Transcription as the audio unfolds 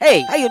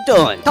Hey, how you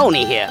doing?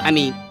 Tony here. I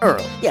mean,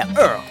 Earl. Yeah,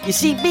 Earl. You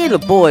see, me and the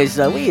boys,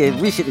 we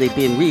have recently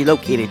been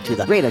relocated to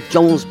the greater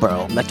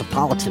Jonesboro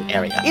metropolitan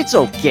area. It's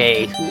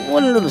okay.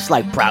 One little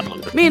slight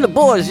problem. Me and the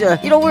boys,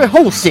 we're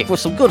homesick for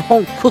some good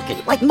home cooking,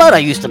 like Mother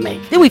used to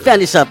make. Then we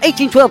found this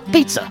 1812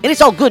 pizza, and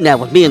it's all good now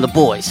with me and the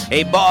boys.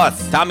 Hey,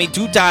 boss, Tommy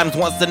 2 Times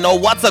wants to know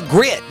what's a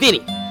grit.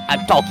 Vinny,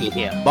 I'm talking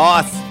here.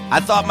 Boss, I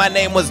thought my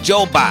name was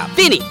Joe Bob.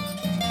 Vinny!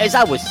 As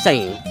I was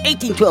saying,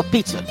 1812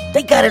 Pizza,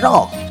 they got it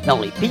all. Not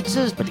only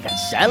pizzas, but they got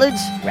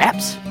salads,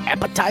 wraps,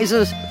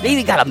 appetizers. They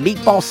even got a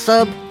meatball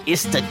sub.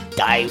 It's to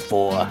die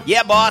for.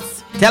 Yeah,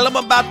 boss. Tell them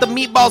about the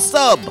meatball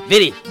sub.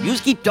 Vinny, you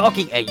just keep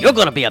talking and you're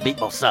gonna be a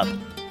meatball sub.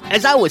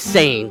 As I was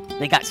saying,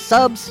 they got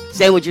subs,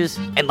 sandwiches,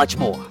 and much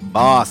more.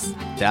 Boss,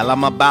 tell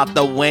them about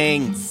the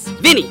wings.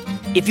 Vinny,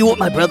 if you want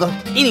my brother,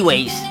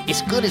 anyways,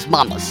 it's good as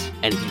mama's.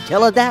 And if you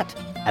tell her that,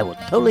 I will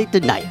totally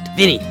deny it.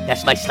 Vinny,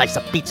 that's my slice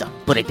of pizza.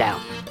 Put it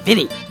down.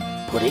 Vinny,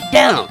 put it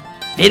down.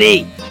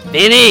 Vinny!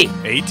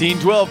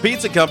 1812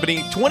 Pizza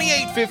Company,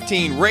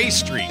 2815 Ray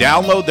Street.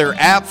 Download their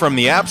app from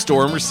the App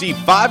Store and receive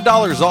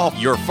 $5 off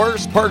your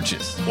first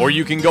purchase. Or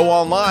you can go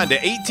online to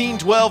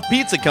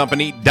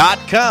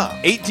 1812pizzacompany.com.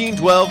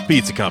 1812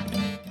 Pizza Company.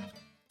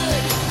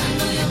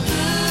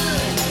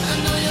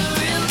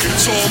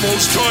 It's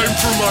almost time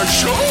for my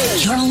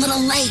show. You're a little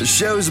late. The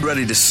show's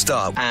ready to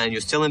stop. And you're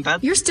still in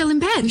bed? You're still in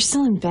bed. You're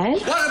still in bed?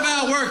 What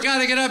about work?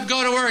 Gotta get up,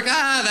 go to work.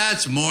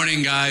 That's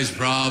morning guy's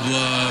problem.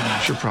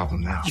 It's your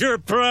problem now. Your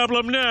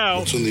problem now.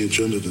 What's on the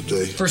agenda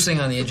today? First thing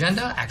on the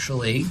agenda,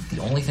 actually,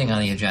 the only thing on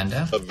the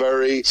agenda. A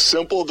very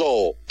simple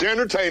goal. To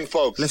entertain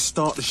folks. Let's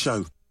start the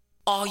show.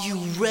 Are you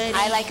ready?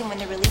 I like them when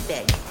they're really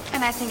big.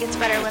 And I think it's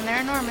better when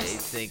they're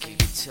enormous. They think you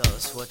can tell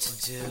us what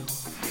to do.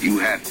 You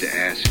have to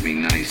ask me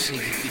nicely.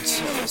 You think you can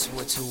tell us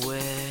what to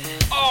wear.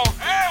 Oh,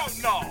 hell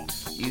no!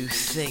 You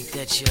think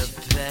that you're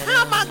better.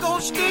 How am I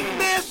gonna stick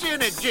this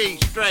in a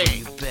G-string?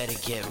 You better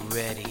get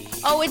ready.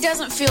 Oh, it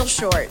doesn't feel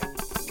short.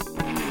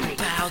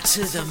 Bow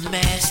to the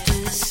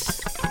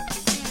masters.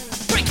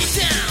 Break it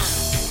down!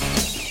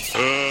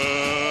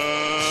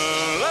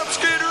 Let's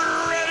get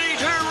ready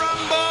to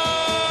rumble!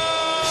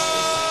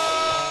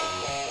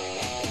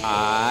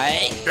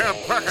 Damn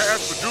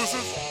cracker-ass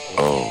producers.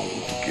 Oh,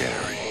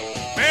 Gary.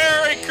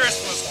 Merry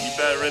Christmas! You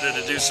about ready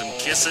to do some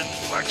kissing?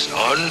 Wax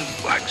on,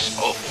 wax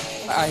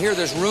off. I hear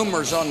there's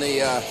rumors on the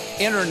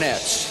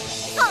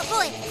internets. Oh,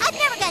 boy, I've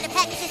never gotten a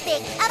package this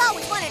big. I've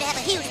always wanted to have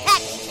a huge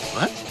package.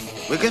 What?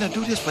 We're gonna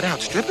do this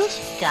without strippers?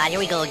 God, here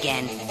we go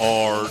again.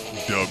 RWRC.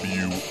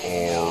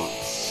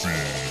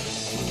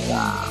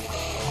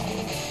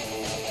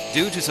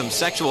 Due to some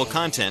sexual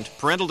content,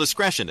 parental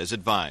discretion is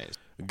advised.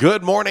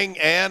 Good morning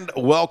and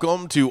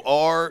welcome to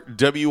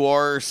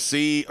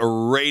RWRC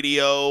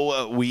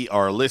Radio. We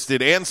are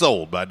listed and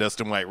sold by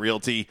Dustin White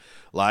Realty,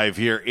 live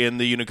here in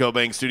the Unico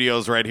Bank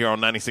Studios right here on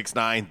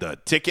 96.9 The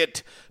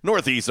Ticket,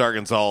 Northeast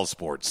Arkansas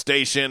Sports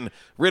Station,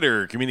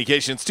 Ritter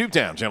Communications,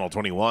 Tubetown Channel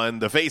 21,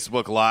 the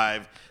Facebook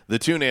Live, the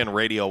TuneIn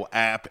Radio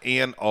app,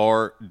 and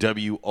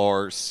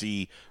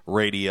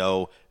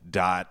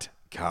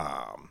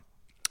RWRCradio.com.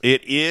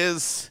 It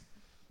is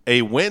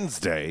a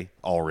Wednesday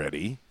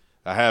already.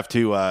 I have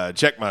to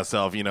check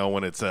myself,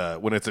 when it's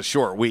a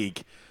short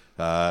week.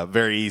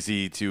 Very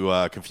easy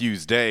to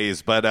confuse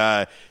days,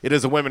 but it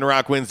is a Women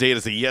Rock Wednesday. It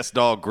is a Yes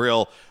Dog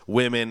Grill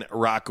Women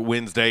Rock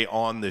Wednesday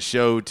on the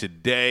show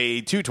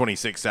today.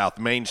 226 South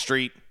Main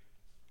Street,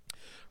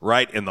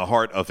 right in the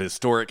heart of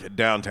historic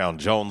downtown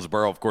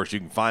Jonesboro. Of course, you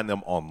can find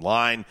them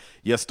online,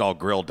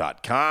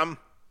 yesdoggrill.com.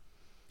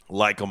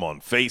 Like them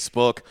on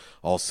Facebook.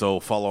 Also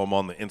follow them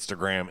on the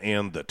Instagram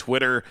and the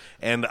Twitter.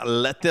 And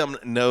let them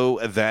know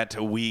that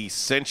we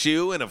sent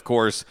you. And, of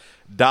course,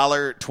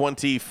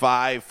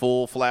 $1.25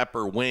 full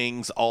flapper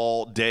wings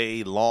all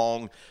day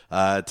long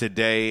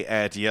today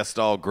at Yes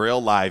Dog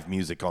Grill. Live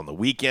music on the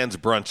weekends.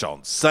 Brunch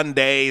on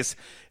Sundays.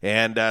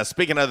 And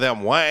speaking of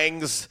them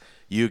wangs,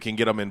 you can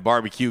get them in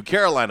barbecue,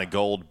 Carolina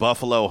Gold,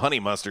 buffalo, honey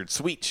mustard,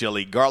 sweet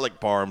chili, garlic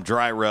parm,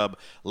 dry rub,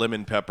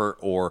 lemon pepper,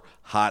 or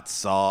hot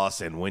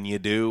sauce. And when you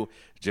do,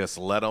 just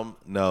let them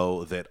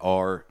know that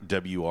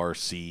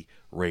RWRC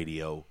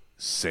Radio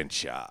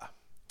sent ya.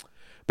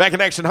 Back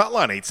in Action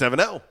Hotline,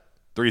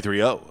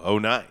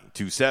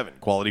 870-330-0927.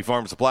 Quality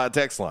Farm Supply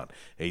text line,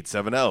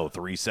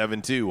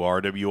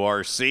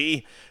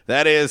 870-372-RWRC.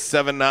 That is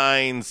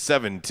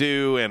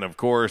 7972. And, of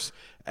course,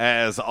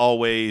 as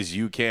always,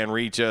 you can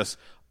reach us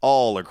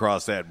all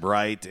across that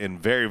bright and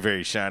very,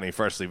 very shiny,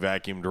 freshly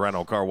vacuumed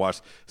Rhino Car Wash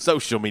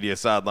social media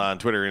sideline,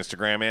 Twitter,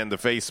 Instagram, and the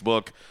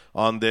Facebook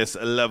on this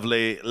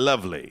lovely,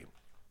 lovely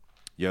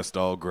Yes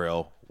Dog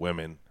Grill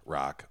Women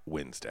Rock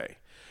Wednesday.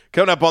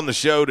 Coming up on the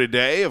show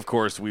today, of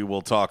course, we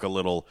will talk a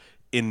little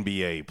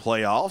NBA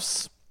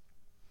playoffs.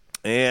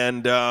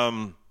 And,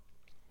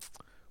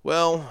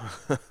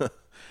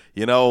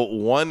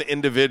 one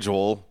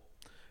individual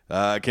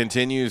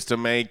continues to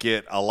make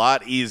it a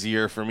lot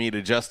easier for me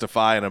to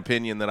justify an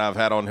opinion that I've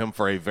had on him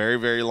for a very,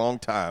 very long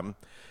time.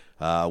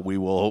 We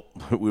will,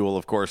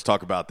 of course,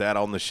 talk about that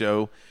on the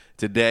show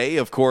today.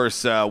 Of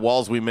course,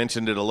 Walls, we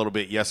mentioned it a little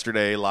bit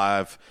yesterday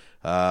live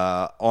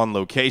on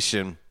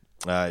location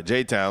at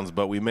J-Towns,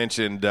 but we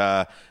mentioned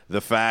the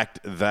fact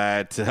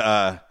that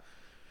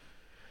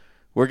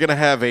we're going to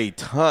have a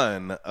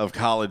ton of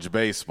college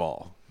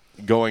baseball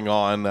going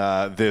on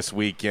this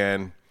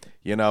weekend.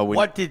 You know,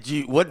 what did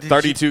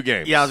 32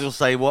 games. Yeah, I was going to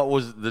say, what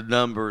was the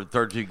number?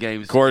 32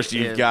 games. Of course,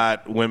 you've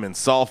got women's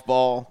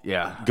softball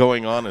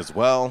going on as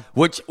well.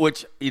 Which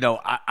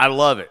I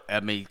love it. I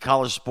mean,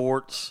 college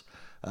sports.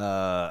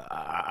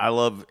 I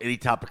love any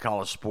type of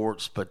college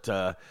sports, but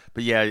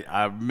yeah,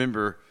 I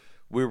remember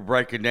we were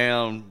breaking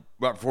down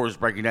right before it was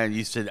breaking down.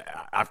 You said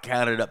I've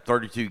counted up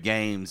 32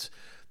 games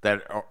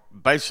that are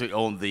basically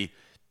on the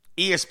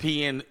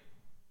ESPN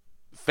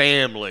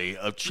family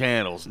of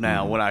channels.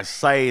 Now, when I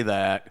say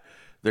that,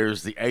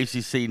 there's the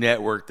ACC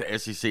network, the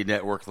SEC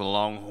network, the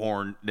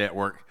Longhorn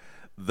network.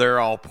 They're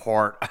all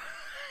part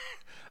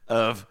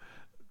of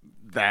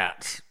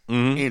that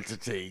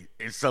entity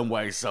in some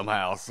way,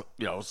 somehow,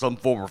 some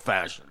form or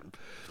fashion.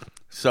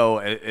 So,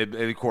 and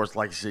of course,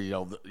 like you said, the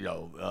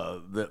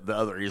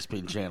other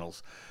ESPN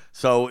channels.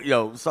 So,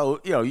 you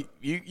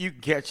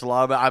can catch a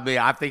lot of it. I mean,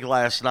 I think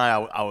last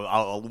night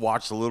I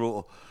watched a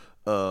little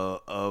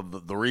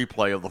of the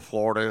replay of the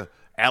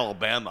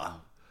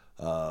Florida-Alabama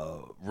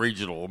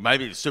regional,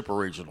 maybe super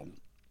regional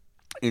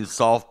in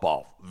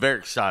softball. Very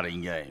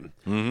exciting game.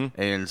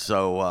 And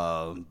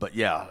so, but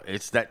yeah,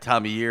 it's that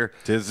time of year.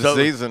 'Tis the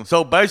season.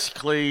 So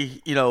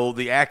basically,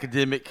 the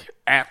academic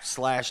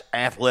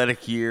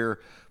 /athletic year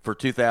for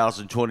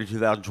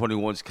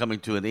 2020-2021 is coming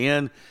to an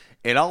end.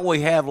 And all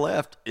we have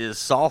left is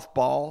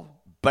softball,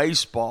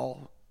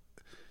 baseball,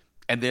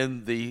 and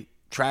then the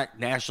track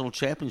national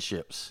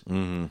championships.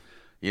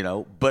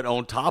 But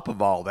on top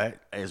of all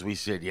that, as we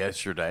said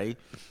yesterday,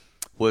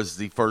 was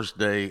the first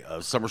day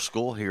of summer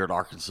school here at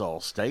Arkansas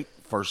State,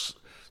 first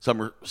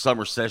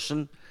summer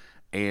session,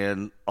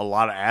 and a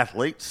lot of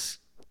athletes,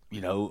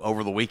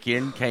 over the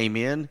weekend came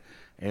in,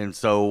 and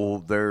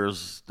so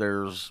there's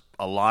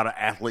a lot of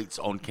athletes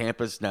on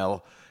campus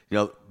now.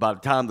 By the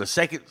time the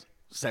second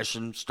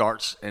session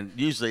starts, and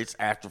usually it's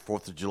after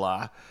 4th of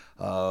July,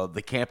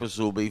 the campus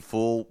will be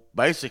full,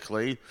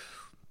 basically,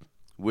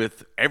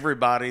 with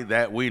everybody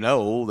that we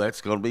know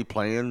that's going to be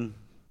playing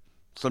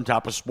some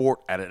type of sport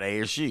at an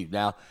ASU.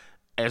 Now,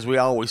 as we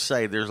always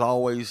say, there's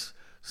always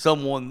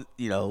someone,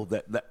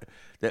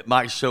 that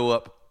might show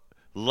up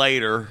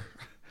later,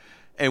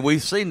 and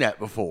we've seen that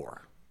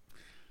before,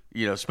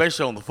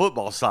 especially on the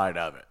football side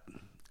of it.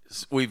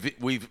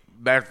 We've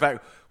matter of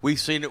fact, we've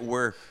seen it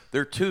where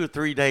they're 2 or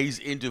 3 days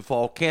into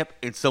fall camp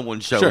and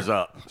someone shows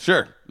up.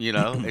 Sure.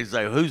 And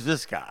say, who's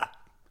this guy?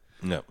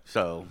 No.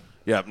 So,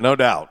 yeah, no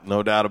doubt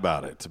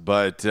about it.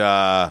 But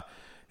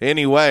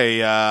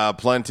anyway,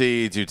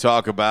 plenty to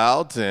talk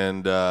about,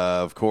 and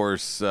of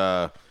course,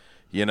 one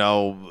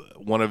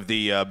of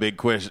the big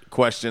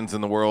questions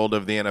in the world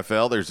of the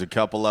NFL. There's a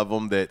couple of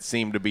them that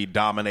seem to be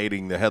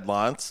dominating the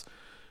headlines.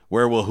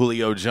 Where will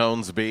Julio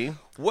Jones be?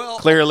 Well,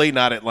 clearly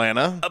not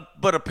Atlanta.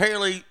 But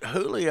apparently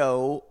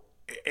Julio,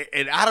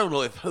 and I don't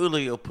know if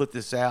Julio put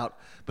this out,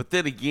 but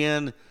then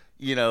again,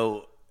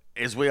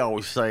 as we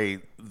always say,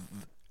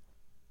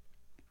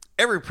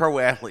 every pro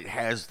athlete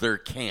has their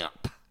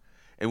camp.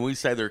 And when we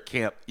say their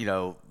camp,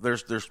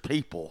 there's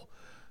people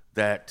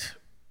that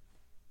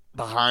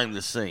behind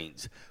the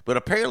scenes. But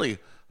apparently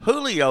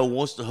Julio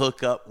wants to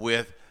hook up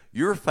with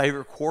your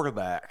favorite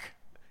quarterback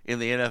in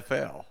the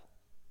NFL,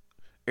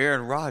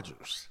 Aaron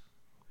Rodgers.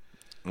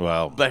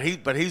 Well, but he's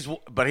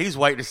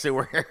waiting to see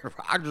where Aaron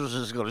Rodgers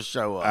is going to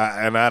show up,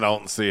 and I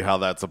don't see how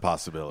that's a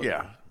possibility.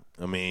 Yeah,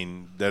 I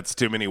mean that's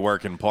too many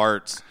working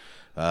parts.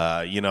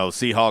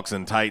 Seahawks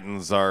and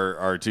Titans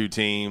are two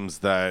teams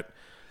that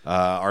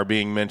are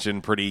being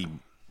mentioned pretty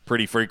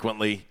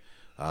frequently.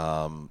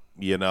 And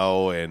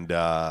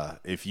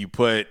if you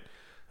put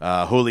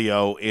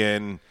Julio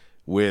in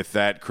with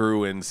that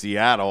crew in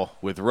Seattle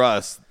with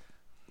Russ,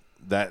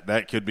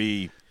 that could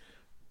be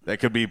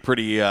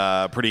pretty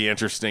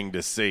interesting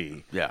to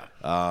see. Yeah.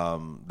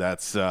 That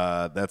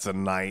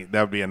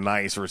would be a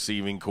nice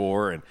receiving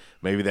core, and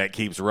maybe that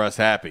keeps Russ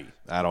happy.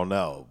 I don't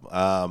know.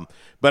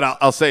 But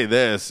I'll say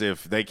this: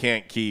 if they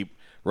can't keep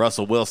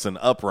Russell Wilson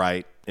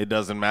upright, it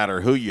doesn't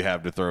matter who you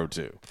have to throw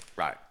to.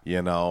 Right.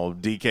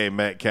 DK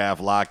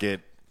Metcalf,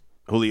 Lockett,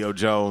 Julio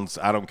Jones.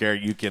 I don't care.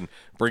 You can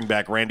bring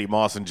back Randy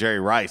Moss and Jerry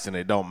Rice, and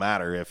it don't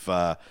matter if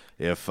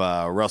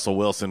Russell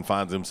Wilson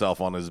finds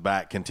himself on his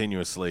back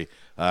continuously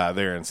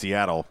there in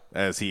Seattle,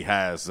 as he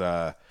has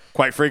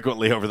quite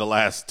frequently over the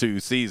last 2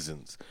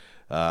 seasons.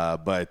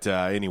 But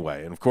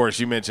anyway, and of course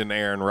you mentioned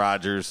Aaron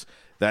Rodgers.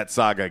 That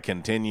saga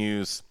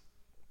continues.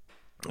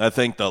 I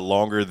think the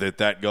longer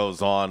that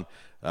goes on,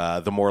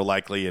 the more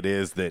likely it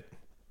is that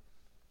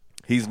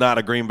he's not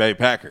a Green Bay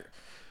Packer.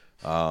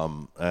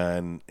 Well,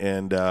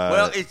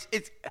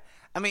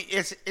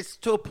 it's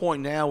to a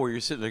point now where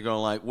you're sitting there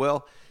going like,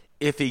 well,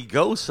 if he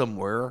goes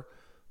somewhere,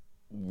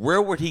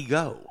 where would he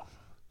go?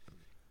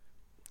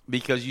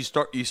 Because you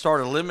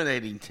start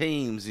eliminating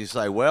teams. And you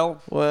say,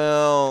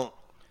 well,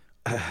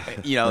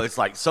 It's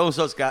like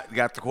so-and-so's got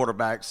the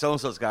quarterback,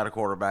 so-and-so's got a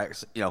quarterback.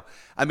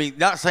 I mean,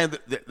 not saying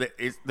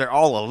that they're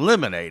all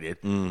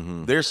eliminated.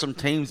 Mm-hmm. There's some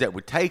teams that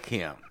would take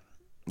him.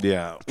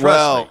 Yeah.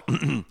 Trust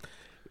me.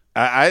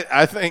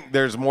 I think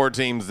there's more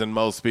teams than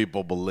most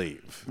people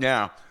believe.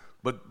 Yeah.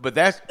 But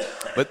that's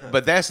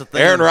the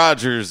thing. Aaron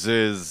Rodgers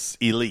is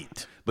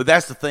elite. But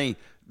that's the thing.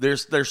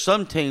 There's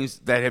some teams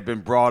that have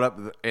been brought up,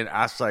 and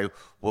I say,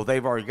 well,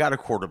 they've already got a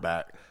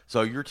quarterback.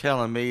 So you're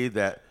telling me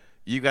that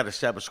you got an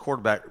established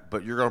quarterback,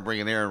 but you're going to bring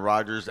in Aaron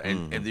Rodgers,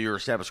 and your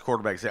established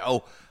quarterback say,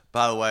 oh,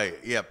 by the way,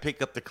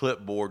 pick up the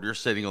clipboard. You're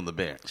sitting on the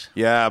bench.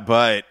 Yeah,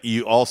 but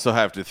you also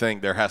have to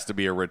think there has to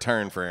be a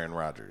return for Aaron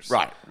Rodgers.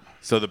 Right.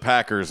 So the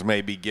Packers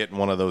may be getting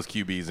one of those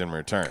QBs in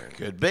return.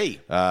 Could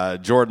be.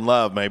 Jordan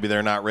Love, maybe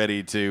they're not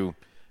ready to,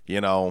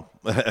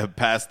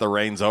 pass the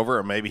reins over,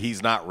 or maybe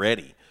he's not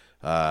ready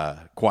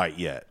quite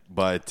yet.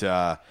 But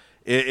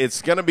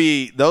it's going to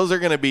be – those are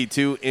going to be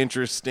two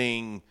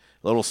interesting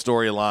little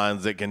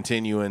storylines that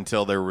continue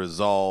until they're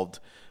resolved.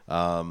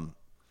 But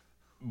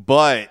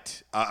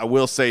I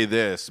will say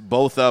this,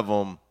 both of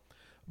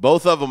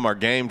them are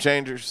game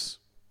changers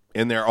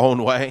in their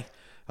own way.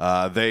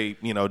 They,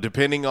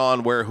 depending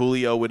on where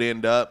Julio would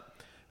end up,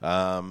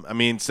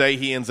 say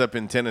he ends up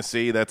in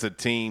Tennessee, that's a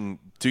team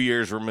 2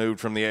 years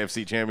removed from the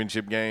AFC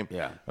Championship game.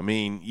 Yeah. I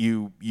mean,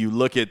 you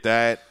look at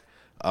that,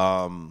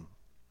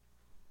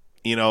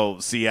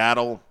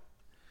 Seattle,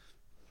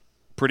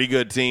 pretty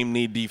good team,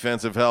 need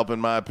defensive help, in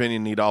my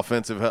opinion, need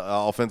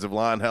offensive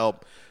line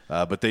help.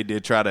 But they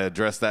did try to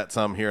address that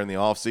some here in the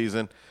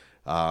offseason.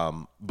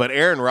 But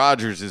Aaron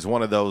Rodgers is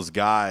one of those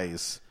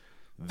guys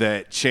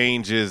that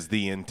changes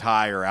the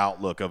entire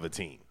outlook of a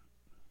team.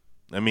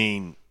 I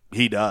mean,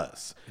 he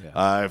does.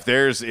 Yeah. If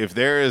there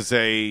is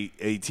a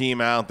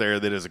team out there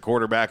that is a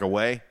quarterback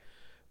away,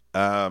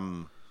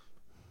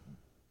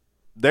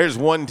 there's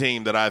one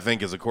team that I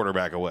think is a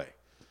quarterback away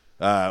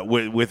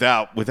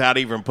without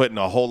even putting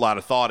a whole lot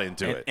of thought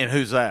into it. And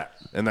who's that?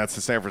 And that's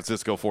the San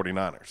Francisco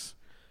 49ers.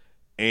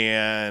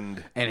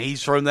 And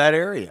he's from that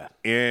area.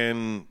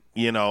 And,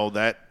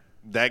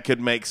 that could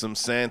make some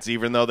sense,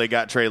 even though they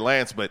got Trey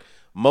Lance. But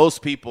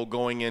most people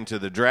going into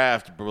the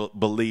draft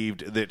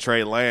believed that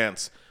Trey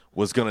Lance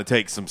was going to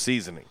take some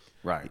seasoning.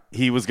 Right.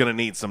 He was going to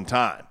need some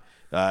time.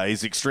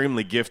 He's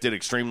extremely gifted,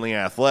 extremely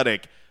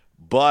athletic,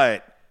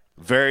 but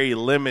very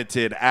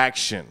limited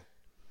action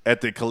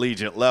at the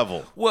collegiate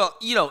level. Well,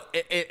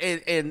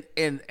 and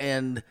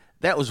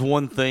that was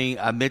one thing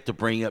I meant to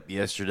bring up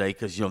yesterday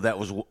because, that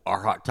was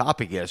our hot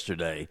topic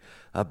yesterday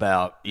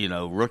about,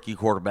 rookie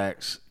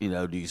quarterbacks.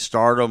 Do you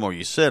start them or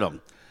you sit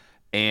them?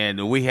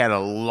 And we had a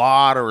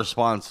lot of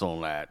response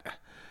on that.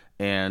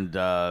 And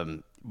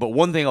but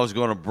one thing I was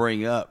going to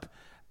bring up,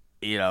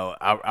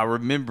 I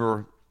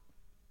remember,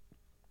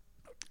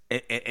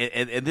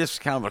 and this is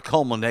kind of a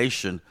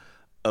culmination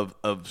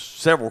of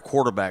several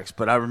quarterbacks,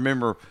 but I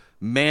remember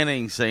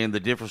Manning saying the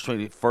difference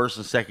between first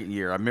and second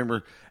year. I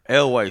remember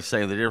Elway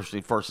saying the difference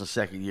between first and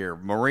second year.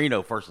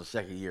 Marino, first and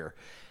second year.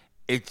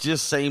 It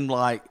just seemed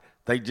like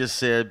they just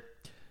said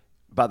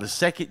by the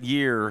second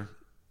year,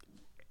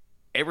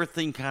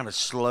 everything kind of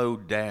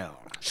slowed down.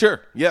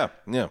 Sure. Yeah.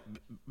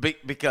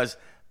 Because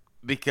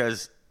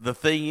the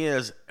thing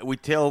is, we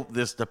tell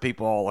this to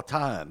people all the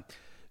time.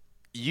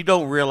 You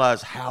don't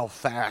realize how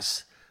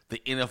fast the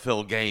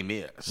NFL game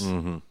is.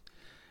 Mm-hmm.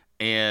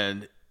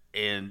 And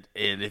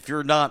if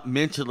you're not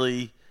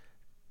mentally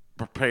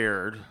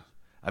prepared,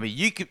 I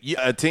mean,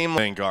 a team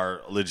think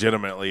are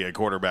legitimately a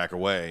quarterback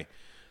away.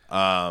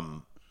 They're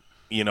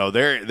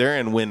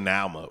in win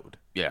now mode.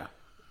 Yeah.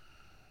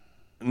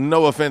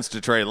 No offense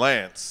to Trey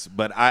Lance,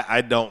 but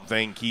I don't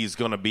think he's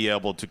going to be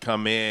able to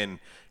come in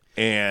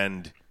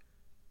and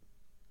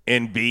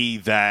be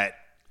that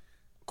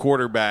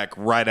quarterback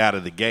right out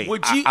of the gate.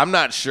 I'm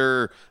not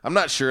sure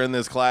in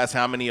this class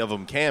how many of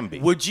them can be.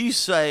 Would you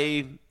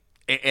say?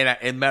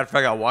 And matter of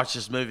fact, I watched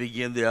this movie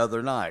again the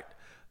other night,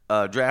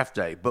 draft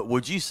day. But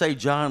would you say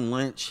John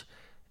Lynch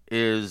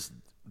is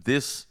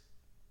this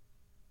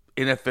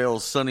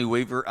NFL's Sonny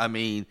Weaver? I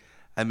mean,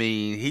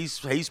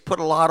 he's put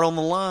a lot on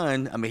the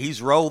line. I mean,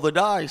 he's rolled the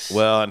dice.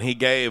 Well, and he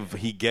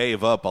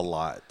gave up a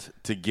lot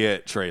to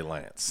get Trey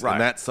Lance, right. And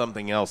that's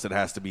something else that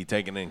has to be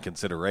taken in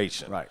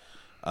consideration. Right.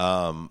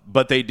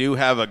 But they do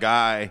have a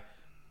guy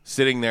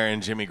sitting there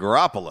in Jimmy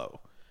Garoppolo,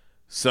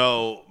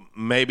 so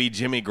maybe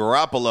Jimmy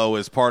Garoppolo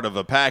is part of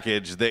a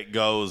package that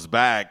goes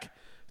back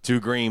to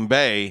Green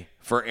Bay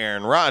for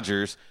Aaron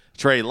Rodgers.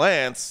 Trey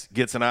Lance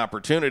gets an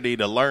opportunity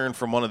to learn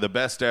from one of the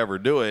best to ever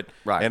do it,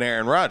 right. And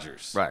Aaron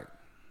Rodgers. Right.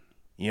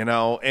 And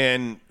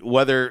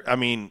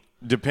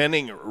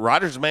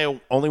Rodgers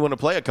may only want to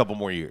play a couple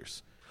more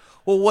years.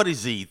 Well, what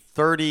is he,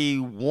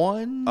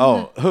 31?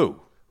 Oh, who?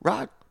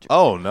 Rod.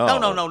 Oh, no.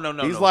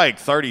 No. He's like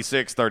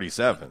 36,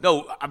 37.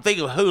 No, I'm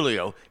thinking of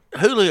Julio.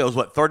 Julio's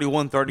what,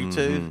 31, 32?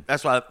 Mm-hmm.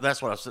 That's what I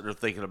was sitting there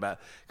thinking about.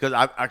 Because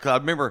I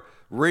remember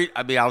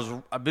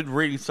I've been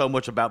reading so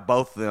much about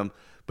both of them,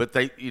 but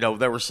they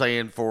were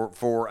saying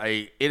for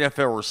a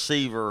NFL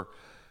receiver,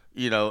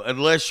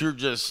 unless you're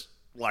just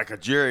like a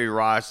Jerry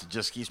Rice that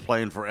just keeps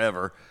playing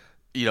forever.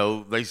 You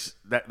know,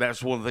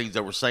 that's one of the things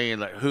that we're saying,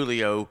 that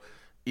Julio,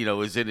 you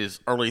know, is in his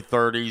early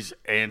 30s,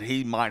 and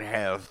he might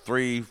have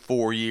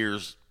 3-4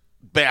 years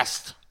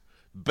best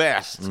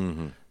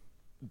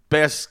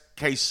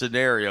case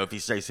scenario if he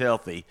stays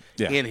healthy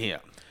in him.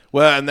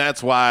 Well, and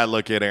that's why I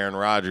look at Aaron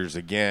Rodgers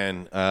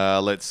again.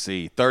 Let's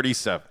see,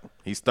 37.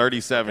 He's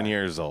 37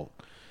 years old.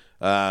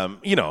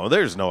 You know,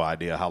 there's no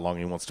idea how long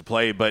he wants to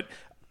play, but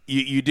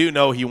you do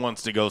know he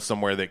wants to go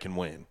somewhere that can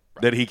win,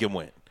 that he can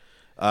win.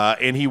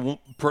 And he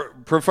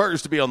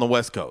prefers to be on the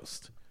West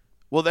Coast.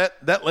 Well,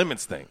 that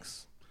limits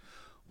things.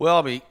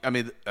 Well, I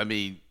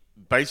mean,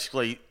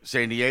 basically,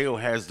 San Diego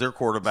has their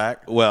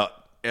quarterback. Well,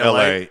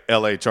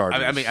 L.A.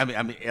 Chargers.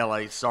 I mean,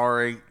 L.A.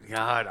 Sorry,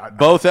 God.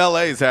 Both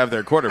L.A.s have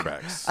their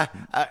quarterbacks.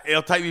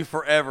 It'll take me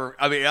forever.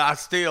 I mean,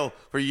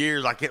 for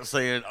years, I kept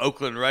saying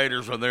Oakland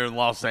Raiders when they're in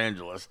Los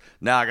Angeles.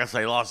 Now I got to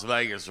say Las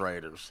Vegas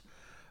Raiders.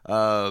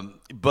 But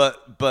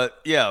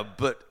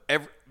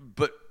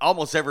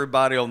almost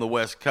everybody on the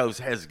West Coast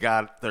has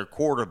got their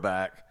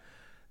quarterback.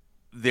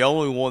 The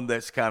only one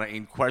that's kind of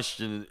in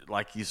question,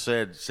 like you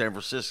said, San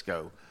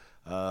Francisco.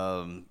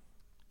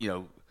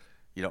 You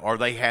know, are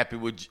they happy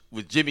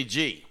with Jimmy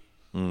G?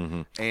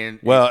 Mm-hmm.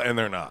 And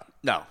they're not.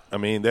 No, I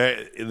mean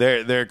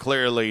they're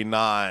clearly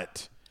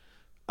not.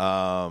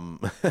 They're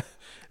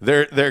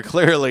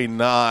clearly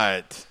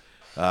not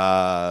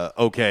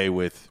okay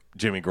with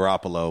Jimmy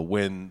Garoppolo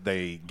when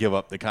they give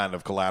up the kind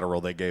of collateral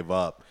they gave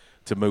up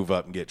to move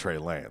up and get Trey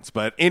Lance.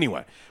 But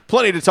anyway,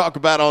 plenty to talk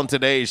about on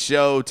today's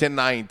show.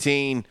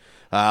 10:19.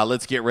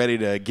 Let's get ready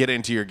to get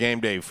into your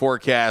game day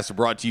forecast,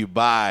 brought to you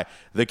by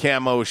the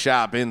Camo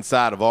Shop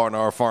inside of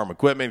R&R Farm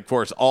Equipment. Of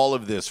course, all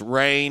of this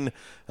rain,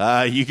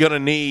 you're gonna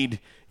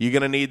need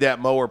that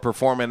mower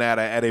performing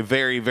at a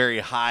very, very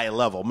high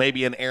level,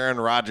 maybe an Aaron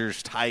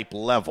Rodgers type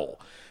level.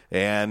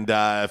 And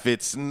if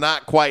it's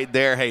not quite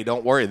there, hey,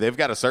 don't worry. They've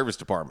got a service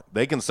department.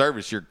 They can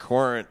service your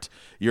current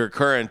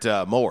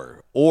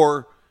mower.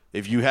 Or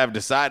if you have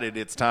decided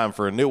it's time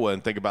for a new one,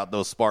 think about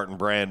those Spartan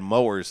brand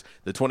mowers.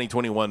 The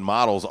 2021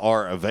 models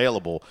are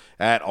available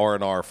at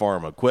R&R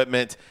Farm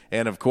Equipment.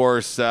 And, of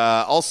course,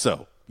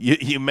 also,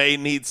 you may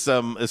need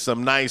some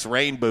nice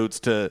rain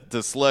boots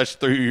to slush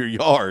through your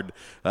yard.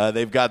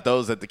 They've got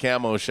those at the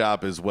Camo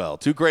Shop as well.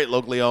 Two great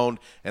locally owned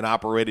and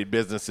operated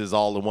businesses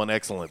all in one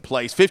excellent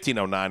place.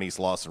 1509 East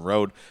Lawson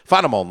Road.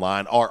 Find them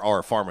online,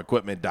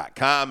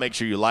 rrfarmequipment.com. Make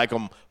sure you like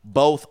them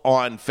both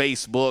on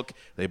Facebook.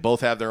 They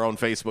both have their own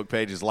Facebook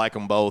pages. Like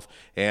them both.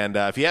 And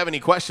if you have any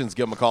questions,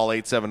 give them a call,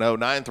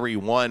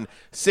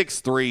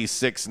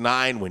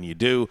 870-931-6369. When you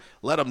do,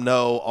 let them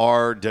know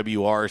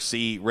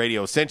RWRC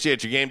Radio sent you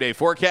at your game day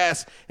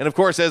forecast. And, of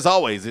course, as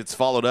always, it's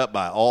followed up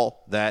by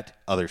all that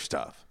other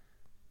stuff.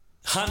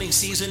 Hunting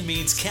season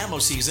means camo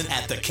season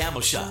at the Camo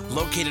Shop,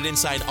 located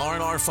inside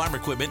R&R Farm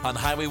Equipment on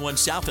Highway 1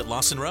 South at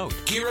Lawson Road.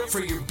 Gear up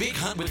for your big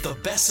hunt with the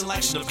best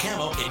selection of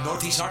camo in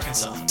Northeast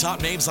Arkansas.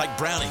 Top names like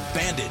Browning,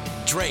 Bandit,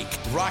 Drake,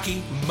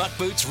 Rocky, Muck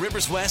Boots,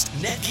 Rivers West,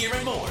 Netgear,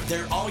 and more.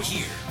 They're all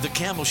here. The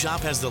Camo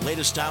Shop has the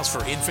latest styles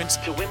for infants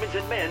to women's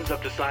and men's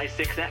up to size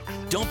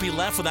 6X. Don't be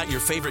left without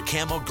your favorite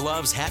camo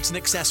gloves, hats, and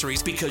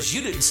accessories because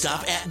you didn't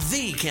stop at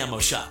the Camo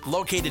Shop,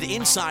 located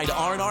inside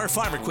R&R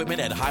Farm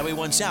Equipment at Highway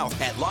 1 South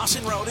at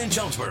Lawson Road in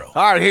Jonesboro.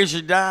 All right, here's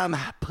your dime.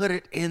 Put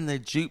it in the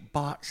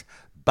jukebox,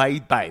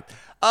 baby.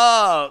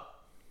 The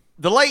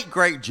late,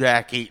 great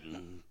Jack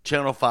Eaton,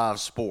 Channel 5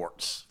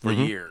 Sports for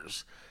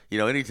years. You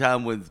know,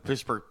 anytime when the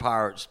Pittsburgh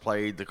Pirates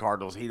played the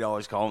Cardinals, he'd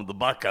always call them the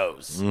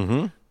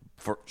Buccos,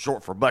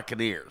 short for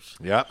Buccaneers.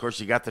 Yeah. Of course,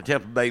 you got the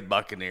Tampa Bay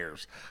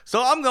Buccaneers.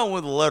 So I'm going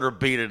with the letter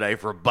B today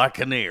for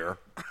Buccaneer.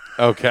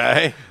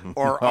 Okay.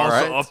 Or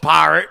also a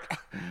pirate.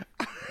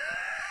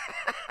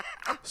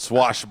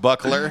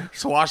 Swashbuckler.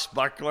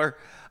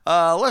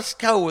 Let's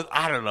go with,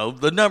 I don't know,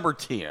 the number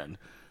 10.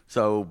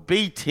 So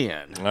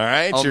B10. All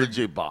right. On the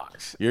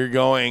jukebox. You're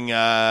going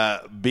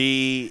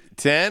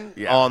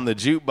B10 on the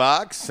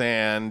jukebox.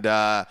 And,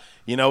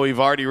 we've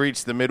already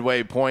reached the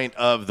midway point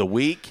of the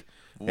week.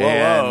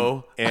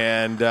 Whoa.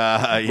 And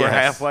we're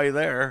halfway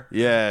there.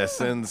 Yes.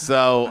 And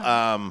so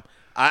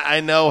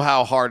I know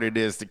how hard it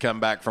is to come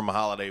back from a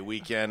holiday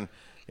weekend.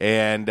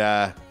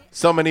 And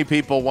so many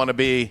people want to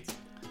be,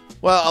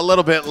 a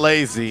little bit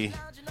lazy.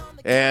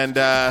 And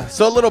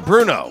so a little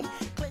Bruno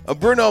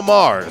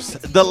Mars,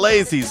 the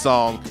lazy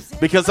song,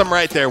 because I'm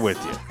right there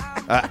with you.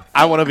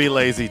 I want to be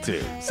lazy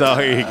too. So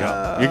here you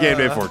go. Your game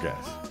day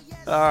forecast.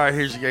 All right,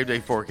 here's your game day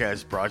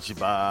forecast brought to you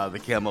by the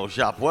Camo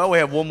Shop. Well, we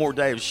have one more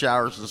day of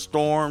showers and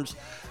storms,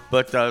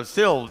 but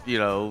still,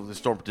 the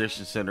Storm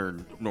Prediction Center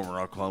in Norman,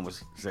 Oklahoma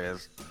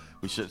says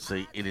we shouldn't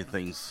see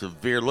anything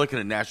severe. Looking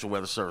at National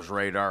Weather Service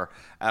radar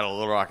out of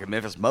Little Rock and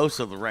Memphis, most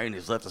of the rain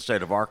has left the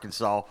state of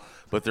Arkansas,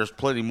 but there's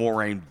plenty more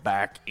rain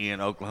back in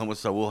Oklahoma,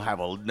 so we'll have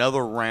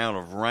another round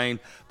of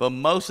rain. But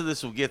most of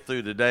this will get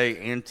through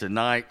today and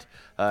tonight,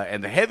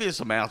 and the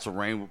heaviest amounts of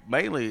rain,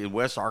 mainly in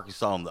West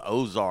Arkansas and the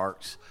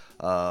Ozarks,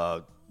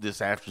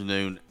 this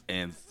afternoon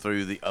and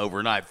through the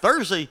overnight.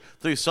 Thursday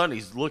through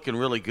Sunday's looking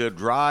really good,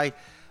 dry,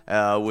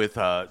 with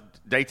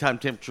daytime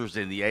temperatures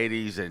in the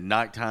 80s and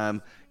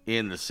nighttime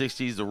in the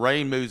 60s. The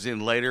rain moves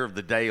in later of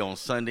the day on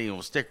Sunday and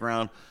will stick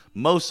around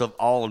most of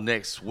all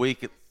next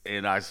week.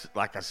 And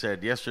like I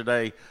said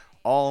yesterday,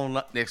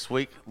 all next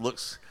week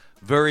looks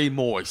very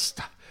moist.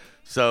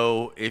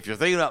 So if you're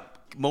thinking about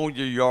mowing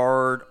your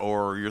yard,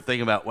 or you're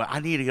thinking about, well, I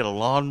need to get a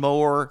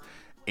lawnmower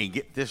and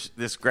get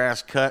this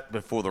grass cut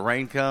before the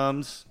rain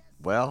comes,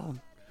 well,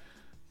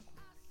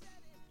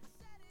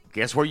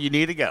 guess where you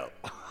need to go.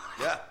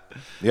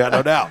 Yeah,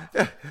 no doubt.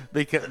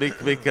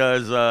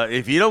 because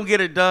if you don't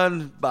get it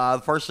done by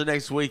the first of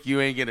next week,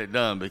 you ain't getting it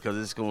done, because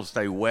it's going to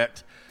stay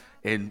wet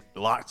and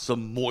lots of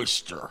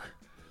moist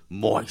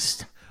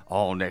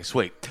all next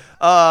week.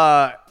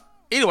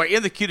 Anyway,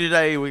 in the queue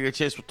today, we get a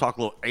chance to talk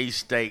a little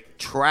A-State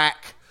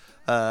track.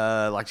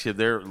 Like I said,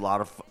 they're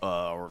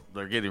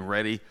they're getting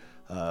ready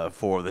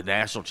for the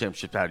national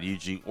championship out of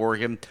Eugene,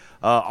 Oregon.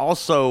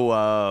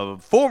 Also,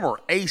 former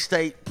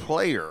A-State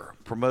player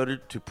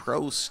promoted to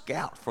pro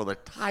scout for the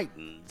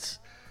Titans.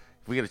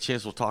 If we get a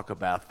chance, we'll talk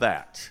about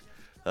that.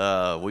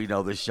 We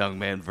know this young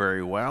man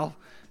very well,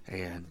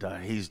 and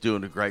he's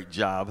doing a great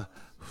job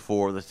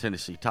for the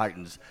Tennessee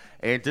Titans.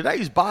 And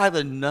today's by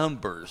the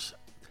numbers.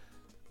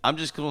 I'm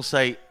just going to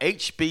say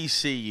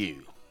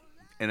HBCU,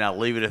 and I'll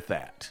leave it at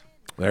that.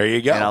 There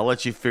you go. And I'll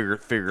let you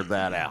figure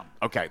that out.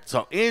 Okay,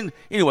 so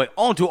anyway,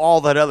 on to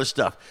all that other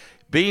stuff.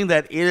 Being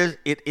that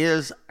it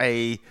is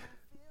a,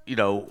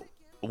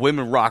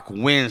 Women Rock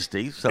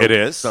Wednesday. So it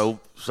is. So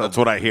that's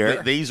what I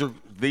hear. These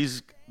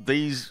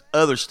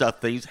other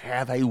things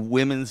have a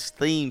women's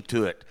theme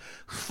to it.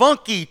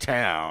 Funky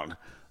Town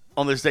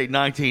on this date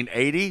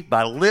 1980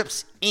 by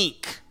Lips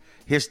Inc.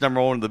 Hits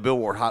number 1 in the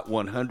Billboard Hot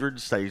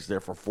 100, stays there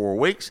for 4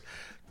 weeks.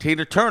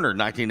 Tina Turner,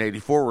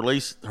 1984,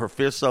 released her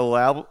 5th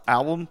solo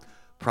album,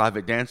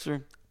 Private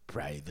Dancer.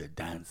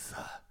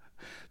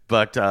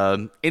 But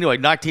anyway,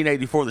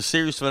 1984, the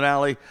series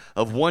finale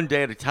of One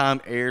Day at a Time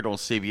aired on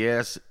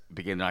CBS,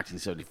 began in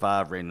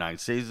 1975, ran 9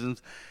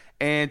 seasons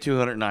and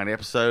 209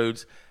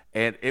 episodes.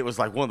 And it was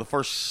like one of the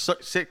first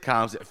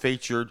sitcoms that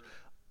featured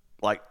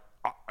like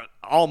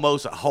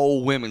almost a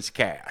whole women's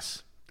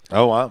cast.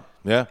 Oh, wow.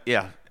 Yeah.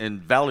 Yeah.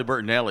 And Valerie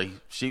Bertinelli,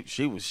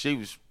 she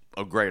was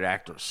a great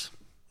actress.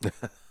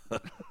 I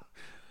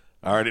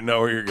already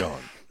know where you're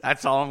going.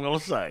 That's all I'm going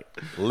to say.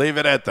 Leave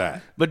it at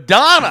that.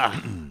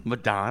 Madonna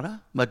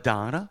was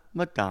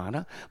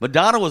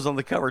on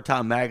the cover of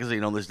Time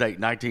magazine on this date,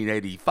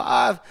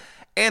 1985.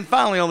 And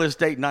finally on this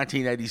date,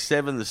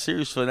 1987, the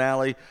series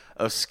finale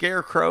of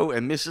Scarecrow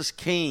and Mrs.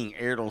 King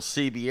aired on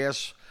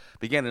CBS.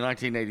 Began in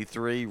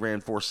 1983,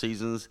 ran 4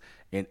 seasons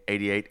and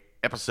 88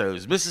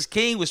 episodes. Mrs.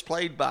 King was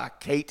played by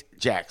Kate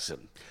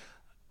Jackson.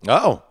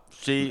 Oh.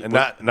 She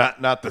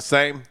not the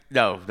same?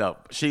 No.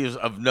 She is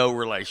of no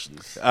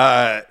relations.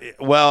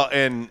 Well,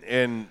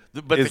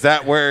 is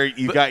that where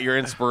you got your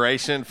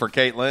inspiration for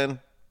Caitlin?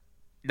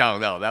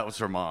 No, that was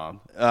her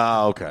mom.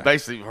 Oh, okay.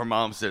 Basically, her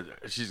mom said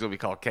she's going to be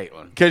called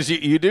Caitlin. Because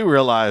you do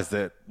realize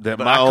that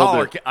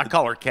I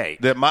call her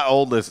Kate. That my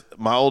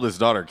oldest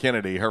daughter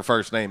Kennedy, her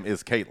first name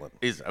is Caitlin.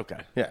 Is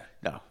okay. Yeah.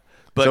 No.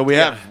 But so we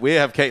have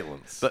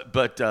Caitlins.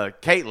 But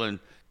Caitlin,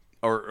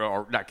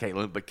 or not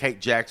Caitlin, but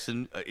Kate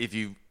Jackson, if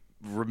you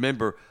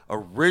remember,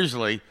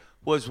 originally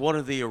was one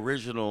of the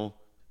original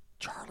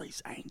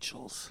Charlie's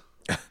Angels.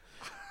 Why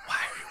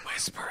are you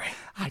whispering?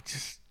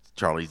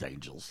 Charlie's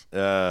Angels.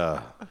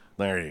 There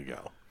you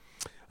go.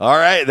 All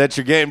right, that's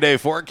your game day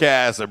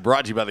forecast.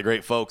 Brought to you by the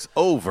great folks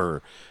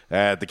over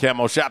at the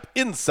Camo Shop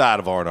inside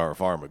of R&R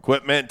Farm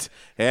Equipment.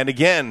 And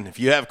again, if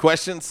you have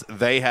questions,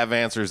 they have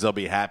answers. They'll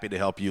be happy to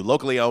help you.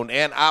 Locally owned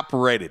and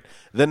operated.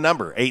 The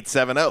number,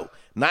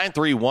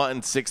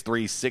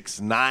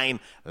 870-931-6369.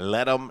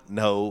 Let them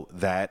know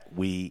that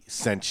we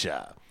sent you.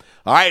 All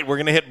right, we're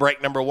going to hit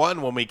break number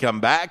 1. When we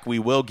come back, we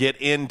will get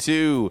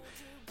into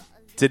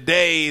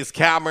today's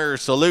Calmer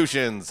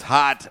Solutions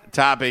hot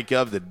topic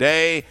of the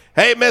day.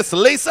 Hey, Miss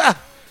Lisa,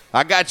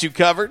 I got you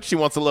covered. She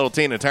wants a little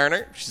Tina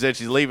Turner. She said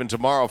she's leaving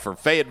tomorrow for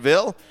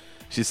Fayetteville.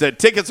 She said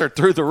tickets are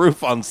through the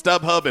roof on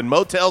StubHub and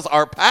motels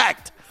are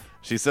packed.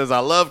 She says, I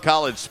love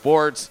college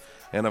sports.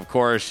 And, of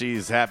course,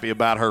 she's happy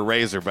about her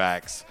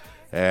Razorbacks.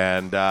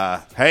 And,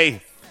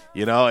 hey,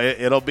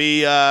 it'll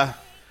be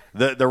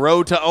the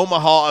road to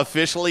Omaha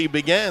officially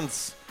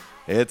begins.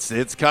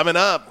 It's coming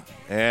up.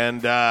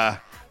 And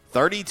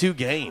 32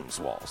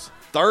 games, Walls.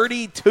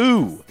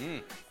 32.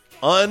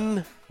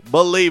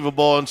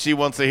 Unbelievable. And she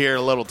wants to hear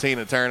a little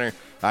Tina Turner.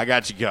 I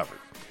got you covered.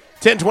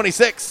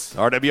 1026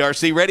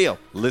 RWRC Radio,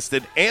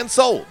 listed and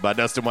sold by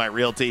Dustin White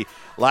Realty,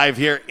 live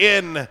here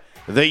in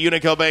the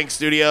Unico Bank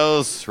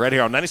Studios, right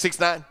here on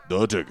 96.9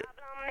 The Ticket.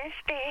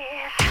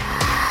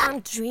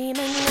 I'm dreaming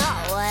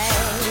away,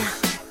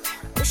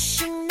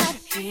 wishing that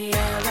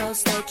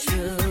heroes they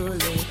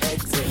truly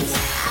exist.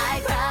 I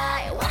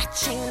cry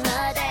watching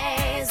the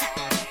days.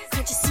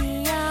 Can't you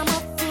see I'm a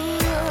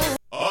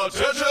fool?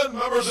 Attention,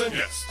 members and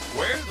guests.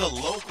 Where the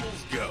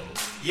locals go.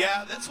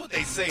 Yeah, that's what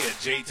they say at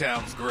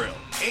J-Town's Grill.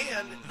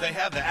 And they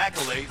have the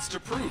accolades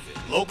to prove it.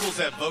 Locals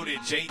have voted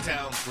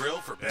J-Town's Grill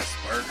for best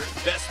burger,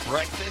 best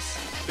breakfast,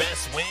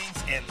 best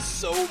wings, and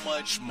so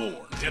much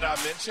more. Did I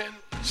mention?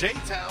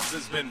 J-Town's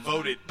has been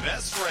voted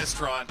best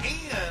restaurant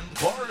and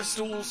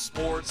Barstool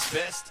Sports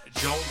best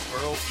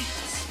Jonesboro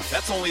Eats.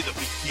 That's only the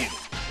beginning.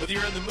 Whether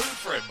you're in the mood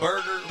for a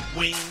burger,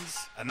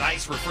 wings, a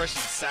nice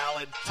refreshing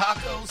salad,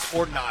 tacos,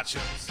 or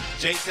nachos,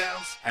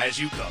 J-Town's has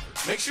you covered.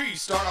 Make sure you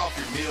start off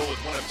your meal with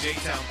one of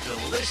J-Town's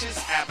delicious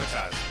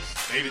appetizers.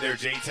 Maybe their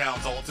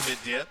J-Town's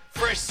ultimate dip,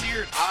 fresh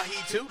seared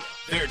ahi tuna,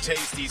 their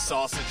tasty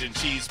sausage and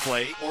cheese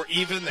plate, or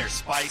even their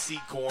spicy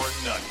corn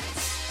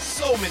nuggets.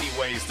 So many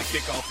ways to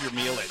kick off your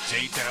meal at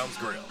J-Town's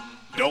Grill.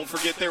 Don't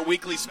forget their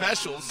weekly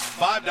specials,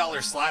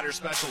 $5 slider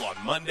special on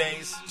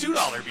Mondays,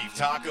 $2 beef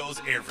tacos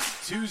every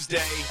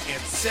Tuesday,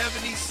 and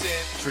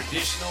 70-cent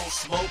traditional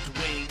smoked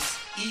wings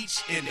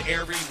each and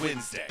every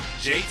Wednesday.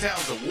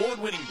 J-Town's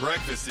award-winning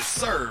breakfast is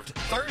served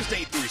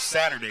Thursday through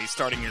Saturday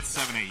starting at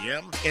 7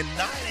 a.m. and 9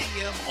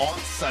 a.m. on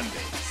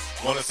Sundays.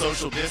 Want to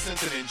social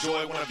distance and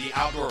enjoy one of the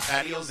outdoor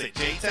patios at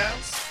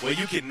J-Town's? Well,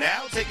 you can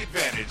now take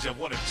advantage of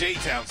one of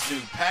J-Town's new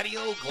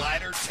patio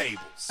glider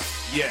tables.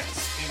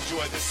 Yes,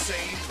 enjoy the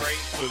same great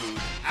food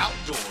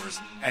outdoors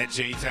at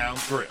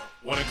J-Town's Grill.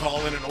 Want to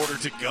call in order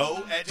to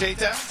go at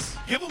J-Town's?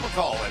 Give them a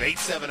call at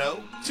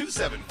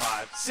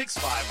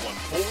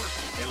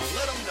 870-275-6514 and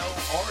let them know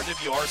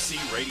RWRC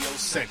Radio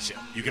sent you.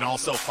 You can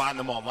also find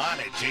them online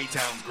at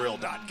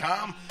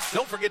jtownsgrill.com.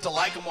 Don't forget to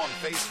like them on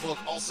Facebook.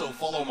 Also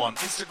follow them on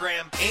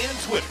Instagram and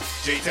Twitter.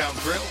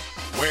 J-Town's Grill,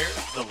 where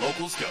the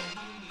locals go.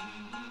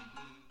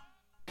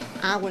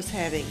 I was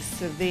having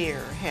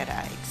severe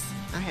headaches.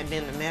 I had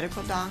been to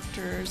medical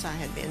doctors. I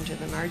had been to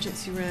the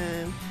emergency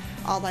room.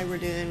 All they were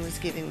doing was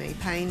giving me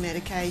pain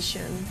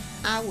medication.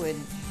 I would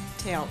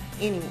tell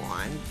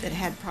anyone that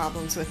had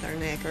problems with their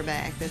neck or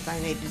back that they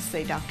needed to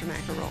see Dr.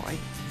 McElroy.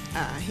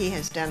 He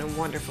has done a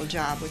wonderful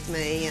job with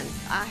me, and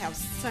I have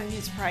sung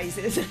his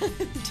praises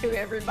to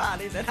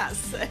everybody that I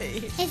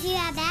see. If you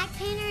have back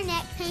pain or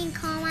neck pain,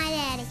 call my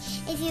daddy.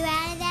 If you're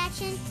out of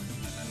action,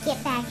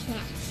 get back in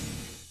action.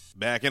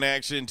 Back in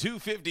action,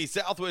 250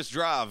 Southwest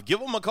Drive. Give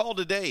them a call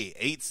today,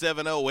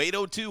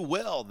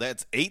 870-802-WELL.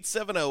 That's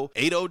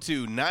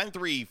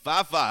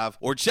 870-802-9355.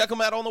 Or check them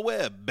out on the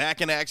web,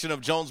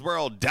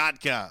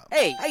 backinactionofjonesboro.com.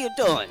 Hey, how you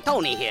doing?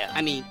 Tony here.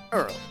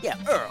 Earl. Yeah,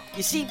 Earl.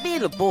 You see, me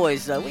and the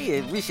boys, we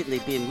have recently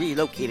been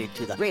relocated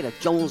to the greater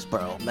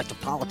Jonesboro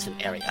metropolitan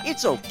area.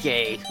 It's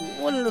okay.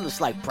 One little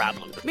slight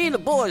problem. Me and the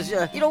boys,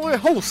 we're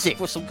homesick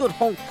for some good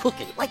home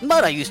cooking, like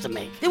Mother used to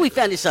make. Then we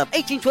found this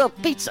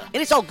 1812 pizza,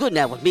 and it's all good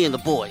now with me and the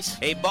boys.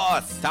 Hey,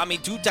 boss, Tommy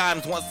 2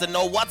 times wants to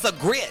know what's a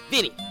grit.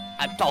 Vinny,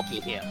 I'm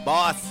talking here.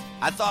 Boss,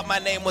 I thought my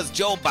name was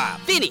Joe Bob.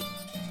 Vinny,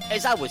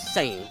 as I was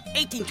saying,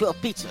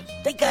 1812 Pizza,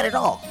 they got it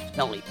all.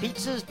 Not only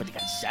pizzas, but they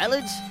got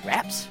salads,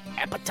 wraps,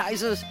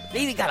 appetizers.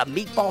 They even got a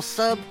meatball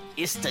sub.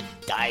 It's to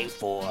die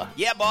for.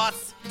 Yeah,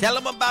 boss. Tell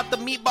them about the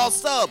meatball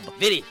sub.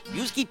 Vinny,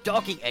 you just keep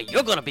talking and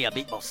you're gonna be a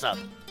meatball sub.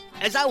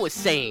 As I was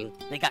saying,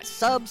 they got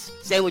subs,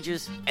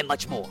 sandwiches, and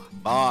much more.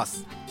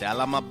 Boss, tell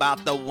them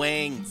about the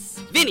wings.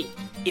 Vinny,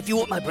 if you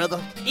want my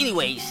brother,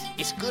 anyways,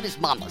 it's good as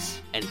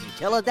Mama's. And if you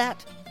tell her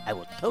that, I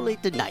will totally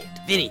deny it.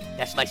 Vinny,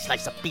 that's my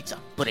slice of pizza.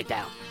 Put it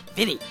down.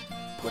 Vinny,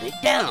 put it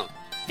down.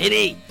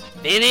 Vinny!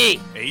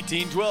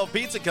 1812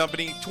 Pizza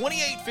Company,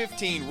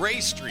 2815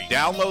 Ray Street.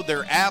 Download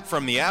their app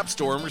from the App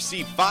Store and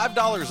receive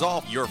 $5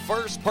 off your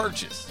first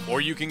purchase.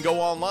 Or you can go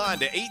online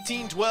to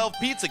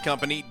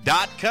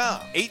 1812pizzacompany.com.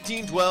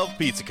 1812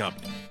 Pizza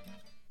Company.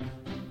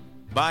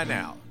 By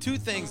now, 2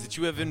 things that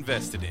you have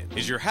invested in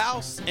is your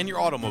house and your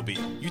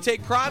automobile. You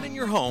take pride in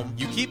your home,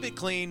 you keep it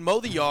clean,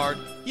 mow the yard,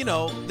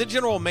 the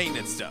general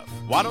maintenance stuff.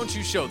 Why don't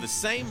you show the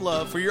same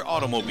love for your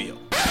automobile?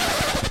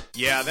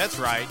 Yeah, that's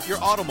right,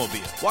 your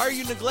automobile. Why are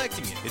you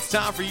neglecting it? It's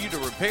time for you to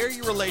repair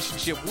your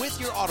relationship with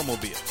your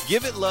automobile.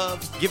 Give it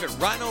love, give it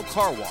Rhino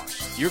Car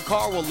Wash. Your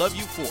car will love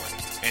you for it.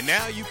 And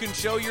now you can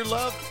show your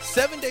love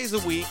 7 days a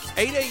week,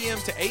 8 a.m.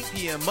 to 8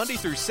 p.m. Monday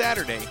through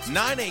Saturday,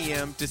 9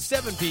 a.m. to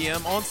 7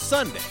 p.m. on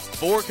Sunday.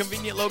 4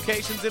 convenient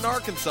locations in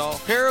Arkansas,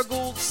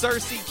 Paragould,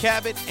 Searcy,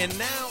 Cabot, and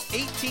now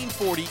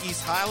 1840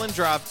 East Highland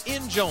Drive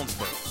in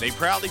Jonesboro. They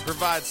proudly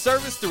provide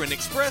service through an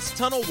express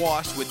tunnel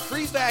wash with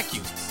free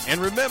vacuums. And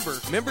remember,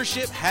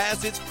 membership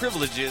has its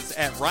privileges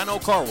at Rhino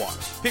Car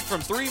Wash. Pick from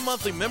 3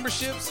 monthly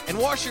memberships and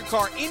wash your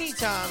car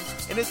anytime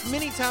and as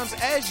many times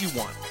as you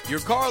want.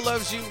 Your car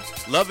loves you,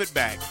 love it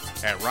back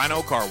at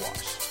Rhino Car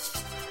Wash.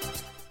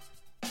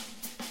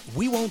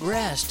 We won't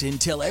rest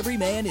until every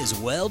man is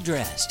well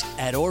dressed.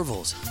 At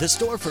Orville's, the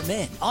store for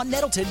men, on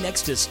Nettleton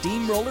next to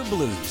Steamroller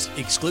Blues.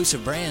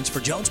 Exclusive brands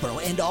for Jonesboro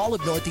and all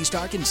of Northeast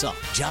Arkansas.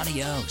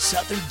 Johnny O,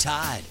 Southern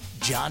Tide,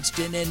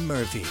 Johnston and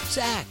Murphy,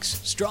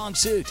 Saks, Strong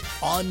Suit,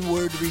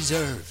 Onward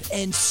Reserve,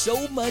 and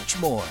so much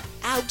more.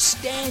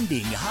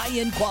 Outstanding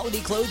high-end quality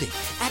clothing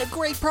at a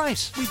great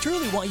price. We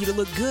truly want you to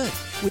look good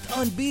with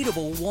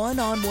unbeatable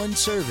one-on-one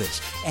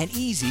service, and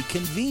easy,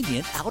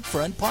 convenient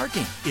out-front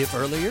parking. If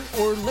earlier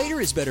or later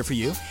is better for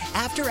you,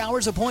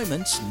 after-hours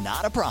appointments,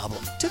 not a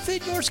problem. To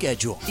fit your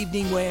schedule,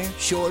 evening wear,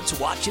 shorts,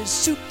 watches,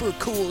 super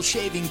cool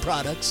shaving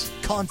products,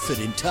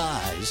 confident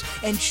ties,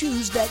 and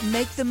shoes that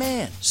make the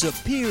man.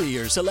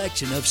 Superior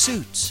selection of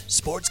suits,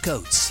 sports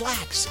coats,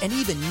 slacks, and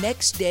even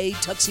next-day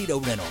tuxedo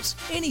rentals.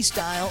 Any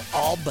style,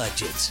 all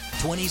budgets.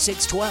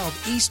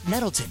 2612 East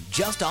Nettleton,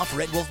 just off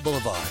Red Wolf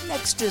Boulevard,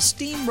 next to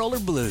Steamroller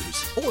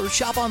Blues. Or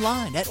shop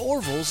online at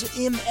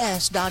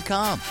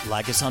orvilsms.com.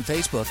 Like us on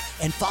Facebook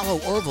and follow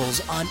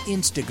Orville's on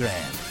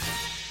Instagram.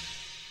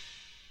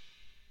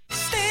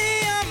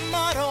 Stadium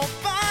Auto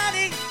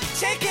Body,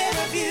 take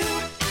care of you.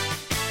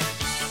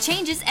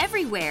 Changes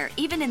everywhere,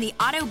 even in the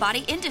auto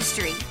body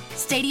industry.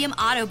 Stadium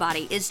Auto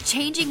Body is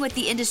changing with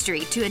the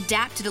industry to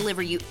adapt to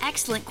deliver you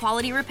excellent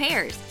quality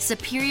repairs,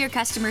 superior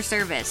customer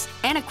service,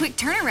 and a quick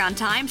turnaround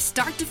time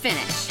start to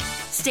finish.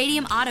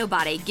 Stadium Auto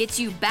Body gets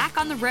you back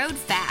on the road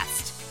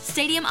fast.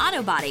 Stadium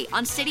Auto Body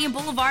on Stadium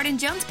Boulevard in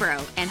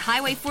Jonesboro and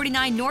Highway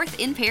 49 North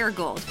in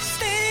Paragould.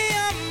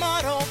 Stadium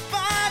Auto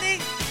Body,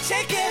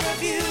 take care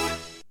of you.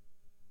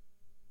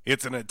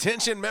 It's an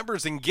attention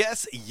members and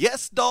guests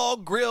Yes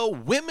Dog Grill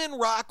Women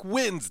Rock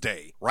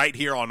Wednesday right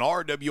here on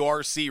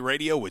RWRC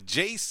Radio with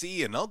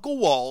JC and Uncle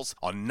Walls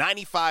on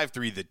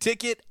 95.3 The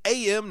Ticket,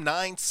 AM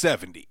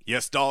 970.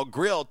 Yes Dog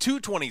Grill,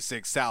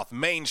 226 South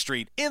Main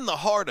Street in the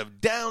heart of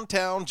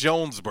downtown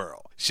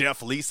Jonesboro.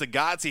 Chef Lisa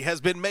Godsey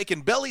has been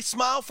making Belly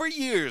smile for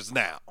years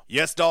now.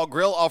 Yes Dog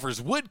Grill offers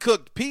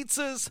wood-cooked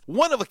pizzas,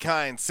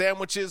 one-of-a-kind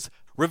sandwiches,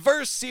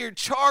 reverse-seared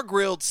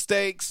char-grilled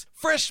steaks,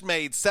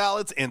 fresh-made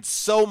salads, and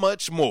so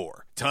much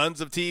more. Tons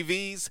of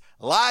TVs,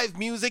 live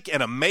music,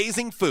 and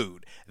amazing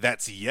food.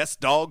 That's Yes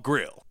Dog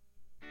Grill.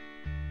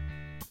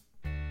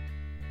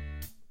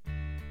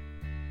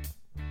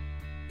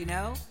 You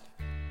know,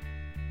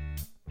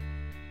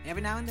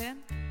 every now and then,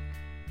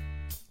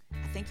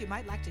 I think you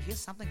might like to hear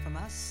something from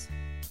us.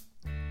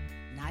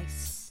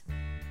 Nice and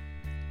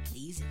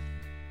easy.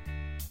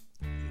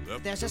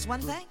 But there's just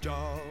one thing.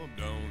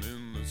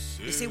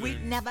 You see, we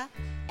never,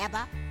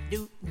 ever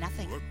do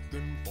nothing.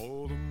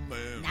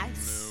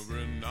 Nice.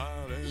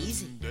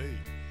 Easy.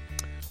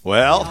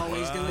 Well,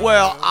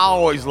 I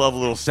always love a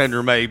little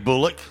Sandra Mae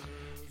Bullock.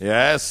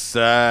 Yes.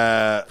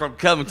 From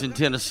Covington,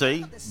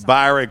 Tennessee.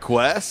 By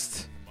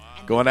request.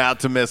 Going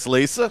out to Miss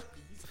Lisa,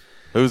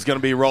 who's going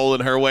to be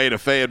rolling her way to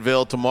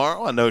Fayetteville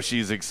tomorrow. I know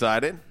she's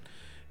excited.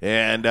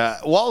 And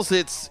Walls,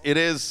 it's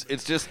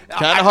just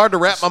kind of hard to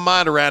wrap my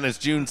mind around. It's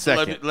June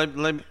 2nd.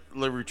 Let me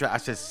retry. I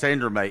said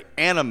Sandra Mae,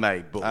 Anna Mae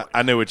Bullock.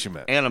 I knew what you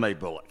meant. Anna Mae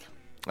Bullock.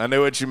 I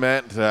knew what you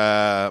meant.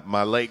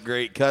 My late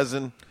great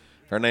cousin,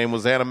 her name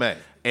was Anna Mae,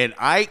 and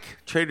Ike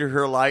treated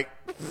her like.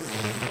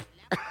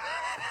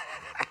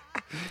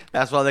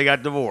 That's why they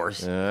got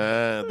divorced.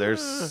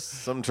 There's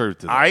some truth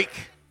to that. Ike,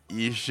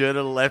 you should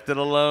have left it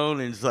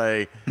alone and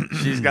say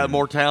she's got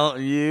more talent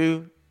than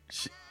you.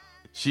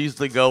 She's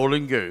the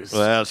golden goose.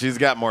 Well, she's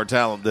got more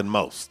talent than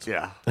most.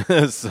 Yeah.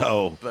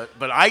 So, but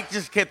I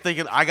just kept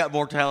thinking I got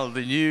more talent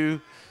than you.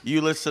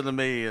 You listen to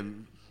me,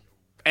 and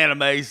Anna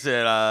Mae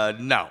said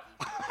no.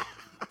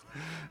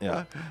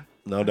 Yeah,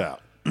 no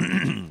doubt,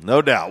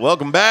 no doubt.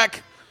 Welcome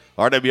back,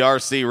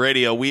 RWRC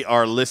Radio. We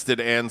are listed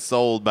and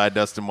sold by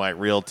Dustin White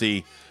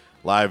Realty,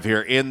 live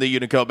here in the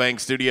Unico Bank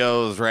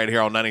Studios, right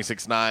here on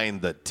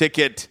 96.9 The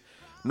Ticket,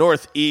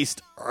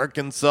 Northeast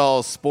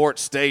Arkansas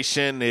Sports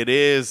Station. It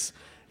is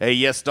a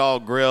Yes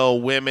Dog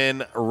Grill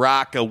Women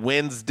Rock a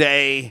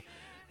Wednesday.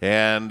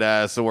 And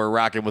so we're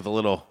rocking with a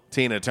little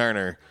Tina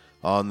Turner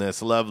on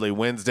this lovely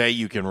Wednesday.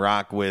 You can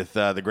rock with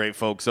the great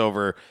folks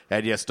over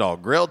at Yes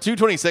Dog Grill,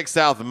 226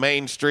 South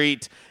Main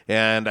Street.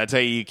 And I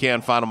tell you, you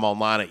can find them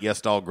online at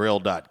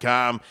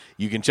yesdoggrill.com.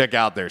 You can check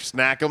out their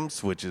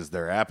snackums, which is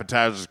their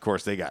appetizers. Of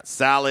course, they got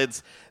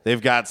salads. They've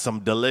got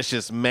some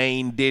delicious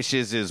main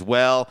dishes as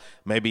well.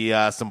 Maybe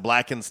some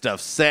blackened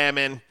stuffed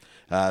salmon,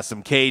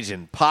 some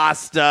Cajun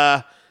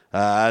pasta,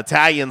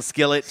 Italian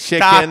skillet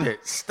chicken.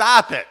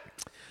 Stop it.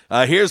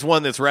 Here's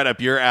one that's right up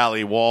your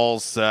alley,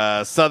 Walls.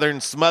 Southern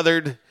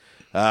smothered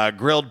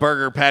grilled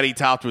burger patty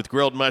topped with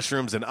grilled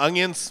mushrooms and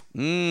onions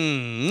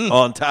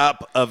on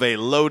top of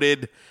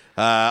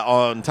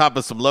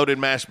some loaded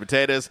mashed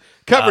potatoes,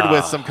 covered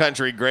with some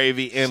country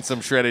gravy and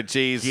some shredded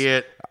cheese.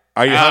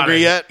 Are you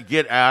hungry yet?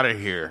 Get out of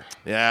here.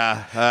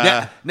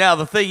 Yeah. Now,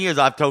 the thing is,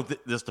 I've told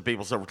this to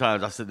people several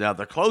times. I said, now,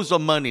 they're closed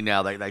on Monday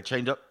now. They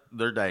change up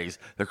their days.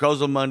 They're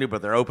closed on Monday,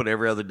 but they're open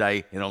every other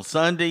day. And on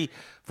Sunday,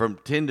 from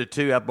 10 to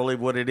 2, I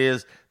believe what it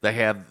is, they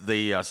have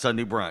the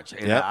Sunday brunch.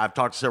 And I've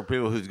talked to several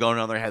people who's gone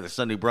down there and had the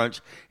Sunday brunch,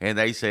 and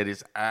they said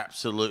it's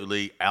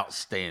absolutely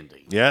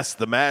outstanding. Yes,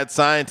 the mad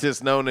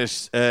scientist known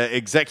as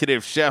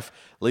executive chef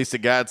Lisa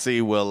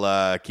Godsey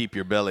will keep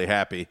your belly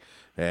happy.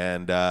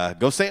 And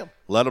go see them.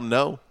 Let them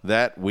know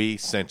that we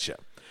sent you.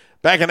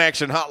 Back in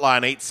action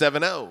hotline,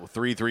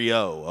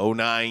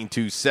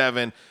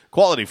 870-330-0927.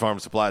 Quality Farm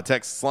Supply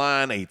Texas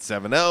line,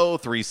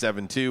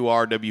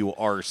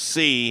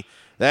 870-372-RWRC.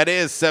 That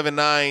is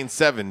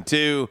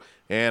 7972.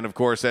 And, of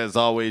course, as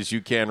always,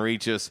 you can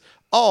reach us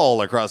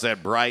all across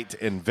that bright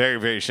and very,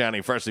 very shiny,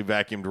 freshly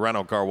vacuumed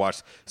Rhino Car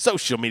Wash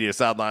social media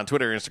sideline,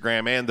 Twitter,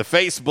 Instagram, and the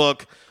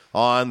Facebook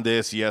on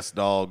this Yes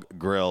Dog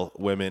Grill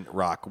Women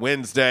Rock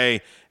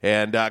Wednesday.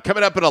 And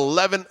coming up at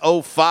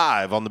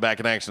 11:05 on the Back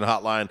in Action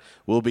hotline,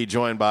 we'll be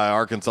joined by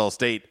Arkansas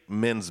State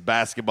men's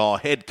basketball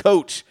head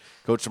coach,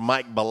 Coach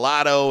Mike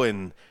Bellato,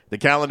 and the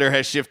calendar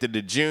has shifted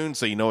to June,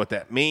 so you know what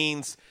that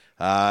means.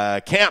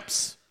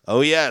 Camps.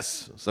 Oh,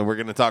 yes. So we're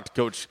going to talk to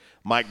Coach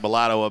Mike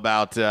Bellato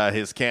about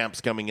his camps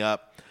coming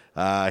up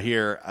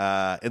here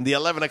in the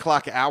 11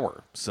 o'clock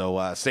hour.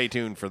 So stay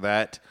tuned for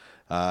that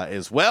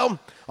as well.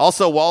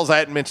 Also, Walls, I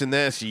hadn't mentioned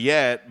this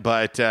yet,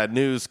 but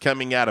news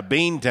coming out of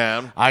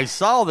Beantown. I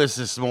saw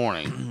this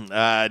morning.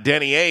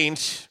 Danny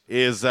Ainge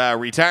is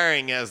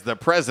retiring as the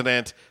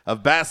president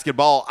of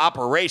basketball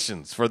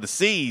operations for the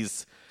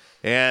Seas.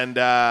 And,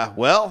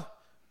 well,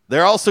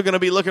 they're also going to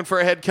be looking for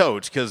a head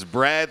coach because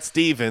Brad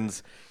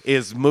Stevens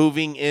is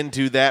moving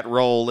into that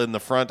role in the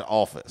front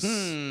office.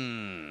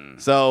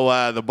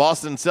 So the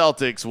Boston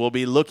Celtics will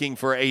be looking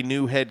for a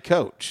new head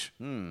coach.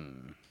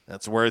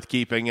 That's worth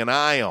keeping an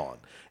eye on.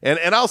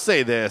 And I'll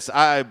say this.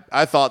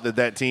 I thought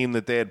that team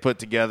that they had put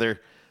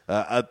together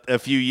a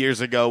few years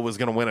ago was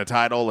going to win a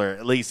title or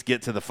at least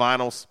get to the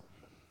finals.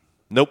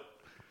 Nope.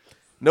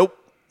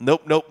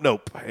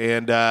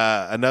 And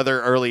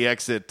another early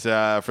exit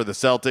for the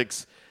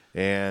Celtics.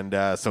 And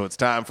so it's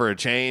time for a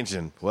change.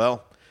 And,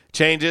 well,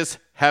 changes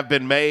have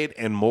been made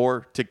and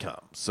more to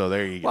come. So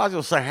there you go. Well, I was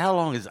going to say, how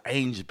long has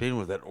Ainge been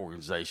with that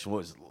organization? What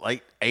was it,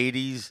 late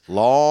 80s?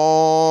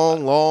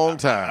 Long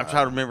time. I'm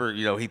trying to remember,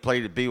 he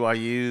played at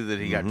BYU, that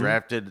he got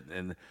drafted,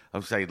 and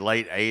I'm saying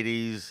late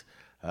 80s.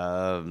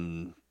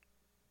 Been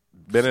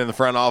in the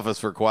front office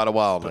for quite a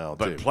while now,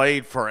 but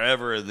played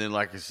forever, and then,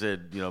 like I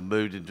said,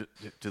 moved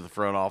into the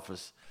front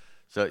office.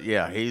 So,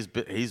 yeah, he's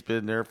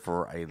been there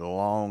for a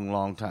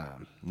long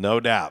time.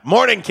 No doubt.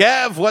 Morning,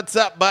 Kev. What's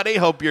up, buddy?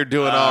 Hope you're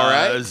doing all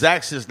right.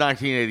 Zach says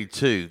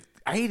 1982.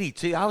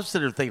 82? I was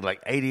sitting there thinking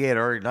like 88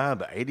 or 89,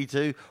 but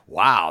 82?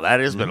 Wow, that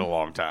has been a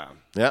long time.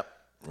 Yep.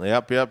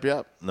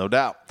 No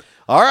doubt.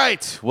 All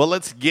right. Well,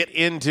 let's get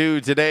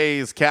into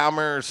today's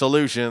Calmer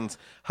Solutions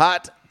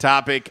Hot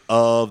Topic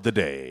of the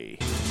Day.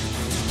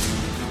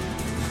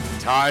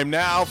 Time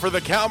now for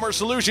the Calmer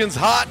Solutions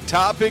Hot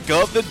Topic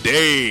of the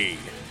Day.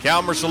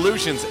 Calmer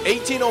Solutions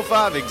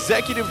 1805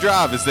 Executive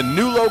Drive is the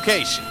new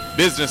location.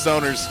 Business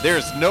owners,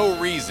 there's no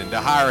reason to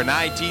hire an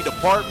IT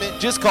department.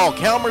 Just call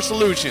Calmer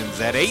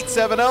Solutions at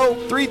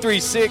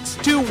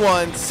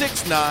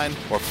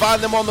 870-336-2169 or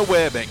find them on the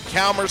web at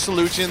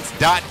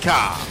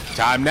calmersolutions.com.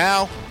 Time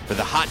now for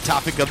the hot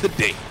topic of the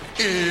day.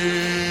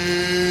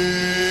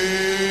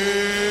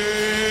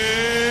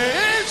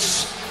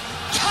 It's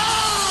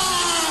time!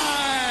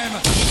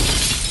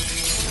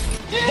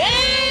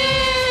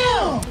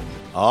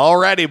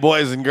 Alrighty,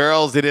 boys and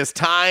girls, it is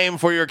time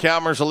for your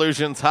Calmer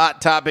Solutions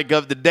hot topic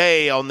of the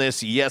day on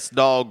this Yes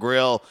Dog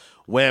Grill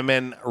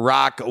Women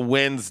Rock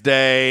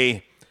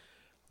Wednesday.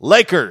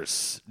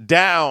 Lakers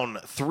down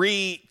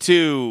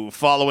 3-2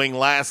 following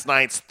last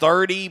night's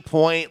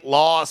 30-point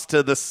loss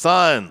to the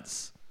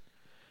Suns.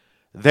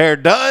 They're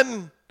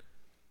done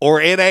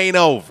or it ain't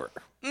over.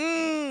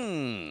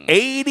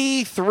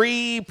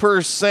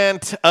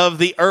 83% of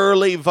the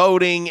early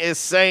voting is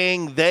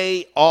saying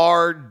they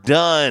are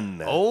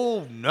done.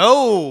 Oh,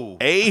 no.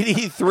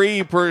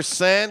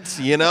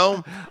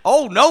 83%,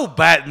 Oh, no,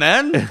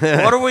 Batman.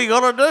 What are we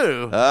going to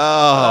do?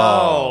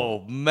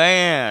 Oh,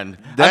 man.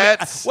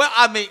 That's...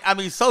 I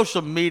mean,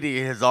 social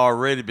media has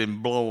already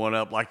been blowing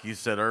up, like you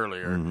said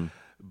earlier.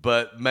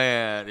 But,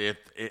 man, of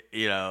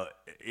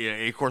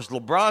course,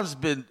 LeBron's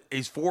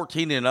he's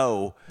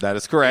 14-0. That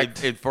is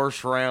correct. In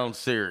first round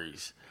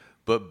series.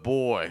 But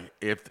boy,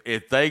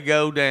 if they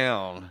go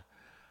down,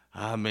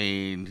 I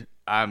mean,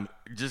 I'm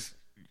just,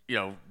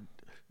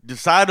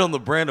 decide on the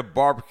brand of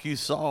barbecue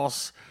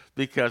sauce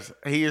because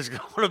he is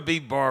going to be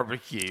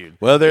barbecued.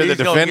 Well, they're He's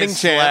the defending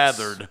champs.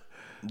 slathered.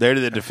 They're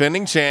the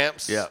defending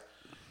champs. Yeah.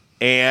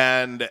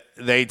 And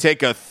they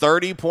take a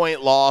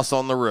 30-point loss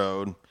on the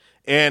road.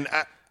 And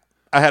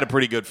I had a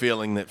pretty good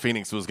feeling that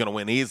Phoenix was going to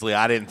win easily.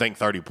 I didn't think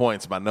 30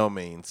 points by no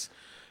means.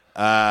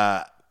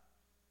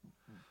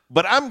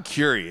 But I'm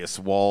curious,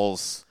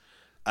 Walls.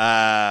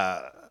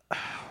 I'm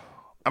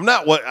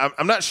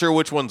not sure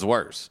which one's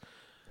worse.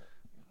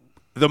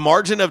 The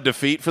margin of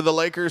defeat for the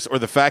Lakers or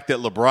the fact that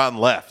LeBron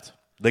left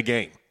the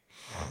game.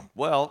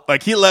 Well,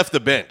 he left the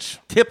bench.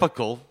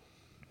 Typical.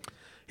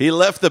 He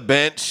left the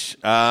bench,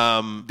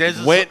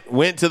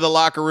 went to the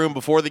locker room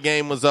before the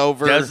game was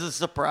over. Doesn't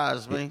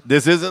surprise me.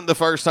 This isn't the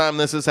first time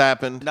this has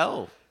happened.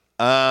 No.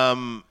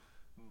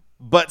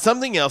 But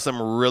something else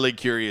I'm really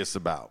curious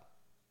about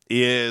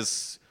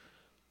is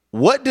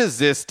what does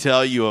this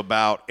tell you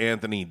about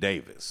Anthony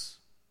Davis?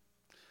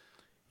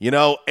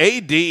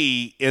 AD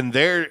in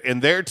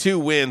their 2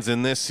 wins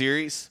in this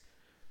series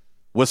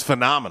was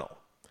phenomenal.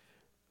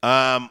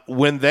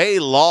 When they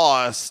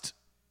lost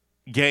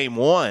game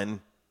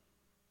 1,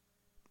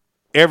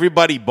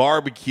 everybody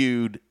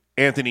barbecued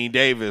Anthony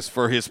Davis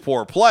for his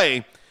poor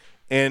play,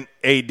 and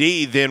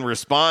AD then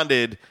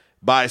responded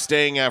by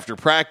staying after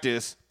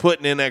practice,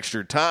 putting in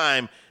extra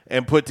time,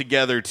 and put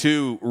together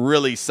 2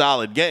 really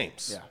solid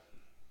games. Yeah.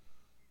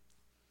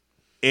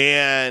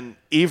 And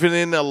even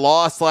in the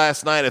loss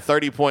last night, a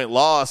 30-point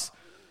loss,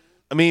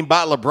 I mean,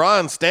 by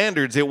LeBron's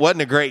standards, it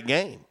wasn't a great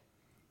game.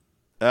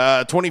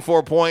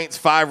 24 points,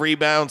 5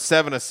 rebounds,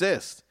 7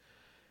 assists.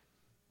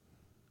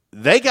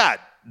 They got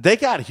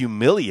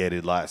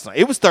humiliated last night.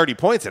 It was 30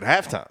 points at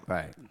halftime.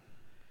 Right.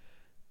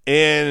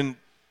 And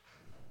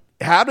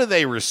how do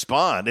they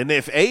respond? And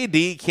if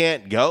AD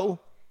can't go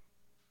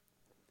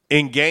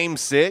in Game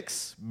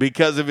 6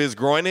 because of his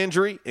groin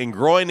injury, and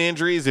groin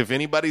injuries, if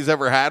anybody's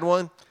ever had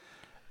one,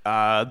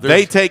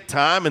 they take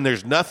time, and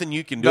there's nothing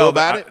you can do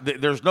about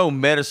it. There's no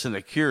medicine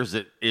that cures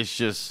it. It's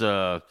just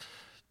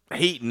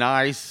heat and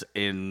ice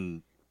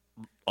and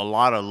a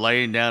lot of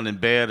laying down in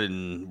bed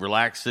and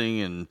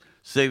relaxing and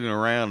sitting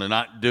around and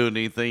not doing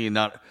anything and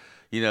not,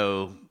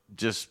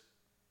 just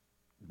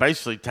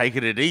basically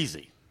taking it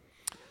easy.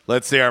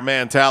 Let's see our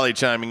man Tally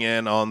chiming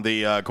in on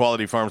the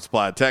Quality Farm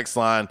Supply text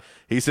line.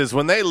 He says,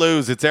 when they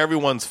lose, it's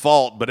everyone's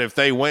fault, but if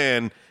they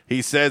win,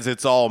 he says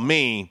it's all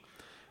me.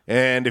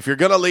 And if you're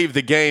going to leave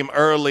the game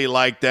early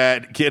like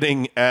that,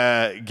 getting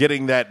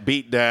that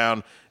beat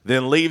down,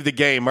 then leave the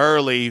game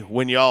early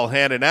when y'all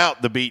handing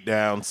out the beat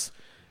downs.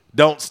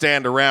 Don't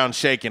stand around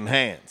shaking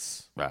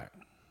hands. Right.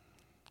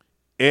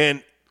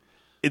 And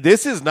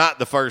this is not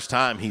the first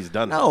time he's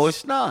done this. No,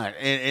 it's not.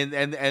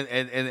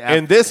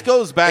 And this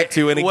goes back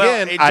to, and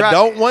again, I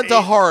don't want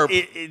to harp.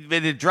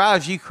 It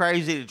drives you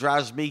crazy. It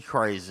drives me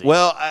crazy.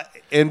 Well,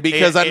 and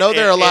because I know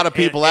there are a lot of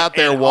people out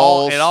there,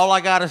 Walls. And all I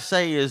got to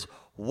say is,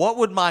 what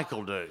would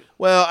Michael do?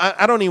 Well,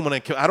 I don't even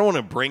want to. I don't want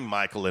to bring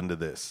Michael into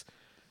this.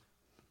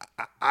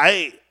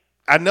 I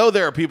know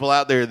there are people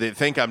out there that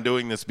think I'm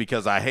doing this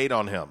because I hate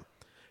on him,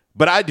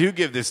 but I do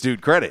give this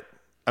dude credit.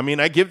 I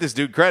mean, I give this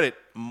dude credit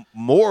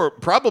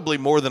probably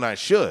more than I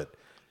should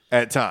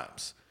at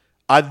times.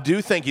 I do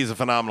think he's a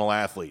phenomenal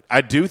athlete. I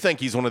do think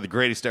he's one of the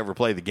greatest to ever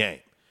play the game.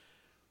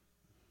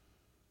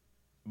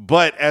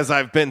 But as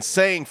I've been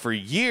saying for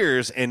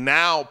years, and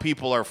now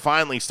people are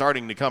finally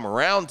starting to come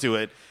around to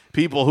it,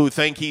 people who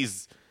think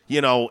he's,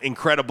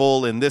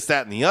 incredible and this,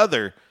 that, and the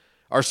other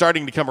are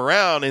starting to come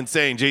around and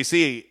saying,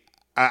 JC,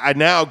 I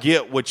now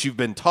get what you've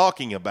been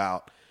talking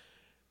about.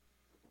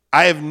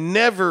 I have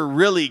never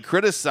really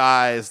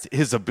criticized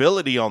his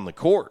ability on the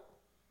court.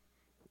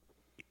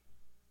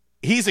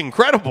 He's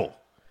incredible.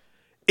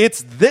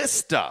 It's this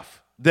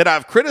stuff that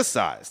I've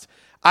criticized.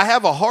 I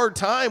have a hard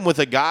time with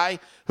a guy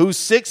who's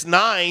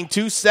 6'9",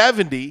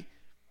 270,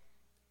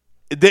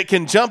 that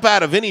can jump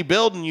out of any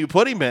building you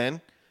put him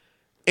in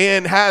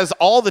and has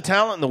all the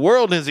talent in the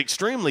world and is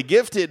extremely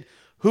gifted,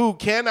 who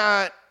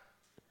cannot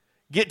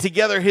get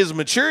together his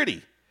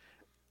maturity.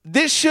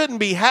 This shouldn't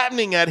be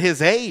happening at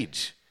his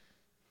age.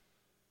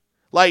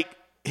 Like,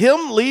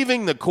 him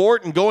leaving the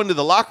court and going to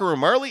the locker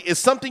room early is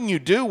something you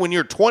do when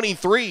you're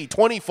 23,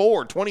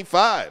 24,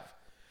 25.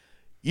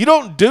 You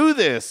don't do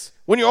this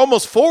when you're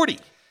almost 40.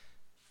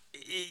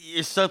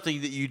 It's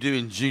something that you do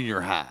in junior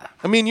high.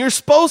 I mean, you're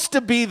supposed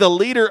to be the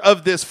leader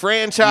of this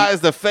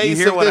franchise, the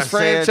face of this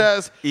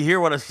franchise. You hear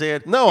what I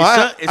said? No,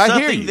 it's I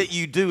something hear you. that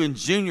you do in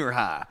junior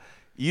high.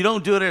 You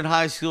don't do it in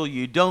high school,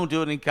 you don't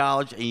do it in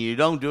college, and you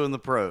don't do it in the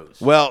pros.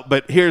 Well,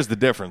 but here's the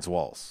difference,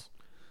 Walls.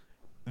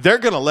 They're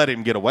going to let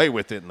him get away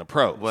with it in the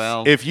pros.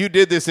 Well, if you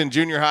did this in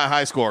junior high,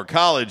 high school, or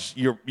college,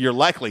 you're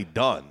likely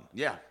done.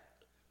 Yeah.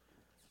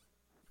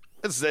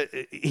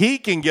 He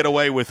can get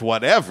away with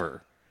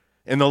whatever,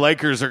 and the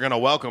Lakers are going to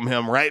welcome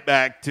him right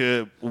back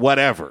to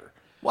whatever.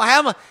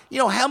 Well,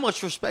 how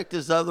much respect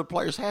does the other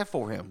players have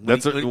for him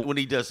when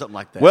he does something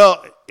like that?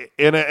 Well,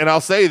 and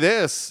I'll say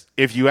this: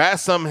 if you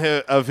ask some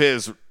of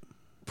his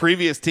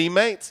previous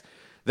teammates,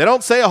 they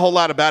don't say a whole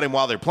lot about him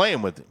while they're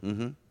playing with him.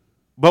 Mm-hmm.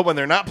 But when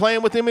they're not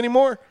playing with him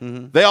anymore,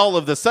 they all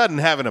of a sudden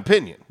have an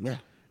opinion. Yeah.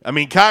 I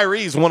mean,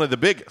 Kyrie's one of the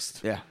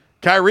biggest. Yeah.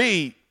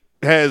 Kyrie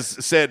has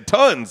said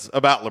tons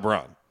about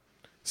LeBron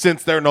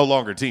since they're no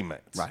longer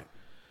teammates. Right.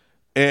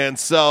 And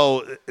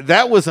so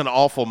that was an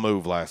awful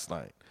move last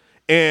night.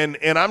 And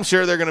I'm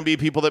sure there are going to be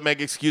people that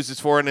make excuses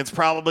for it, and it's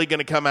probably going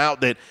to come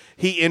out that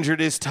he injured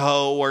his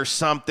toe or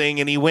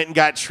something and he went and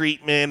got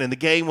treatment and the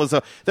game was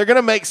they're going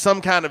to make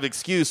some kind of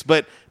excuse,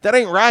 but that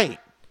ain't right.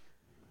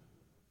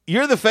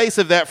 You're the face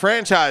of that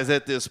franchise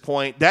at this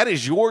point. That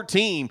is your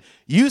team.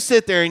 You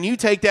sit there and you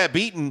take that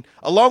beating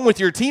along with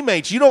your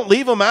teammates. You don't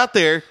leave them out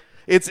there.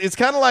 It's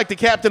kind of like the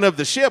captain of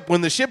the ship. When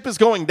the ship is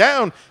going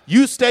down,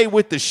 you stay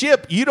with the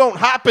ship. You don't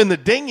hop in the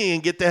dinghy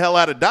and get the hell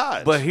out of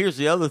Dodge. But here's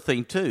the other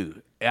thing,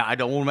 too. I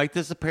don't want to make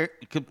this a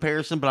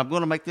comparison, but I'm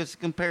going to make this a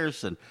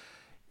comparison.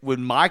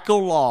 When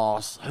Michael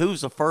lost,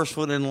 who's the first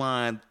one in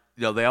line?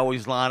 They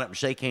always line up and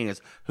shake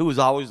hands. Who was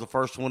always the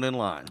first one in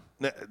line?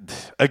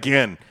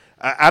 Again,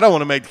 I don't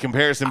want to make the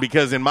comparison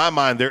because in my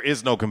mind there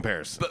is no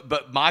comparison.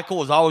 But Michael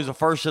was always the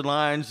first in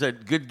line,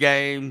 said good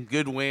game,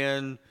 good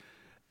win.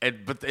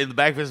 But in the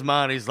back of his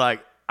mind, he's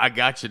like, I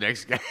got you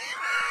next game.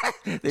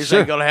 This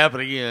ain't going to happen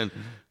again.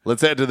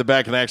 Let's head to the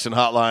Back in Action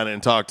hotline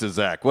and talk to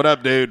Zach. What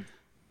up, dude?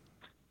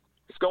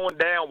 It's going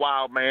down,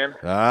 wild man.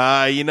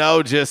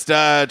 Just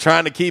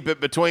trying to keep it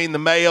between the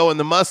mayo and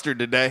the mustard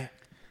today.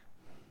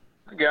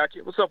 I got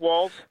you. What's up,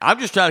 Walls? I'm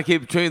just trying to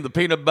keep between the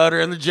peanut butter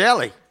and the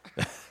jelly.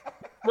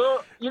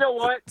 Well, you know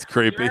what? It's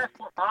creepy. You asked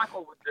what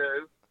Michael would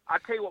do. I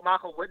tell you what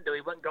Michael wouldn't do.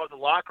 He wouldn't go to the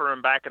locker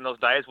room back in those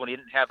days when he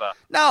didn't have a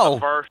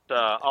first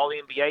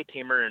All-NBA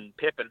teamer in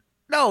Pippen.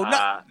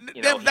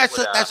 That's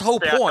the whole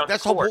point.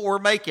 That's the whole point we're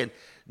making.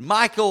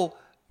 Michael,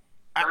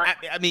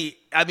 I mean,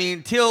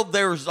 until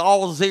there's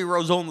all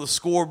zeros on the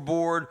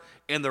scoreboard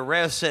and the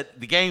rest said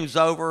the game's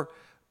over,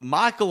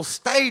 Michael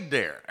stayed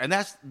there, and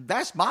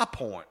that's my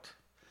point.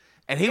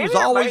 And he was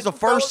always the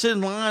first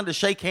in line to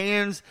shake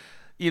hands,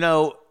 in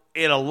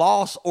a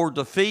loss or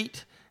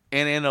defeat.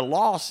 And in a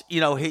loss,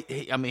 he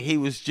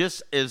was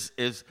just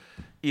as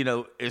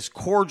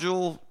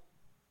cordial,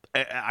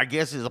 I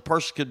guess, as a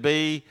person could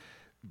be.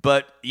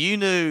 But you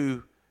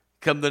knew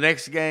come the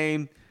next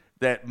game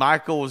that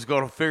Michael was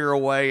going to figure a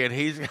way, and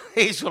he's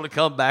going to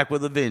come back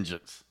with a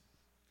vengeance.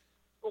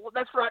 Well,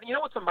 that's right. You know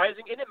what's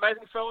amazing? Isn't it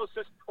amazing, fellas?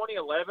 Since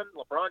 2011,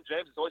 LeBron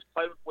James has always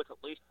played with at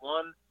least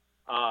one,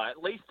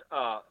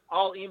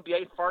 all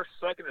NBA first,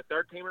 second, and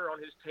third teamer on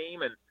his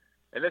team, and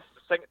this is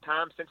the second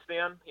time since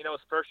then. His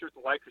first year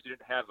with the Lakers, he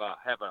didn't have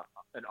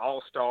an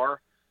all-star,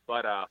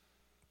 but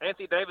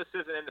Anthony Davis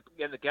isn't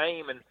in the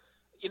game, and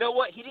you know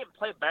what? He didn't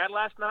play bad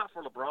last night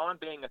for LeBron,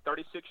 being a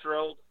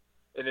 36-year-old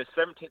in his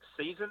 17th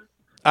season.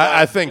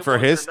 I think for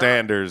his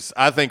standards,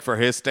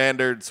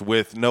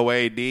 with no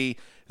AD,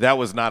 that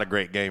was not a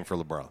great game for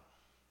LeBron.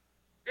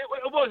 It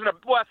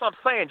wasn't. Well, that's what I'm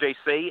saying,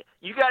 JC.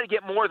 You got to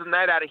get more than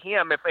that out of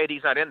him if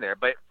AD's not in there.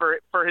 But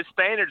for his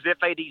standards,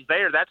 if AD's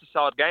there, that's a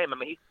solid game. I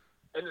mean,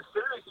 in the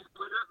series, he's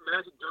put up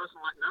Magic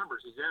Johnson-like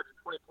numbers. He's averaging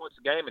 20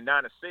 points a game and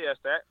 9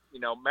 assists. That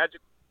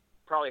Magic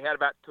probably had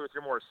about 2 or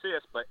 3 more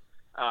assists. But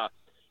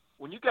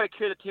when you got to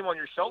carry the team on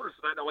your shoulders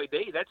without no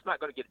AD, that's not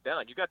going to get it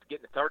done. You got to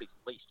get in the 30s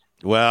at least.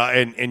 Well,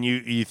 and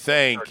you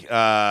think,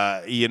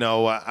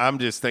 I'm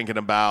just thinking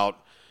about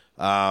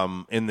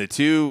in the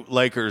 2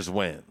 Lakers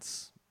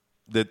wins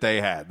that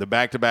they had, the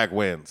back-to-back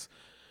wins,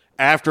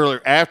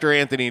 after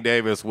Anthony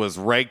Davis was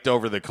raked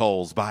over the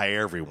coals by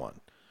everyone,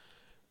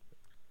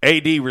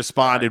 AD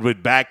responded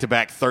with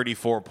back-to-back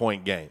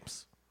 34-point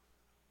games.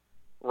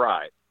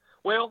 Right.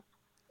 Well,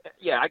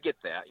 yeah, I get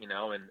that, and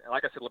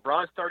like I said,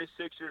 LeBron's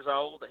 36 years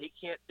old. He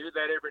can't do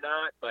that every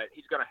night, but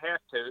he's going to have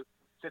to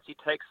since he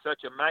takes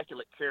such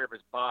immaculate care of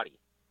his body,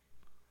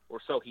 or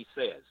so he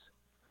says.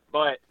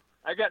 But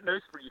I got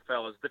news for you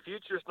fellas. The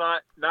future's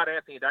not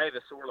Anthony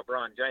Davis or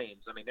LeBron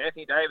James. I mean,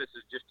 Anthony Davis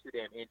is just too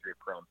damn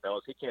injury-prone,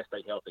 fellas. He can't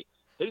stay healthy.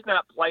 He's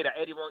not played an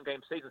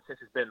 81-game season since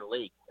he's been in the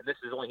league, and this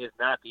is only his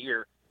 9th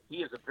year. He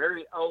is a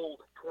very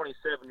old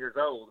 27 years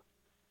old,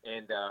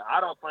 and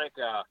I don't think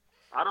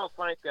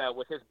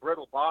with his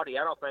brittle body,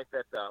 I don't think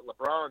that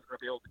LeBron's going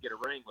to be able to get a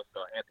ring with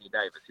Anthony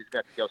Davis. He's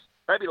got to go.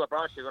 Maybe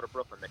LeBron should go to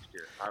Brooklyn next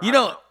year.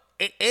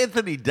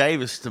 Anthony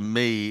Davis to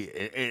me,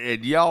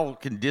 and y'all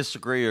can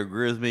disagree or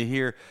agree with me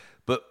here,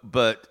 but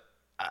the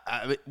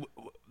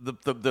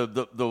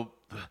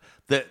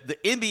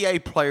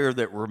NBA player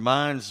that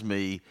reminds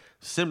me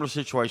similar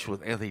situation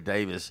with Anthony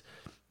Davis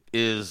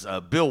is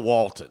Bill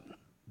Walton.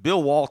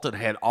 Bill Walton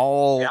had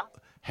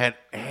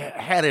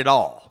had it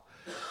all,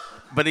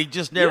 but he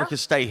just never could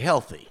stay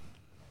healthy.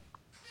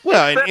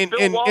 Well,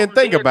 and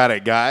think about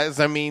it, guys.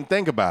 I mean,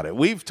 think about it.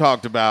 We've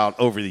talked about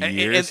over the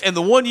years, and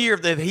the one year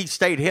that he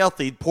stayed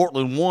healthy,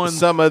 Portland won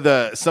some of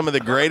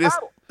the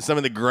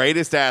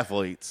greatest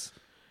athletes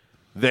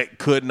that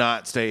could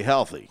not stay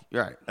healthy.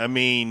 Right. I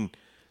mean,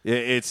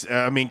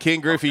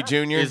 King Griffey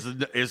Jr.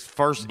 is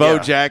first. Bo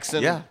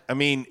Jackson. Yeah. I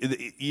mean,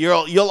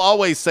 you'll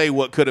always say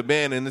what could have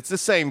been, and it's the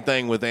same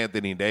thing with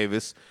Anthony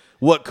Davis.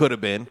 What could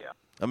have been. Yeah.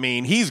 I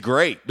mean, he's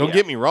great. Don't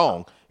get me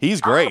wrong. He's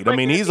great. I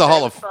mean, he's a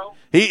Hall of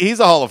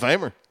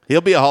Famer.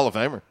 He'll be a Hall of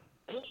Famer.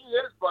 He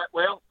is, but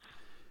I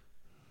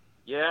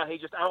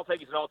don't think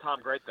he's an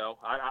all-time great though.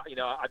 I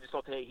just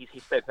don't think he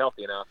stayed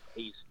healthy enough.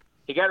 He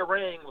got a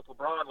ring with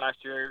LeBron last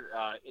year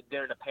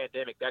during the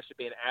pandemic. That should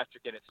be an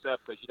asterisk in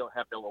itself because you don't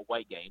have no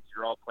away games.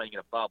 You're all playing in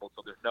a bubble,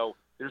 so there's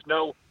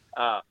no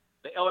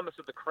the elements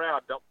of the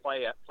crowd don't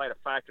play a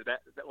factor.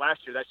 That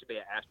last year that should be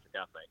an asterisk.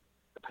 I think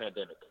the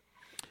pandemic.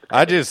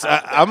 I'm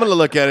going to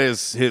look at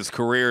his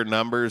career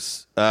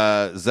numbers,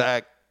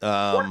 Zach.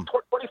 24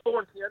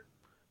 and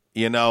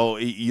 10.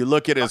 You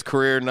look at his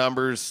career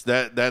numbers.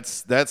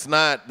 That's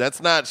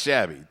not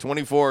shabby.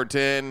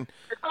 24-10.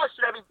 It's not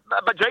shabby,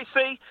 but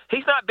JC,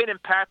 he's not been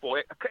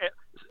impactful.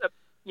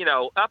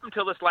 Up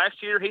until this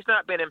last year, he's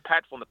not been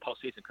impactful in the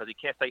postseason because he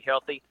can't stay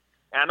healthy.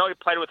 And I know he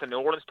played with the New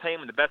Orleans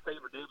team, and the best they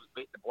ever did was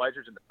beat the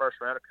Blazers in the first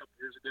round a couple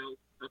years ago,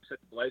 upset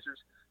the Blazers.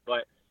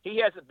 But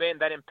he hasn't been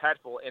that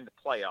impactful in the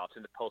playoffs,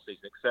 in the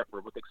postseason,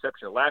 with the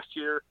exception of last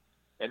year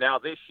and now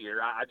this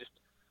year. I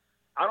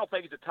don't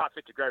think he's a top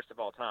 50 greatest of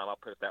all time. I'll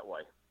put it that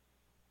way.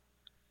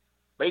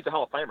 But he's a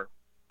Hall of Famer.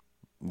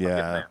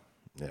 Yeah.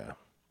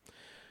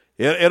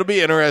 It'll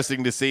be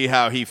interesting to see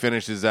how he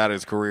finishes out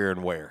his career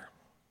and where.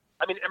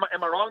 I mean,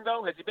 am I wrong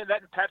though? Has he been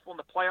that impactful in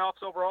the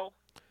playoffs overall?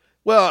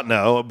 Well,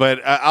 no, but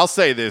I'll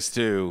say this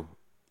too.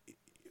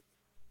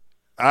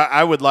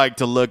 I would like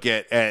to look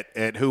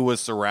at who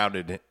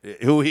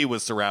he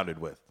was surrounded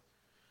with.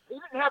 He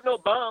didn't have no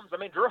bums. I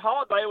mean, Drew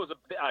Holiday was a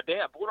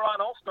damn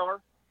borderline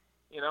all-star,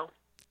 you know.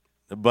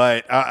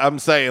 But I'm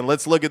saying,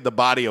 let's look at the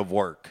body of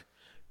work.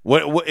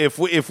 What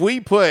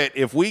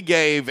if we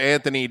gave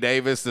Anthony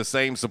Davis the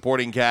same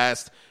supporting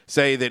cast,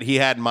 say that he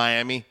had in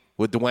Miami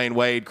with Dwayne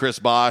Wade, Chris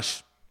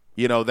Bosh,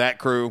 that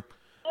crew,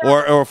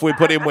 or if we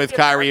put him with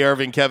Kyrie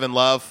Irving, Kevin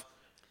Love,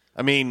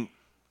 I mean,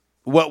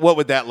 what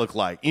would that look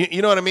like?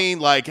 You know what I mean?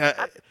 Like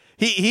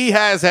he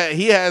has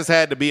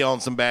had to be on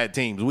some bad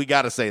teams. We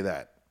got to say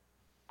that.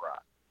 Right.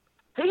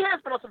 He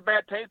has been on some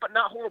bad teams, but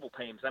not horrible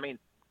teams. I mean,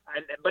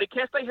 but he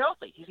can't stay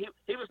healthy.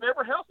 He was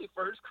never healthy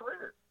for his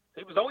career.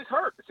 He was always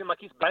hurt. It seemed like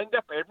he's banged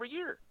up every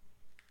year.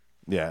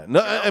 Yeah, no,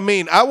 I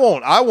mean, I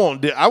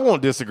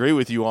won't disagree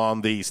with you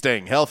on the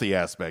staying healthy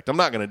aspect. I'm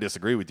not going to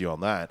disagree with you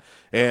on that.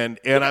 And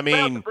I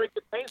mean, Drew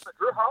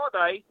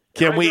Holiday,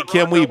 can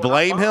we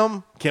blame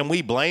him? Can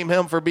we blame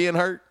him for being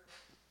hurt?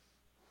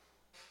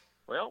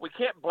 Well, we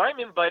can't blame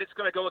him, but it's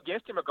going to go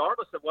against him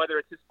regardless of whether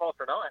it's his fault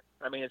or not.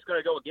 I mean, it's going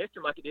to go against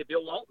him like it did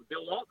Bill Walton.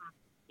 Bill Walton,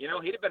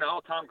 he'd have been an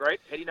all-time great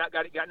had he not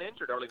gotten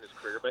injured early in his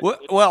career.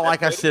 But well,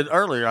 like I said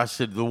earlier,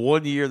 the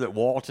 1 year that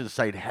Walton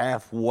stayed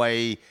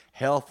halfway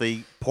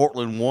healthy,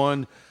 Portland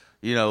won,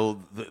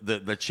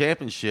 the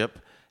championship,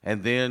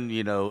 and then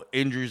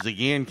injuries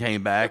again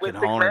came back and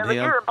haunted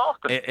him.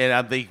 And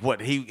I think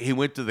he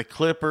went to the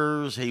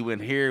Clippers, he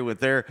went here, he went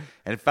there,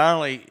 and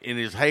finally in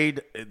his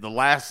the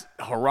last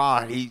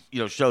hurrah, he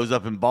shows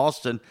up in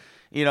Boston,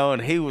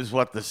 and he was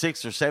the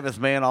sixth or seventh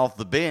man off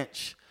the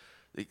bench.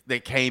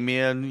 That came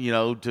in,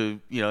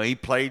 he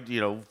played,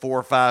 4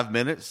 or 5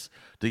 minutes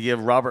to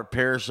give Robert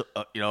Parrish,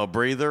 a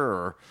breather,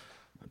 or,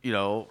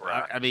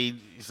 right. I mean,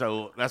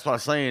 so that's what I'm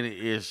saying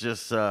is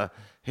just, I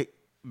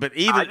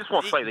just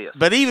want to say this.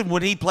 But even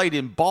when he played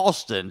in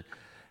Boston,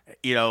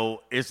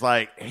 it's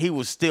like he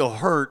was still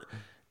hurt,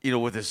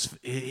 with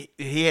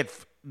he had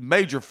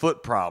major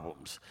foot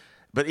problems.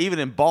 But even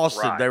in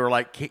Boston, They were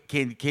like,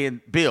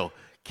 Bill,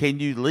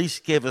 can you at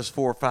least give us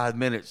 4 or 5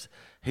 minutes?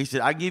 He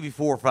said, I give you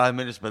 4 or 5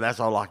 minutes, but that's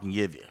all I can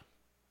give you.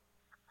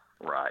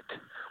 Right.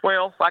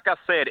 Well, like I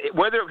said,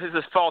 whether it was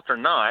his fault or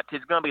not,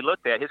 he's going to be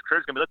looked at. His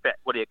career's going to be looked at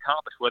what he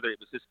accomplished, whether it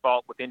was his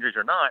fault with injuries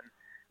or not.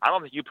 I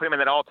don't think you put him in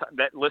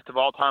that list of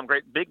all-time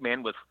great big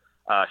men with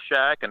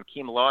Shaq and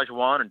Hakeem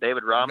Olajuwon and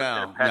David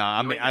Robinson. No,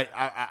 I mean,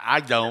 I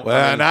don't.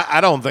 Well, and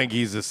I don't think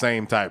he's the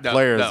same type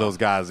player as those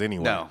guys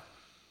anyway. No.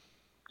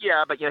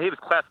 Yeah, but he was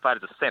classified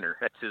as a center.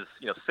 That's his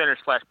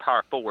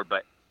center/power forward.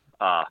 But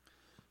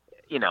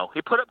he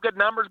put up good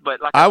numbers.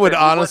 But like I would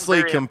said,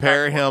 honestly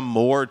compare him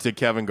more to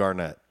Kevin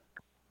Garnett.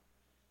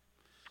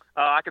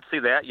 I could see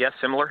that. Yes,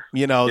 similar.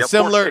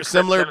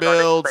 Similar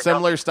build,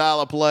 similar style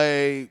of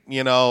play.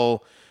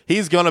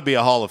 He's going to be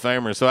a Hall of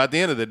Famer. So at the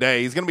end of the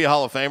day, he's going to be a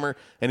Hall of Famer,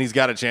 and he's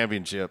got a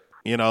championship.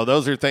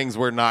 Those are things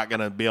we're not going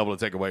to be able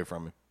to take away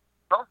from him.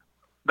 Well,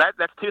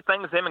 that's two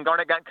things him and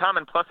Garnett got in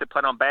common. Plus, they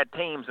played on bad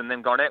teams, and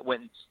then Garnett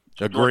went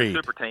and joined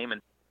the super team,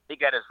 and he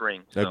got his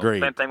ring. So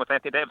Agreed. Same thing with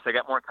Anthony Davis. They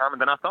got more in common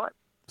than I thought.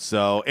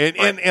 So,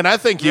 and I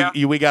think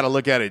we got to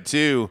look at it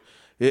too.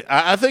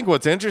 I think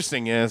what's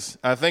interesting is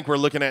I think we're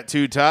looking at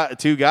two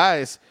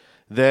guys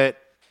that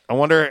I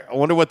wonder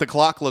what the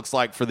clock looks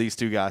like for these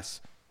two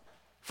guys,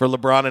 for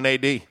LeBron and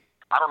AD. I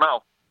don't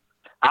know.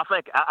 I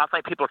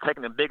think people are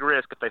taking a big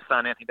risk if they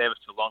sign Anthony Davis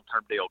to a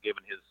long-term deal,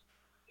 given he's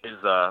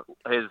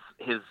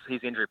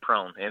injury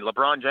prone. And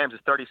LeBron James is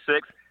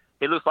 36.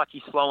 He looks like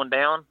he's slowing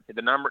down. His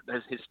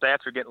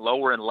stats are getting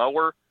lower and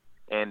lower,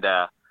 and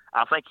I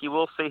think he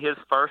will see his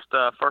first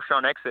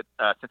round exit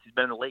since he's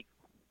been in the league.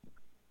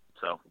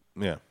 So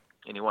yeah.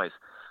 Anyways,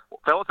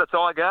 fellas, that's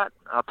all I got.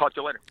 I'll talk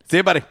to you later. See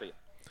you, buddy.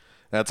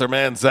 That's our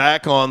man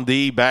Zach on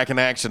the Back in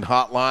Action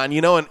hotline.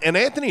 And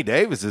Anthony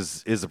Davis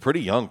is a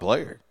pretty young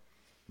player.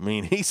 I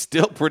mean, he's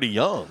still pretty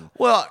young.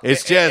 Well,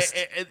 it's just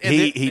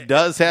he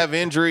does have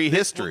injury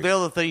history. The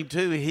other thing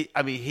too,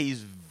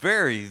 he's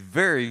very,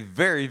 very,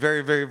 very,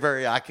 very, very,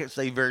 very. I can't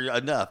say very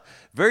enough.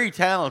 Very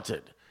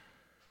talented.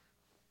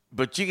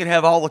 But you can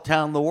have all the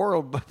talent in the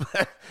world,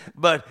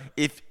 but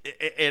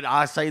and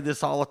I say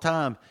this all the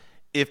time,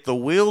 if the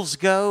wheels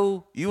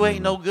go, you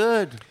ain't no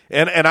good.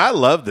 And I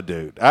love the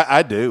dude.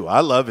 I do.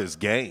 I love his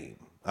game.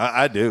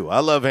 I do.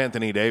 I love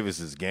Anthony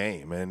Davis's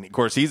game, and of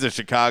course he's a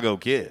Chicago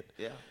kid.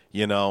 Yeah.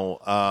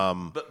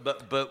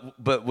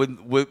 But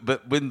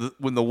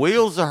when the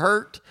wheels are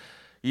hurt,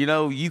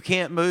 you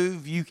can't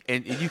move, you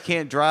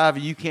can't drive,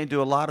 and you can't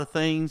do a lot of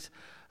things.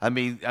 I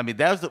mean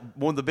that was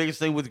one of the biggest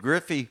thing with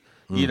Griffey.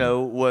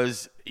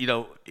 Was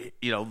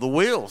the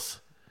wheels.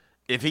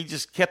 If he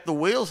just kept the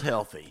wheels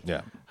healthy,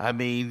 I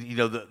mean,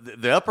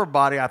 the upper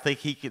body, I think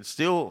he could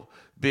still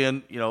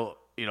been,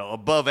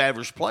 above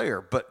average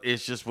player. But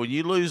it's just when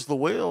you lose the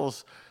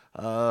wheels,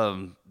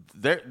 there's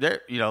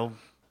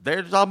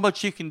not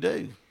much you can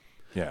do.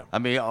 Yeah, I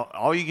mean,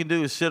 all you can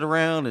do is sit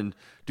around and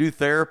do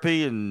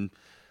therapy and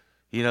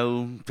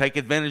take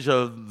advantage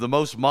of the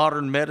most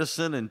modern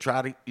medicine and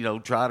try to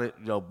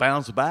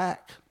bounce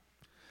back.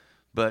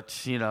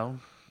 But, like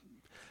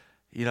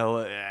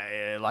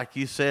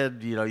you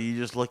said, you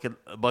just look at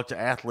a bunch of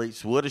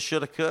athletes, woulda,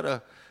 shoulda,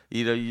 coulda.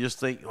 You just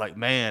think like,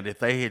 man, if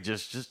they had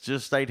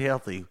just stayed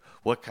healthy,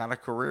 what kind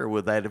of career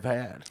would they have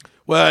had?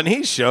 Well, and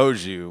he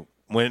shows you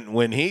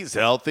when he's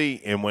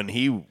healthy and when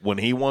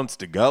he wants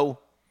to go.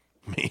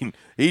 I mean,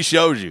 he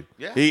shows you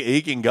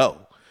he can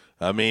go.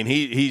 I mean,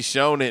 he's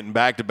shown it in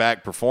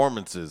back-to-back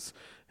performances,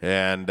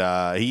 and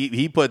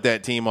he put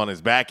that team on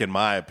his back, in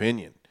my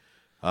opinion.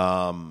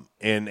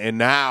 And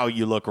now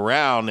you look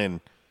around and,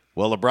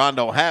 well, LeBron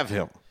don't have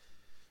him.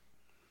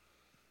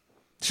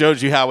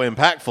 Shows you how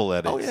impactful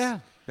that is. Oh, yeah.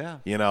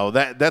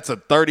 That's a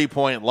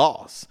 30-point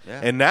loss.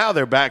 Yeah. And now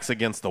their back's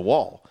against the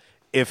wall.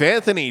 If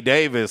Anthony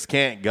Davis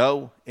can't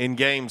go in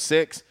Game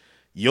 6,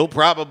 you'll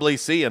probably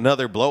see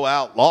another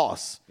blowout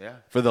loss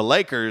for the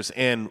Lakers.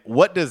 And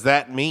what does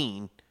that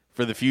mean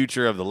for the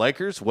future of the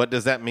Lakers? What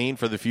does that mean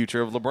for the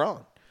future of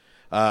LeBron?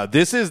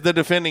 This is the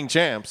defending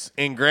champs.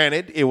 And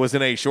granted, it was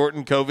in a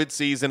shortened COVID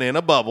season in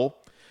a bubble.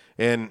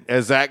 And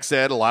as Zach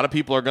said, a lot of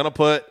people are going to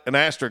put an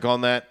asterisk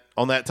on that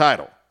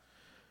title.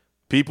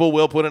 People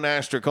will put an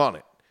asterisk on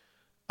it.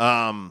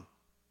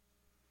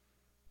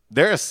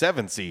 They're a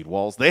 7 seed,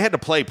 Walls. They had to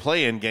play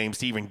play-in games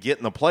to even get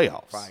in the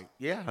playoffs. Right.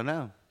 Yeah, I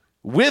know.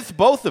 With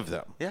both of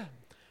them. Yeah.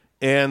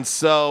 And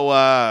so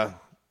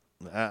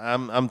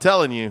I'm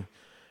telling you,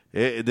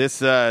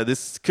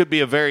 this could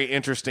be a very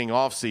interesting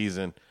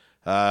offseason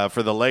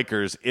for the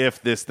Lakers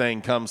if this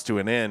thing comes to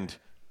an end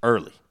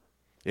early.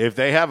 If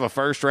they have a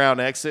first-round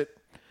exit,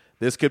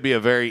 this could be a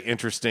very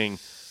interesting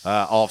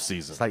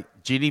offseason. It's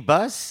like Genie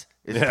Bus.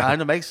 It's time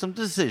to make some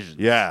decisions.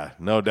 Yeah,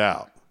 no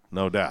doubt.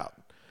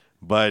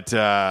 But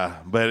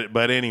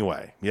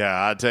anyway,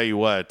 I tell you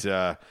what,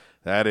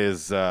 that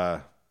is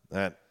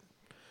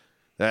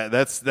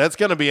that's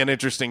going to be an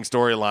interesting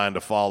storyline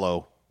to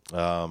follow,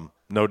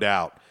 no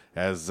doubt,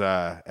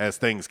 as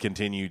things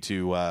continue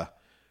to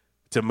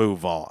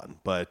move on.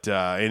 But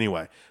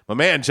anyway, my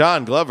man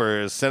John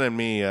Glover is sending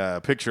me a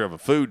picture of a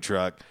food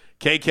truck,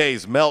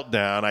 KK's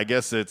Meltdown. I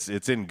guess it's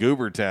in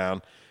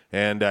Goobertown,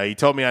 and he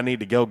told me I need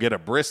to go get a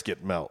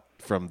brisket melt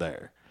from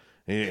there.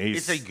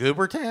 It's in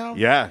Goobertown?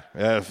 Yeah,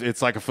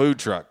 it's like a food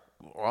truck.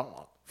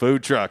 Wow.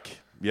 Food truck,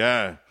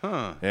 yeah.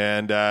 Huh.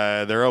 And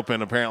they're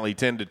open apparently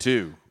 10 to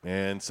 2.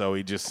 And so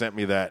he just sent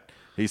me that.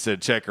 He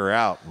said, check her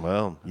out.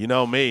 Well, you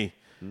know me.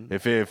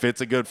 If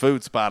it's a good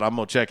food spot, I'm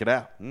going to check it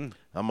out. I'm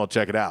going to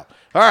check it out.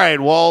 All right,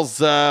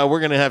 Walls, we're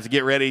going to have to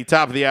get ready.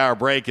 Top of the hour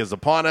break is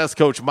upon us.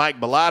 Coach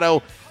Mike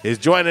Bellato is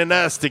joining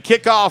us to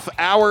kick off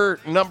hour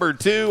number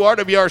 2,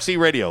 RWRC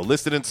Radio,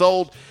 listed and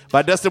sold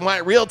by Dustin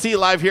White Realty,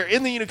 live here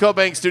in the Unico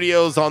Bank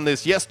Studios on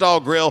this Yes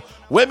Dog Grill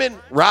Women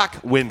Rock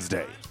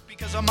Wednesday.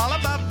 Because I'm all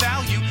about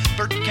value.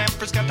 Bert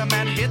Camper's got the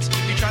mad hits.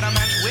 You try to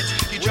match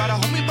wits. You try to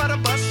hold me but a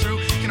bust through.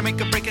 Gonna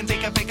make a break and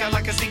take a fake out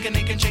like a sink and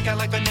they can shake out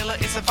like vanilla.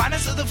 It's the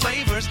finest of the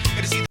flavors.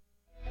 Gonna see.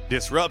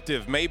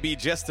 Disruptive may be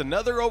just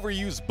another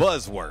overused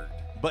buzzword,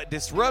 but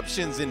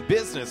disruptions in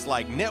business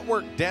like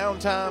network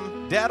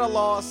downtime, data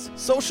loss,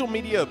 social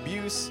media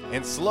abuse,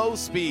 and slow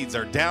speeds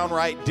are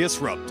downright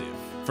disruptive.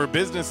 For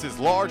businesses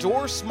large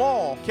or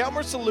small,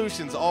 Calmer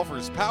Solutions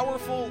offers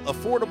powerful,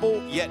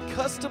 affordable, yet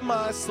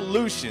customized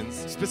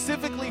solutions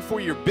specifically for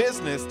your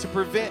business to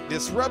prevent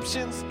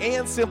disruptions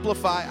and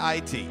simplify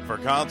IT. For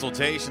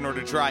consultation or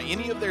to try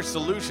any of their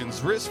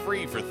solutions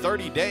risk-free for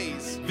 30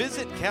 days,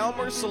 visit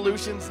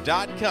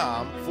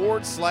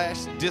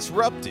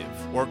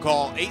calmersolutions.com/disruptive or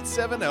call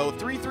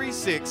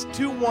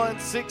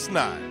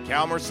 870-336-2169.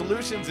 Calmer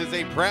Solutions is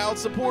a proud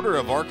supporter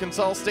of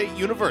Arkansas State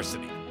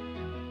University.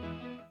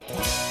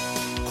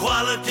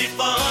 Quality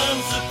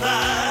Farm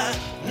Supply.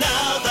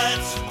 Now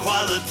that's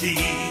quality.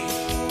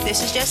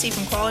 This is Jessie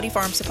from Quality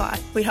Farm Supply.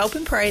 We hope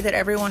and pray that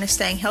everyone is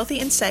staying healthy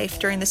and safe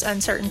during this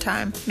uncertain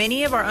time.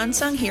 Many of our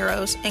unsung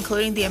heroes,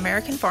 including the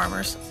American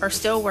farmers, are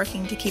still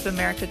working to keep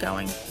America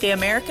going. The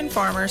American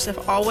farmers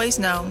have always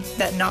known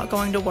that not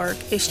going to work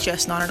is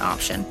just not an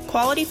option.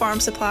 Quality Farm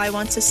Supply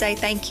wants to say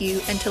thank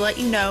you and to let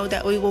you know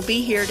that we will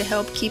be here to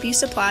help keep you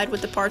supplied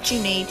with the parts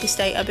you need to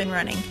stay up and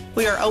running.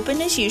 We are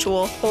open as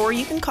usual, or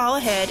you can call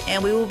ahead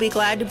and we will be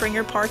glad to bring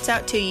your parts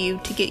out to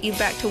you to get you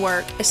back to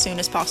work as soon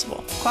as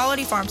possible.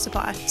 Quality Farm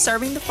Supply,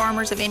 serving the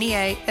farmers of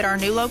NEA at our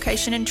new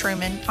location in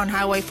Truman on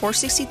Highway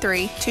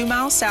 463, 2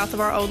 miles south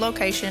of our old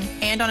location,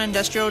 and on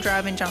Industrial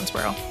Drive in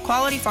Jonesboro.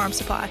 Quality Farm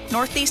Supply,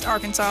 Northeast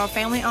Arkansas,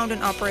 family owned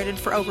and operated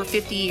for over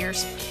 50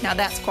 years. Now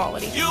that's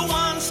quality. Your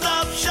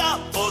one-stop shop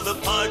for the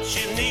parts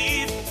you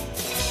need.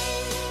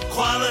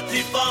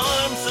 Quality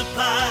Farm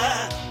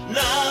Supply.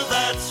 Now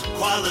that's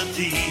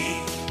quality.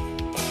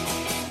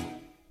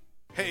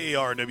 Hey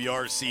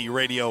RWRC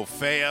Radio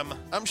fam,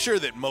 I'm sure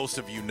that most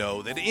of you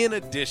know that in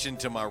addition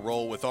to my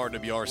role with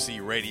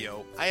RWRC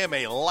Radio, I am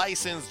a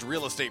licensed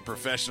real estate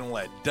professional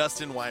at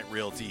Dustin White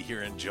Realty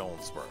here in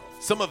Jonesboro.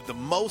 Some of the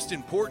most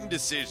important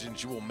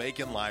decisions you will make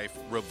in life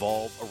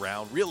revolve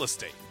around real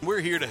estate. We're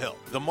here to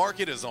help. The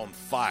market is on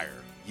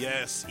fire.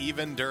 Yes,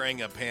 even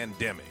during a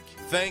pandemic.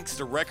 thanks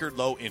to record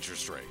low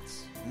interest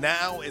rates.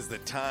 Now is the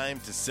time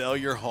to sell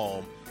your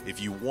home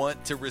if you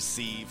want to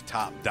receive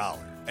top dollar.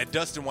 At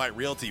Dustin White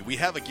Realty, we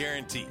have a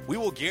guarantee. We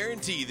will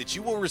guarantee that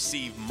you will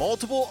receive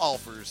multiple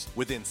offers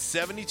within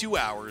 72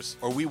 hours,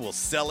 or we will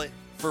sell it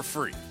for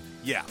free.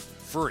 Yeah,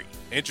 free.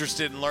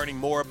 Interested in learning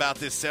more about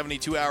this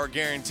 72-hour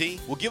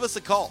guarantee? Well, give us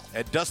a call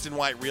at Dustin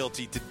White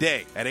Realty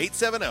today at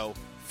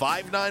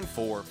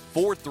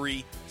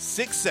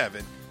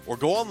 870-594-4367 or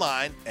go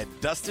online at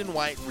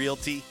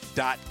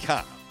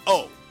DustinWhiteRealty.com.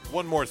 Oh,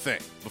 one more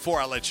thing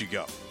before I let you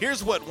go.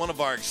 Here's what one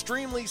of our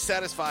extremely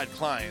satisfied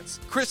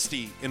clients,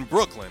 Christy in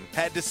Brooklyn,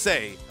 had to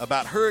say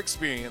about her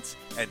experience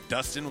at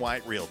Dustin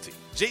White Realty.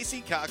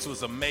 JC Cox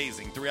was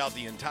amazing throughout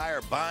the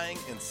entire buying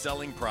and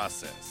selling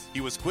process.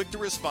 He was quick to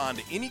respond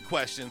to any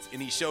questions,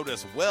 and he showed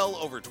us well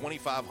over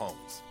 25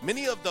 homes.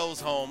 Many of those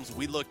homes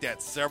we looked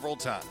at several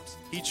times.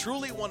 He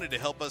truly wanted to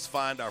help us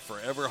find our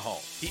forever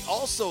home. He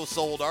also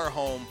sold our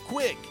home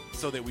quick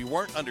so that we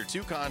weren't under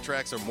 2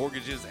 contracts or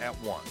mortgages at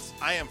once.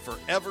 I am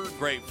forever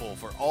grateful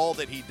for all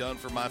that he done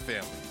for my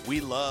family. We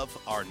love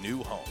our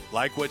new home.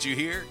 Like what you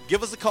hear?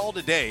 Give us a call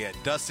today at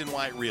Dustin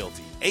White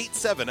Realty,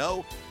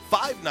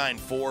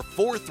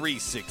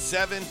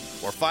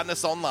 870-594-4367, or find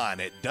us online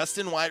at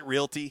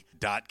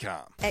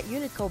DustinWhiteRealty.com. At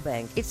Unico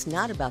Bank, it's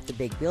not about the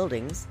big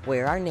buildings,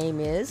 where our name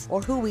is,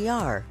 or who we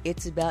are.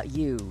 It's about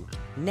you,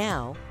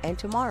 now and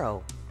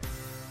tomorrow.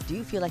 Do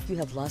you feel like you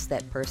have lost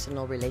that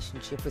personal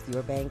relationship with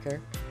your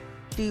banker?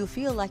 Do you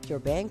feel like your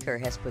banker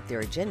has put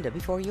their agenda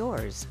before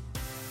yours?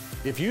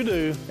 If you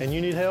do and you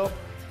need help,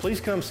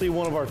 please come see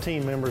one of our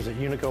team members at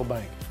Unico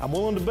Bank. I'm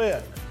willing to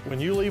bet when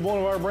you leave one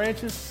of our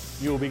branches,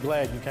 you will be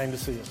glad you came to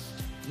see us.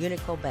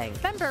 Unico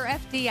Bank. Member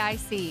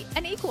FDIC,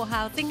 an equal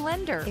housing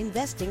lender.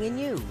 Investing in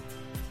you.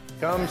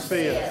 Come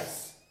see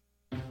us.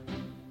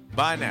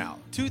 By now,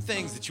 2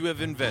 things that you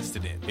have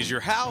invested in is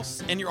your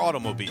house and your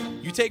automobile.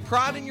 You take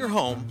pride in your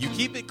home, you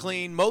keep it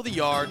clean, mow the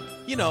yard,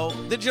 you know,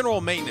 the general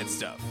maintenance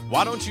stuff.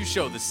 Why don't you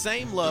show the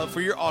same love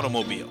for your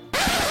automobile?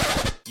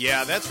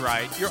 Yeah, that's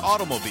right, your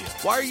automobile.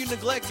 Why are you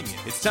neglecting it?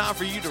 It's time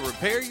for you to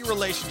repair your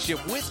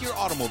relationship with your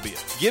automobile.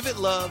 Give it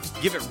love,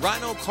 give it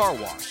Rhino Car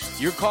Wash.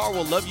 Your car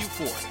will love you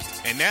for it.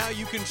 And now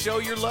you can show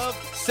your love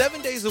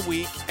 7 days a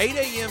week, 8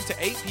 a.m. to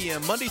 8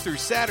 p.m. Monday through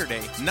Saturday,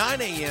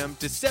 9 a.m.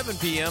 to 7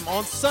 p.m.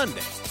 on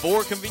Sunday.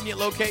 4 convenient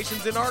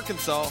locations in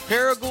Arkansas: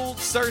 Paragould,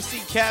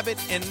 Searcy, Cabot,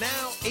 and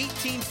now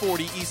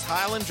 1840 East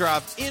Highland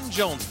Drive in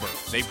Jonesboro.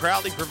 They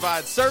proudly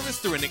provide service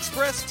through an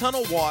express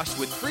tunnel wash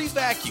with free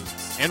vacuums.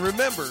 And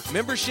remember,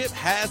 membership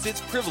has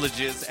its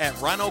privileges at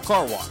Rhino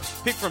Car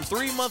Wash. Pick from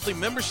 3 monthly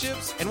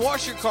memberships and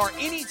wash your car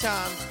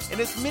anytime and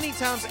as many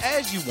times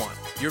as you want.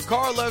 Your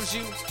car loves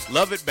you,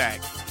 love it back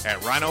at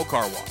Rhino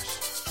Car Wash.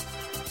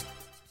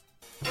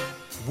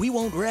 We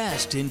won't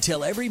rest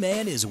until every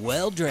man is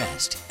well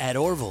dressed. At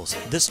Orville's,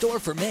 the store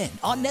for men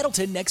on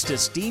Nettleton next to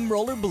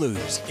Steamroller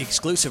Blues.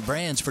 Exclusive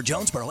brands for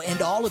Jonesboro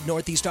and all of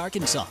Northeast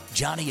Arkansas.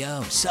 Johnny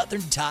O,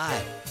 Southern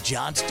Tide,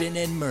 Johnston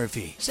and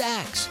Murphy,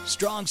 Saks,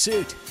 Strong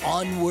Suit,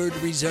 Onward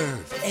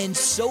Reserve, and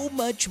so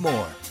much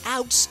more.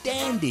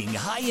 Outstanding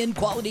high-end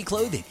quality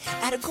clothing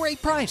at a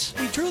great price.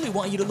 We truly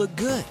want you to look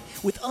good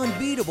with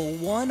unbeatable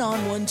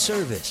one-on-one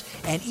service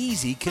and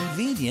easy,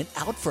 convenient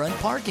out-front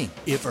parking.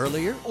 If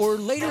earlier or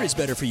later is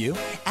better for you,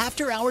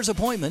 after-hours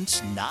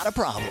appointments, not a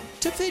problem.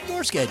 To fit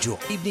your schedule.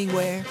 Evening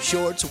wear,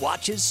 shorts,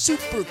 watches,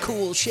 super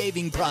cool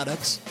shaving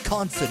products,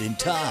 confident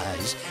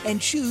ties,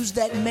 and shoes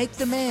that make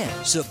the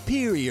man.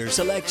 Superior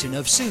selection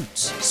of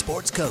suits,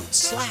 sports coats,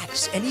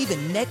 slacks, and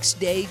even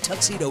next-day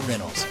tuxedo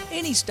rentals.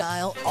 Any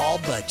style, all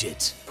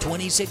budgets.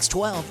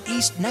 2612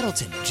 East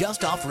Nettleton,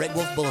 just off Red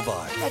Wolf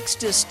Boulevard, next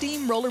to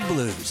Steamroller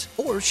Blues.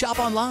 Or shop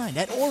online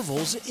at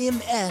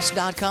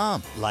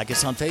orvillesms.com. Like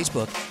us on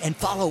Facebook and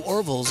follow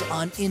Orville's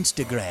on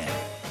Instagram.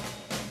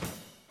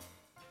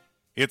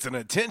 It's an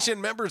attention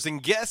members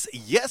and guests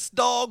Yes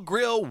Dog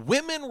Grill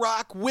Women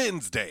Rock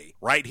Wednesday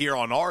right here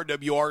on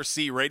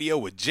RWRC Radio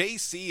with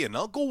JC and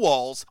Uncle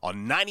Walls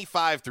on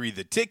 95.3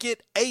 The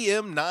Ticket,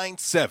 AM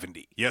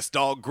 970. Yes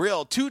Dog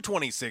Grill,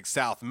 226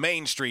 South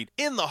Main Street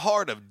in the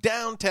heart of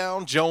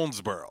downtown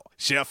Jonesboro.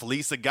 Chef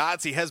Lisa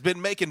Godsey has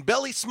been making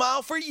Belly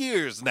smile for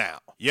years now.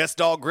 Yes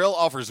Dog Grill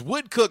offers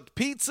wood-cooked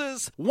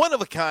pizzas,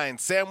 one-of-a-kind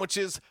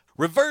sandwiches,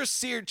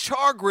 reverse-seared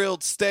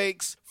char-grilled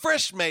steaks,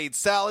 fresh-made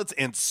salads,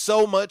 and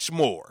so much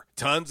more.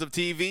 Tons of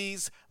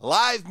TVs,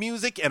 live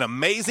music, and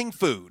amazing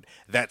food.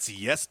 That's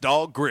Yes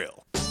Dog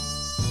Grill.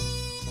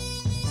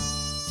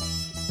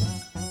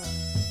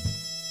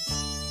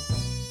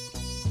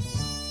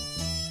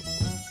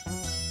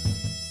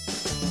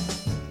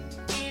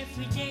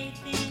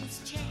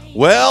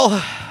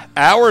 Well,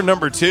 hour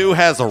number 2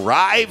 has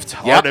arrived.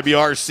 Yep.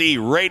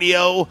 RWRC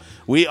Radio.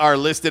 We are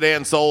listed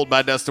and sold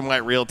by Dustin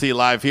White Realty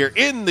live here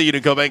in the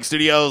Unico Bank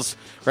Studios,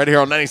 right here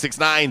on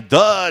 96.9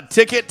 The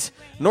Ticket,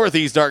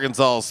 Northeast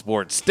Arkansas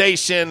Sports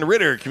Station,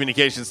 Ritter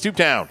Communications,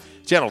 Tubetown,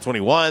 Channel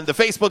 21, the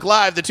Facebook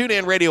Live, the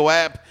TuneIn Radio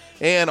app,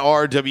 and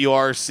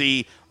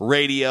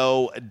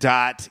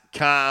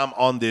RWRCradio.com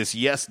on this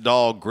Yes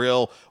Dog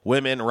Grill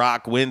Women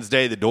Rock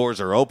Wednesday. The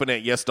doors are open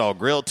at Yes Dog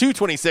Grill,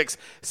 226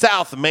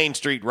 South Main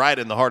Street, right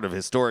in the heart of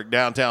historic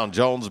downtown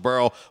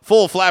Jonesboro.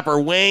 Full flapper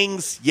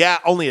wings. Yeah,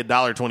 only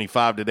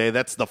 $1.25 today.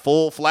 That's the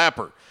full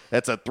flapper.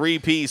 That's a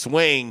 3-piece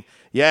wing.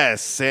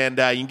 Yes, and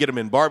you can get them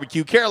in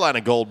barbecue,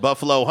 Carolina Gold,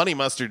 buffalo, honey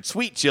mustard,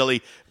 sweet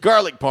chili,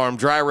 garlic parm,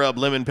 dry rub,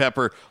 lemon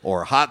pepper,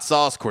 or hot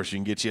sauce. Of course, you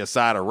can get you a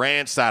side of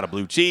ranch, side of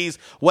blue cheese,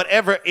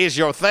 whatever is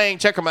your thing.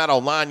 Check them out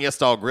online,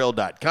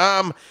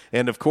 yesdoggrill.com.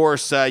 And, of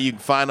course, you can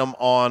find them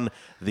on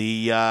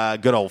the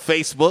good old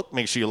Facebook.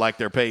 Make sure you like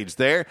their page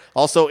there.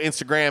 Also,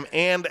 Instagram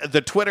and the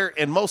Twitter.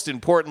 And most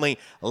importantly,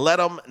 let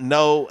them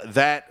know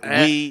that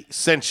we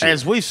sent you.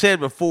 As we've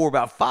said before,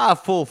 about 5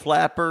 full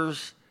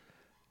flappers.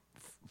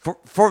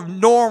 For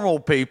normal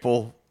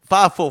people,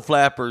 5 full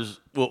flappers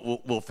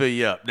will fill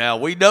you up. Now,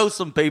 we know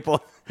some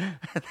people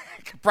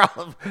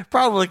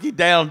probably get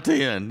down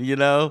 10, you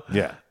know?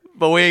 Yeah.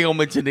 But we ain't going to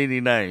mention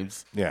any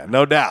names. Yeah,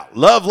 no doubt.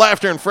 Love,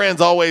 laughter, and friends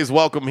always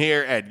welcome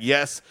here at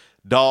Yes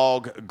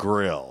Dog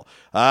Grill.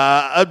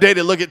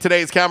 Updated look at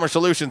today's Commerce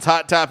Solutions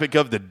hot topic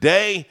of the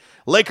day.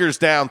 Lakers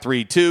down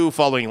 3-2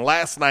 following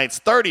last night's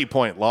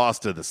 30-point loss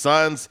to the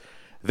Suns.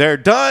 They're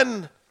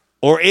done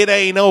or it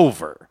ain't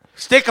over.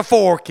 Stick a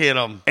fork in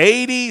them.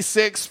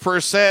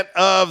 86%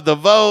 of the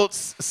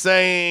votes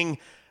saying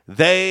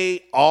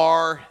they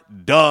are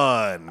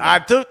done. I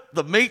took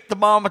the meat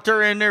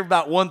thermometer in there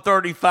about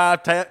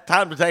 135.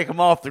 Time to take them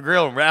off the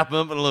grill and wrap them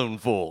up in aluminum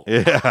foil.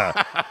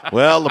 Yeah.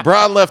 Well,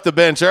 LeBron left the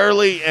bench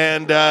early,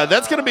 and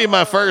that's going to be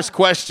my first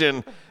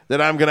question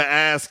that I'm going to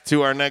ask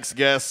to our next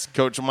guest,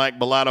 Coach Mike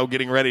Bellato,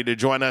 getting ready to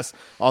join us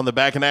on the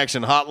Back in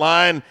Action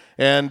hotline.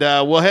 And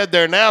we'll head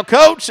there now.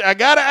 Coach, I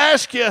got to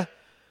ask you,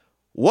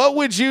 what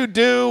would you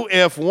do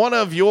if one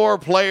of your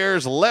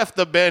players left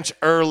the bench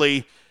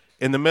early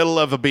in the middle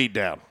of a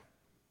beatdown?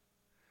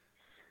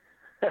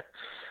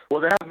 Well,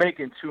 they're not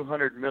making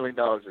 $200 million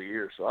a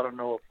year, so I don't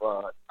know if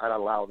I'd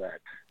allow that.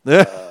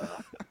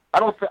 I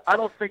don't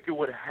think it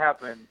would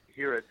happen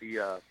here at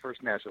the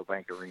First National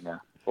Bank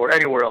Arena or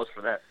anywhere else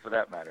for that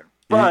matter.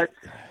 But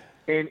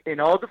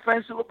in all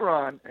defense of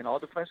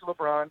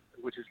LeBron,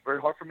 which is very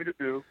hard for me to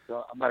do,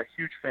 I'm not a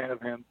huge fan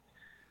of him.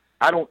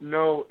 I don't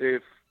know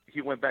if he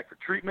went back for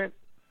treatment,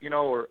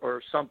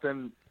 or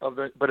something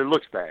but it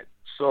looks bad.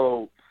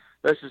 So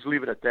let's just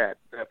leave it at that.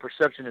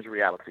 Perception is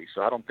reality.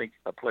 So I don't think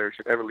a player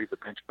should ever leave the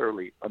bench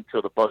early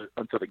until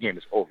the game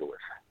is over with.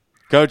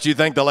 Coach, you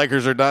think the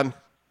Lakers are done?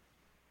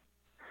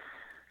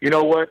 You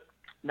know what?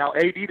 Now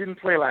AD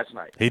didn't play last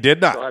night. He did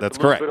not. So that's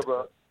correct.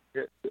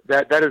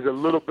 That is a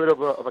little bit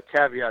of a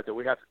caveat that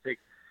we have to take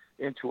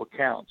into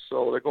account.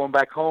 So they're going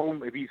back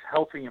home. If he's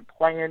healthy and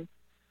playing,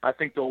 I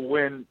think they'll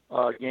win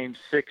Game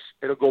 6.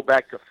 It'll go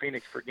back to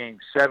Phoenix for Game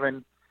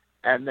 7,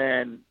 and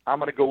then I'm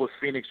going to go with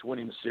Phoenix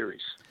winning the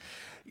series.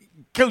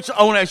 Coach,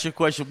 I want to ask you a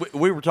question.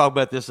 We were talking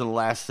about this in the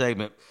last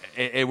segment,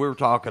 and we were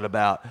talking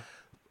about,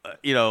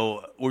 we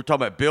were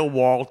talking about Bill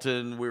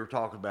Walton. We were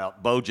talking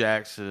about Bo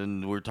Jackson.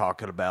 We were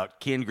talking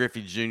about Ken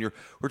Griffey Jr. We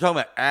were talking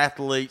about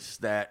athletes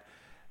that,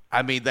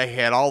 they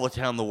had all the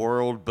talent in the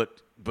world,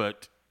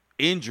 but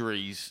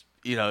injuries,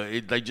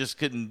 they just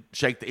couldn't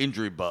shake the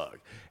injury bug.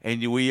 And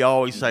we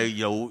always say,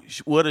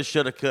 woulda,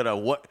 shoulda, coulda.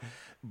 What?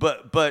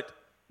 But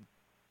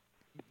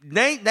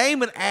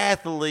name an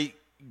athlete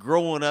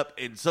growing up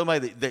and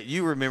somebody that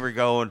you remember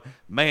going,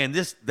 man,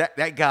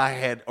 that guy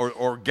had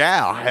or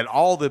gal had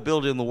all the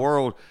ability in the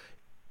world,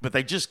 but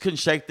they just couldn't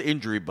shake the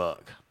injury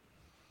bug.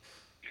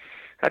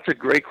 That's a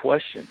great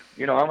question.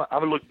 I'm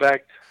gonna look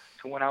back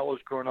to when I was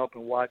growing up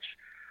and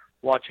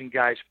watching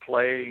guys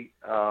play.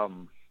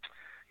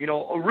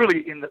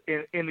 Really in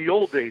the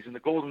old days, in the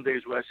golden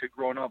days, when I said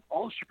growing up,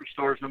 all the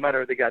superstars, no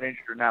matter if they got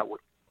injured or not,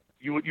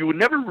 you would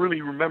never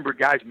really remember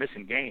guys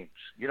missing games.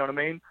 You know what I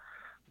mean?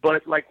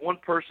 But like one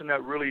person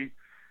that really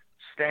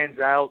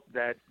stands out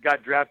that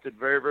got drafted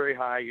very, very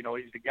high.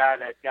 He's the guy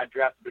that got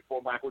drafted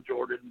before Michael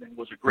Jordan and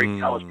was a great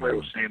college player,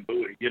 was Sam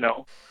Bowie.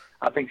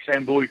 I think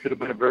Sam Bowie could have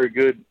been a very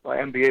good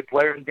NBA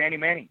player, and Danny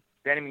Manning.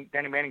 Danny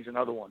Manning's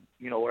another one.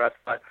 Where I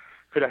thought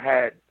could have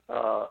had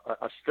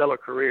a stellar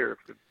career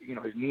if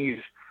his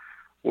knees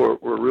were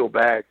real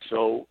bad.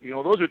 So,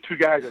 those are two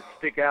guys that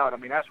stick out.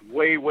 That's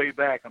way, way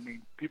back.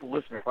 People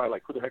listening are probably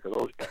like, who the heck are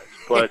those guys?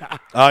 But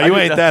you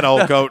ain't that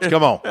old, Coach.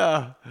 Come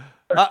on.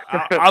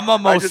 I'm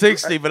almost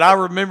 60, but I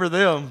remember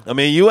them.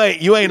 You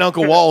ain't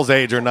Uncle Wall's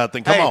age or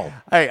nothing. Come on.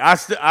 Hey, I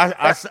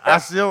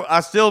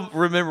still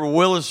remember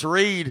Willis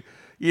Reed,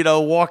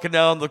 walking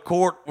down the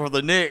court for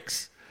the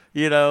Knicks,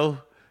 and that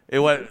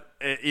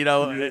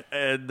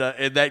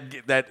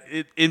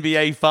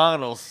NBA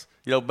Finals,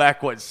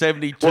 back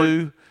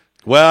 72.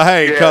 Well,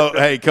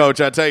 hey,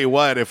 Coach, I tell you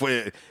what,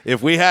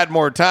 if we had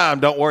more time,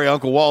 don't worry,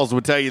 Uncle Walls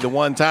would tell you the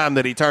one time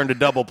that he turned a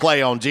double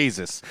play on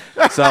Jesus.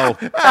 So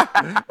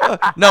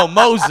no,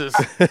 Moses.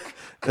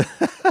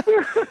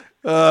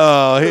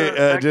 Oh,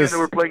 Back just then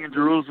they were playing in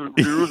Jerusalem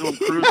Cruisers.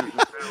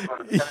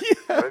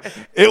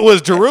 it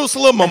was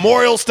Jerusalem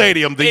Memorial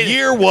Stadium. The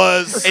year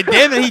was, and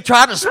then he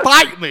tried to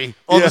spike me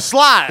on the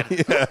slide.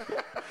 Yeah.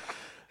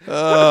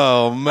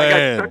 Oh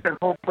man! I got stuck at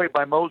home plate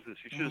by Moses.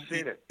 You should have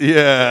seen it.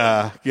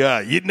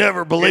 Yeah, you'd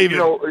never believe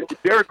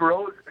it. Derrick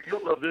Rose.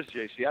 You'll love this,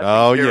 JC.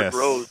 Oh, Derrick yes.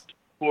 Rose,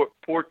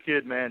 poor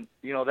kid, man.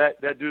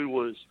 That dude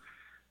was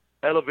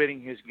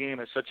elevating his game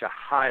at such a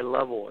high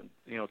level, and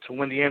to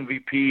win the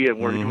MVP and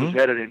where he was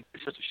headed. And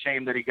it's just a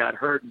shame that he got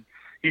hurt. And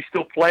he's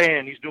still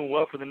playing. He's doing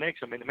well for the Knicks.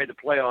 I mean, they made the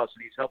playoffs,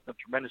 and he's helped them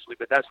tremendously.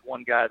 But that's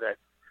one guy that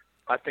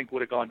I think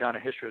would have gone down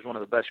in history as one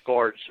of the best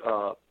guards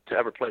to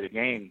ever play the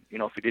game.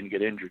 If he didn't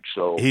get injured.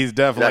 So he's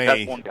definitely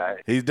that's one guy.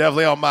 He's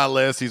definitely on my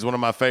list. He's one of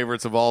my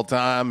favorites of all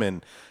time.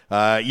 And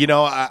I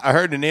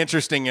heard an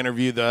interesting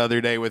interview the other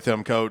day with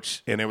him,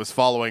 Coach, and it was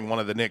following one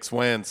of the Knicks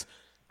wins.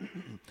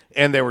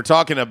 And they were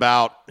talking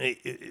about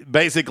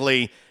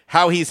basically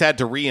how he's had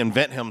to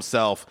reinvent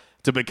himself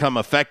to become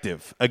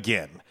effective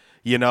again.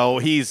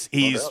 He's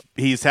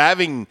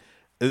having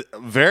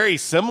very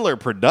similar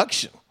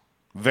production,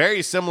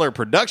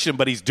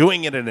 but he's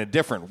doing it in a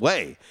different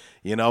way.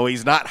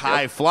 He's not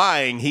high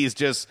flying. He's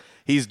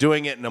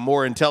doing it in a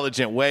more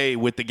intelligent way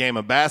with the game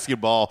of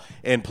basketball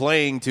and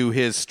playing to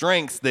his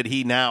strengths that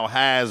he now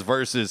has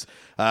versus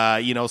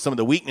some of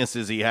the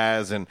weaknesses he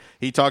has. And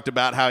he talked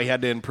about how he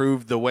had to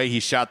improve the way he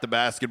shot the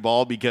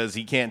basketball because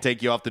he can't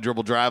take you off the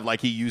dribble drive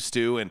like he used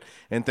to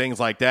and things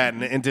like that.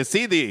 And to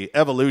see the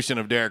evolution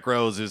of Derrick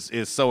Rose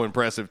is so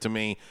impressive to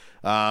me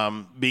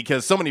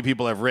because so many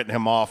people have written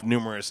him off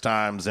numerous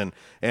times and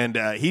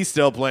he's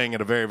still playing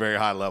at a very, very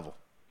high level.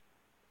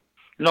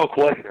 No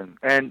question.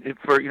 And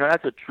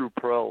that's a true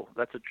pro.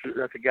 That's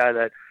a guy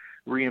that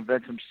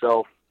reinvents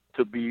himself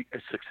to be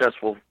as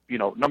successful.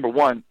 Number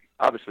one,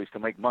 obviously, is to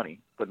make money,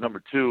 but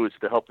number two is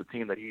to help the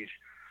team that he's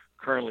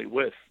currently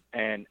with.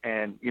 And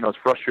it's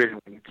frustrating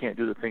when you can't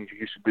do the things you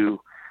used to do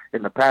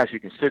in the past. You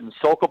can sit and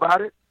sulk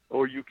about it,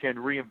 or you can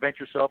reinvent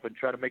yourself and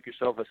try to make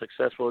yourself as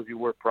successful as you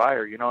were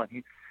prior.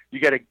 And you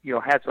got to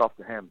hats off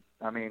to him.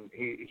 I mean,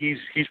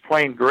 he's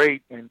playing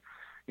great, and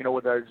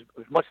with as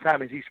much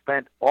time as he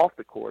spent off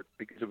the court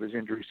because of his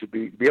injuries, to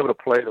be able to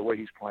play the way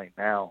he's playing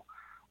now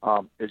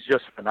is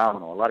just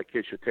phenomenal. A lot of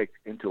kids should take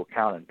into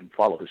account and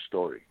follow his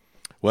story.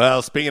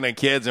 Well, speaking of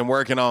kids and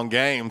working on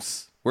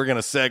games, we're going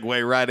to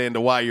segue right into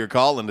why you're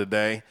calling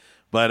today.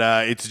 But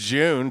it's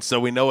June, so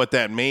we know what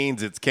that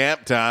means. It's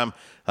camp time.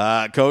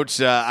 Coach,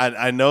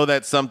 I know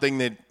that's something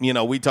that,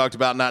 we talked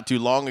about not too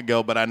long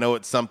ago, but I know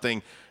it's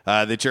something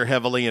that you're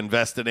heavily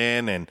invested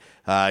in, and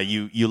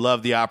you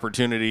love the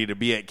opportunity to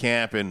be at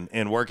camp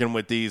and working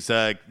with these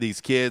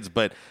kids.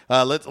 But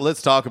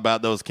let's talk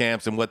about those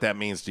camps and what that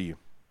means to you.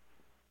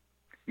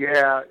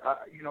 Yeah,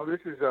 this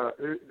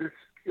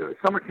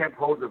summer camp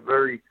holds a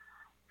very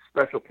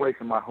special place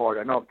in my heart.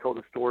 I know I've told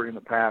the story in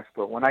the past,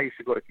 but when I used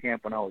to go to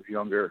camp when I was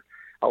younger,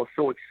 I was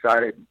so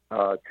excited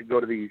to go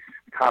to these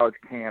college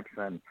camps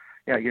and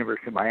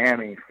University of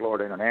Miami,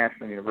 Florida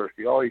International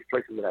University, all these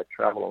places that I'd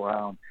travel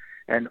around.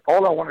 And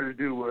all I wanted to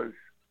do was,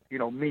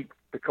 meet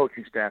the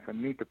coaching staff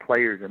and meet the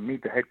players and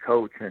meet the head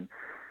coach. And,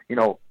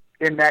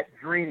 in that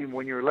dream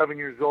when you're 11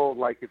 years old,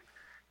 like if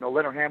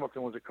Leonard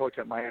Hamilton was a coach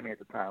at Miami at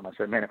the time, I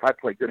said, man, if I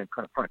play good in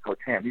front of Coach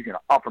Ham, he's going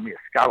to offer me a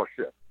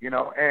scholarship,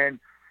 And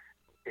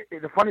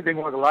the funny thing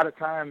was, a lot of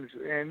times,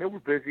 and they were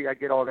busy, I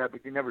get all that,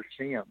 but you never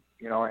see them,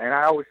 And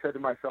I always said to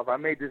myself, I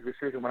made this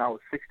decision when I was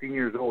 16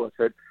 years old.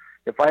 I said,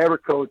 if I ever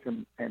coach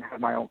and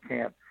have my own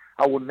camp,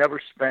 I will never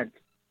spend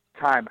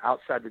time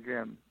outside the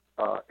gym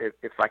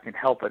if I can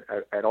help it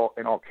at all,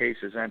 in all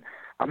cases. And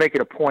I make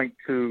it a point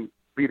to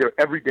be there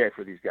every day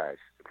for these guys,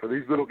 for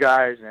these little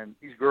guys and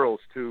these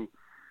girls to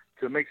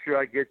make sure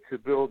I get to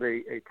build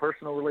a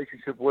personal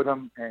relationship with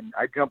them. And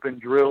I jump in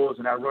drills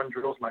and I run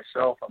drills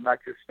myself. I'm not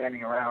just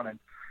standing around and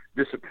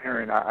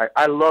disappearing.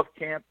 I love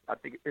camp. I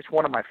think it's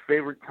one of my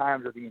favorite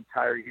times of the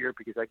entire year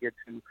because I get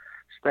to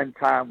spend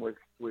time with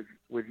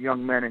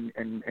young men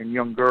and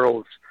young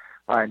girls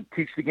and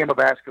teach the game of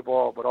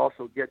basketball, but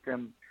also get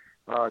them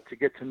to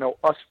get to know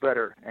us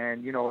better.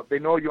 And, if they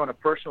know you on a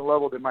personal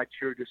level, they might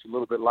cheer just a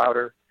little bit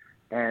louder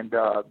and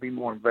be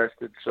more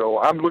invested. So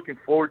I'm looking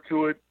forward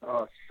to it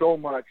so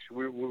much.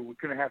 We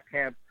couldn't have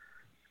camp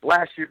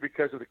last year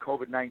because of the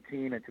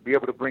COVID-19, and to be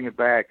able to bring it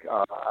back,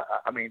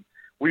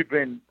 we've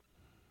been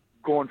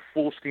going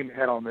full steam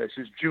ahead on this.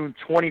 It's June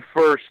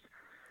 21st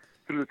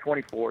through the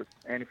 24th.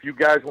 And if you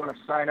guys want to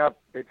sign up,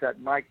 it's at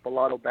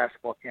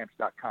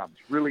MikeBellatoBasketballCamps.com.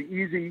 It's really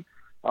easy.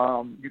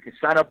 You can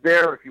sign up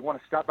there if you want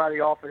to stop by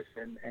the office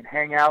and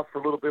hang out for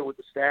a little bit with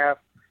the staff.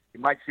 You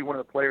might see one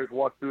of the players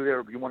walk through there.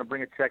 If you want to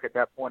bring a check at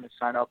that point and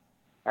sign up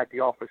at the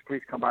office,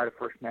 please come by to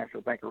First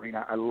National Bank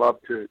Arena. I love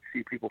to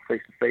see people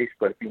face-to-face,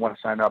 but if you want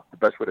to sign up, the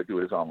best way to do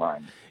it is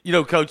online.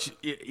 Coach,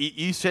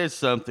 you said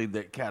something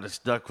that kind of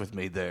stuck with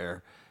me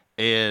there.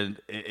 And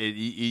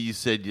you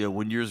said,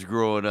 when you was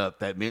growing up,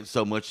 that meant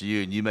so much to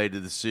you, and you made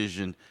the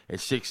decision at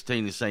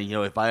 16 to say,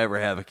 if I ever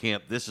have a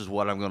camp, this is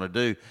what I'm going to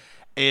do.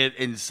 And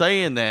in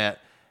saying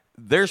that,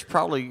 there's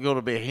probably going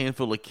to be a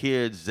handful of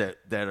kids that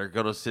are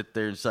going to sit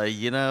there and say,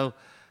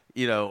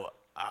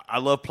 I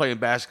love playing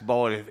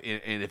basketball, and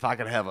if I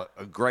could have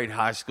a great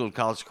high school and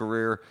college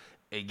career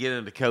and get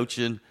into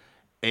coaching,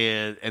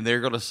 and they're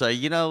going to say,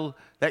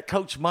 that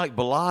Coach Mike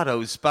Bellato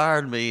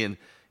inspired me, and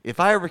if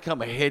I ever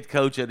become a head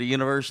coach at a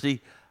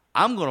university,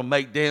 I'm going to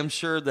make damn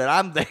sure that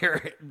I'm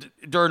there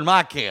during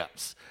my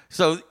camps.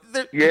 So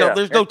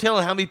there's no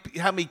telling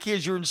how many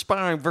kids you're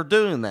inspiring for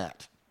doing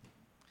that.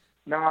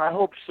 No, I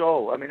hope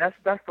so. I mean,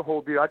 that's the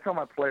whole deal. I tell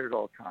my players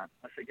all the time.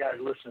 I say, guys,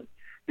 listen,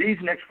 these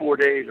next 4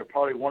 days are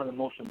probably one of the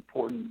most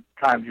important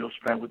times you'll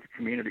spend with the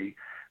community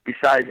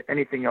besides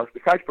anything else,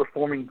 besides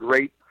performing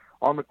great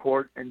on the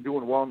court and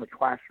doing well in the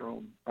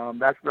classroom.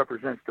 That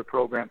represents the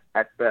program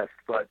at best.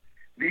 But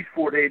these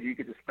 4 days you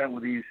get to spend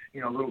with these,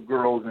 little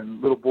girls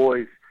and little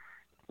boys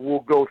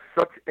will go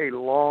such a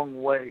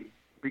long way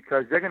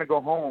because they're going to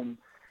go home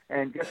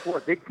and guess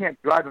what? They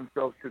can't drive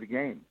themselves to the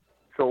game.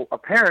 So a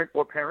parent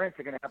or parents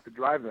are going to have to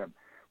drive them.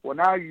 Well,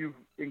 now you've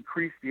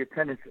increased the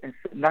attendance,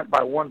 not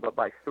by one, but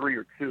by 3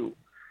 or 2.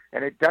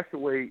 And that's the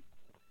way,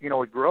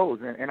 it grows.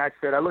 And I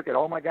said, I look at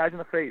all my guys in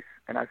the face,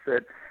 and I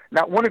said,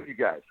 not one of you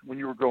guys, when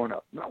you were growing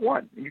up, not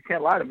one, and you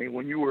can't lie to me,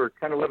 when you were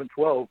 10, 11,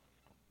 12,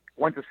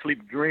 went to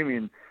sleep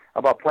dreaming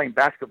about playing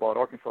basketball at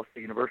Arkansas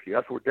State University.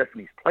 That's where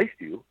destiny's placed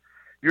you.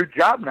 Your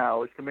job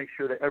now is to make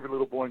sure that every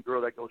little boy and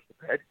girl that goes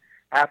to bed,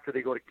 after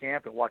they go to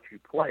camp and watch you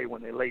play,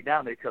 when they lay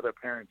down, they tell their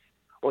parents,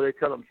 or they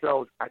tell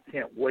themselves, I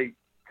can't wait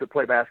to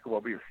play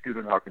basketball, be a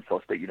student at Arkansas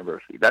State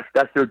University. That's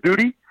their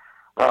duty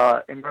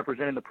in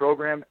representing the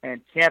program,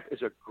 and camp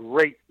is a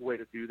great way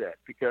to do that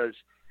because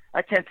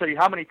I can't tell you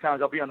how many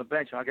times I'll be on the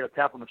bench and I'll get a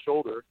tap on the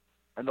shoulder,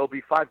 and there'll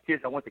be 5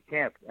 kids that went to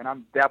camp, and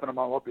I'm dapping them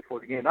all up before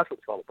the game. That's what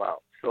it's all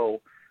about.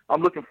 So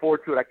I'm looking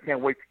forward to it. I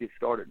can't wait to get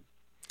started.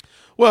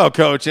 Well,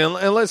 Coach, and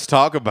let's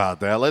talk about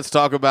that. Let's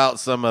talk about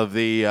some of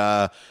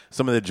the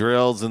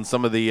drills and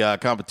some of the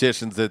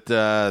competitions that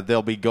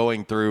they'll be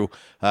going through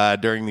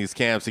during these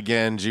camps.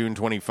 Again, June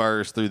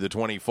 21st through the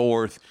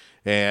 24th,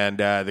 and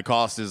the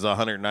cost is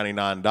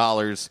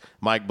 $199.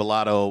 Mike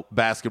Bellato,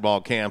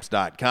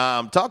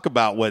 basketballcamps.com. Talk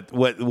about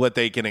what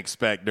they can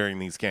expect during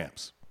these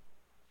camps.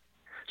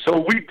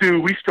 So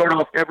we start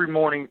off every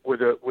morning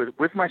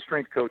with my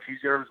strength coach. He's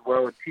there as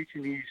well, and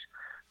teaching these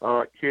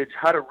kids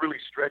how to really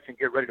stretch and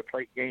get ready to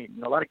play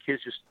game. A lot of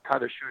kids just tie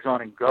their shoes on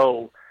and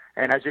go.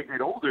 And as they get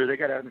older, they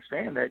got to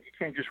understand that you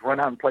can't just run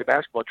out and play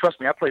basketball.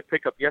 Trust me, I played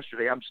pickup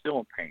yesterday. I'm still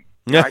in pain.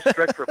 I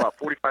stretched for about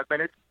 45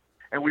 minutes,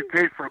 and we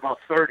played for about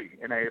 30.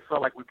 And it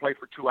felt like we played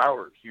for 2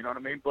 hours. You know what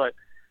I mean? But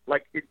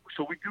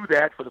so we do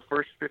that for the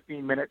first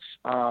 15 minutes.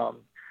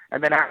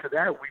 And then after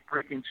that, we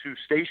break into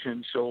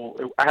stations.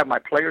 So I have my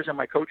players and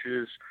my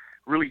coaches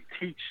really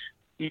teach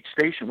each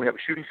station. We have a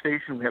shooting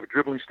station, we have a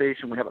dribbling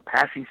station, we have a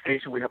passing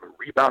station, we have a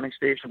rebounding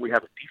station, we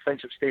have a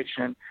defensive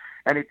station,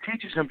 and it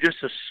teaches them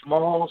just a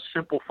small,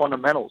 simple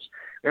fundamentals.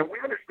 And we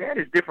understand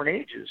it's different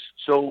ages.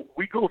 So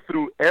we go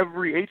through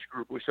every age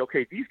group. We say,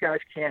 okay, these guys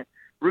can't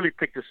really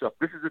pick this up.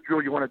 This is a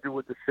drill you want to do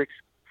with the 6,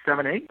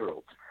 7,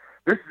 8-year-olds.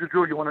 This is a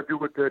drill you want to do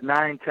with the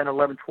 9, 10,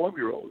 11,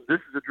 12-year-olds. This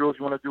is a drill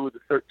you want to do with the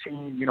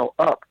 13,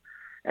 up.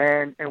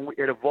 And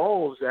it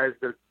evolves as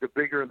the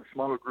bigger and the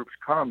smaller groups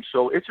come.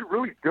 So it's a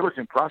really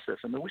diligent process.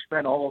 I mean, we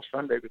spend all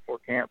Sunday before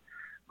camp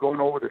going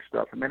over this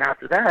stuff. And then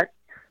after that,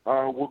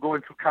 we'll go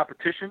into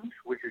competitions,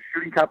 which is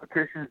shooting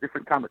competitions,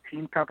 different kind of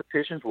team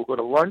competitions. We'll go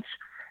to lunch.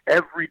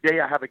 Every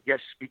day I have a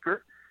guest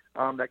speaker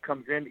that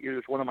comes in, either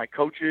it's one of my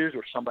coaches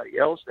or somebody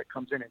else that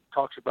comes in and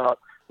talks about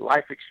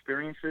life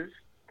experiences,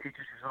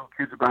 teaches his little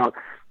kids about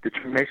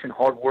determination,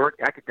 hard work,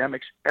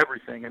 academics,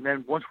 everything. And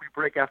then once we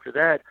break after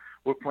that,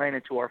 we're playing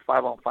into our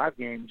 5-on-5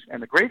 games.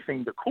 And the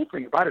cool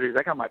thing about it is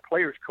I got my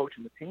players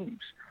coaching the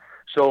teams.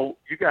 So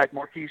you got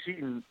Marquise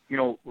Eaton,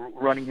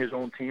 running his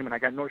own team, and I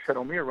got Norset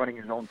O'Meara running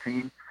his own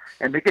team.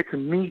 And they get to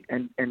meet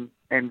and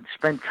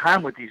spend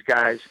time with these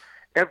guys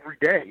every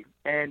day.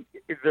 And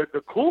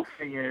the cool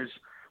thing is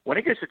when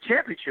it gets to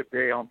championship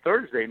day on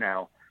Thursday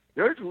now,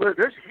 there's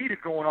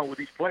heated going on with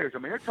these players. I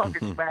mean, they're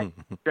talking smack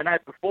the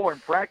night before in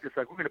practice,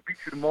 like, we're going to beat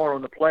you tomorrow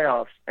in the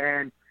playoffs.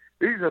 And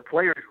these are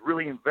players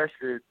really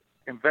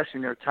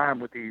investing their time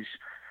with these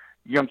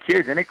young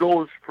kids. And it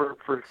goes for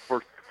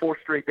 4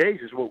 straight days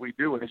is what we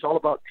do. And it's all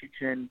about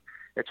teaching.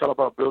 It's all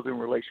about building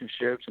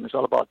relationships. And it's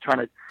all about trying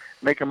to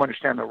make them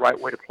understand the right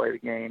way to play the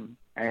game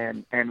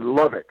and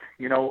love it.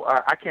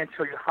 I can't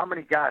tell you how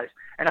many guys,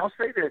 and I'll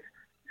say this,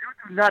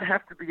 you do not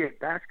have to be a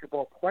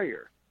basketball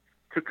player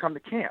to come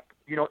to camp.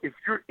 If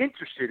you're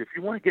interested, if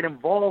you want to get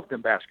involved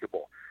in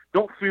basketball,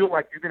 don't feel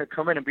like you're going to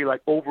come in and be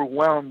like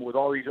overwhelmed with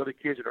all these other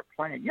kids that are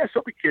playing. Yes,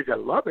 there'll be kids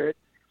that love it,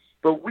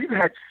 but we've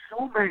had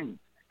so many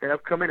that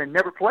have come in and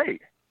never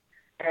played.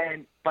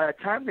 And by the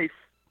time they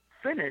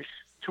finish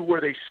to where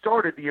they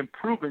started, the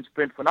improvement's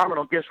been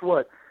phenomenal. Guess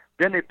what?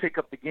 Then they pick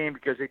up the game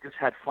because they just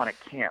had fun at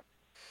camp.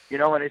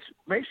 And it's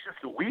maybe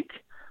just a week,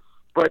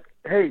 but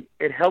hey,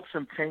 it helps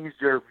them change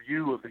their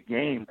view of the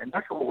game. And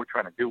that's what we're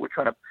trying to do. We're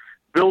trying to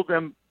build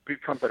them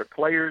become better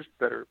players,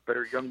 better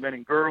young men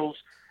and girls,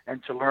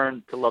 and to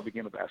learn to love the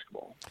game of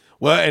basketball.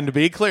 Well, and to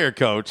be clear,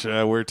 Coach,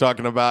 we're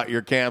talking about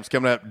your camps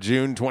coming up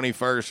June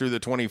 21st through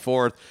the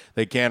 24th.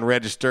 They can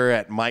register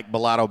at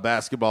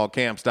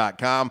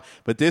MikeBellatoBasketballCamps.com,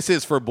 but this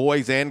is for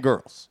boys and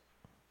girls.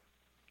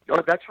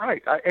 Oh, that's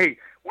right. Hey,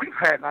 we've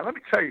had, now let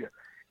me tell you,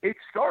 it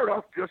started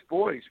off just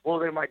boys. Well,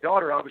 then my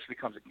daughter obviously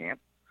comes to camp,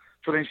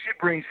 so then she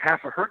brings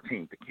half of her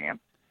team to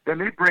camp. Then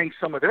they bring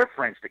some of their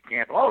friends to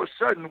camp. All of a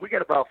sudden, we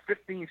get about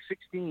 15,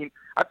 16.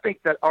 I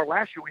think that our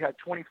last year we had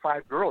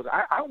 25 girls.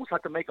 I almost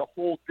had to make a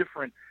whole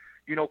different,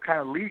 kind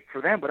of league for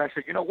them. But I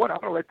said, you know what?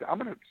 I'm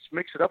gonna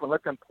mix it up and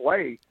let them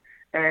play.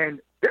 And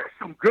there's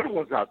some good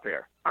ones out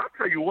there. I'll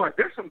tell you what.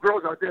 There's some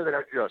girls out there that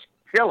are just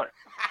killing.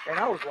 And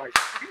I was like,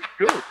 she's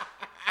good.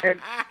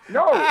 And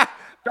no,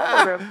 some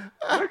of them.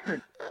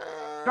 Listen,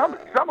 some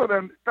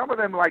of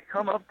them like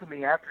come up to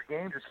me after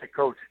games and say,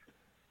 Coach,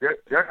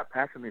 they're not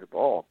passing me the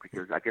ball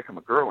because I guess I'm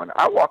a girl. And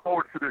I walk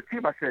over to their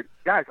team. I said,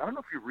 guys, I don't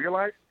know if you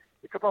realize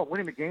it's about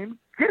winning the game.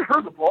 Get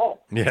her the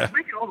ball. Yeah. She's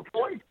making all the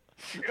points.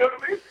 You know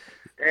what I mean?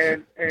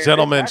 And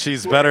Gentlemen,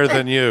 she's better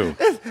than you.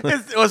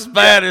 What's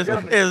bad is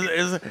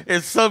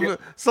some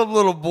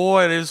little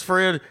boy and his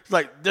friend. He's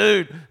like,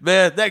 dude,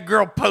 man, that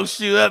girl posts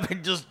you up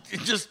and just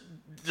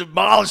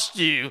demolished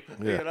you.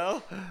 Yeah. You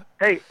know?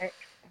 Hey,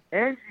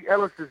 Angie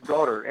Ellis's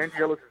daughter. Angie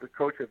Ellis is the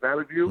coach at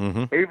Valley View.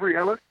 Mm-hmm. Avery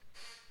Ellis.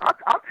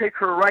 I'll take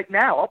her right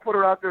now. I'll put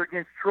her out there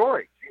against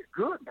Troy. She's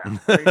good now.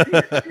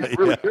 She's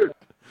really good.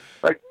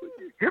 Like,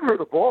 give her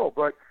the ball,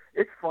 but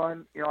it's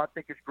fun. I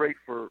think it's great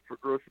for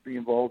girls to be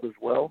involved as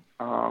well.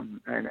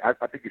 And I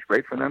think it's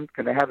great for them.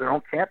 Can they have their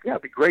own camp? Yeah,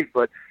 it'd be great.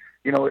 But,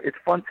 it's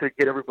fun to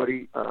get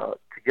everybody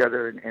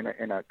together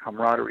in a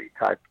camaraderie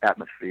type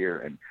atmosphere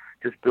and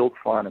just build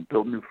fun and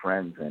build new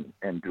friends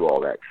and do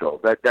all that. So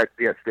that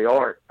yes, they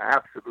are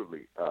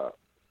absolutely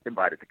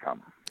invited to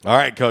come. All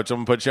right, Coach, I'm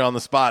going to put you on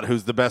the spot.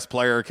 Who's the best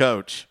player or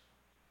coach?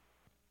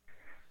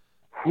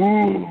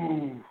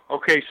 Ooh.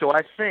 Okay, so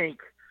I think,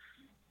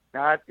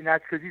 not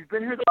because he's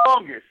been here the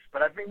longest,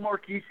 but I think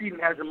Marquise Eaton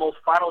has the most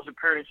finals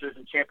appearances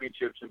and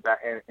championships in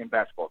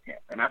basketball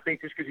camp. And I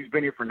think just because he's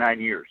been here for 9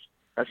 years.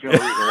 That's the only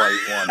reason why he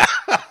won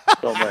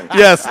so many.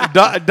 Yes,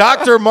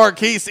 Dr.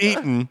 Marquise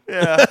Eaton.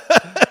 Yeah.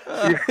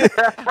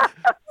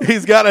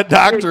 He's got a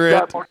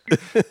doctorate.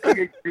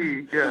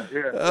 PhD. Yeah.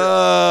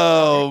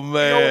 Oh,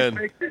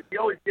 man. He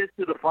always gets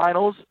to the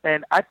finals,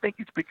 and I think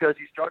it's because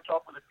he starts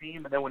off with a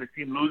team, and then when his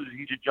team loses,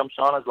 he just jumps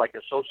on as like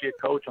associate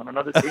coach on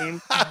another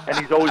team, and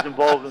he's always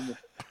involved in the.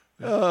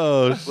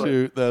 Oh,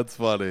 shoot, that's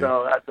funny.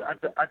 So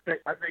I think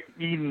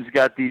Eden's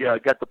got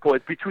the poise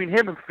between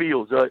him and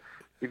Fields.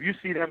 If you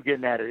see them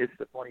getting at it, it's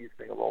the funniest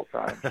thing of all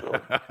time.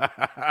 So.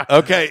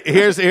 Okay,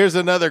 here's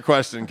another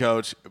question,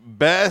 Coach.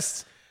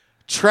 Best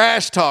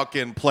trash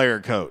talking player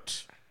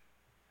coach.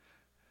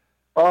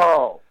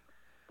 Oh,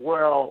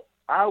 well,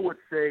 I would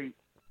say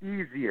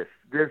easiest.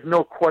 There's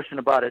no question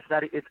about it.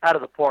 It's out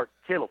of the park.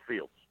 Caleb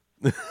Fields.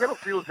 Caleb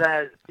Fields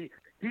he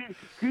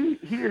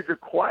is the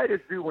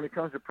quietest dude when it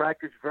comes to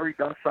practice. Very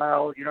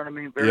docile. You know what I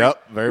mean? Very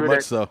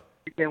much so.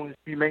 With his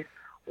teammates.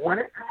 When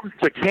it comes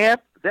to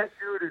camp, that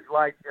dude is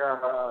like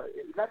not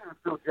even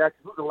Phil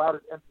Jackson, who's the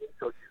loudest NBA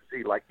coach you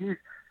see. Like he's,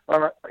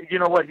 you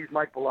know what? He's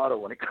Mike Bellato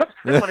when it comes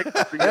to yelling.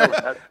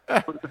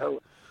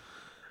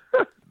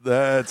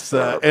 That's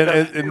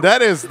and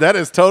that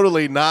is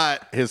totally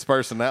not his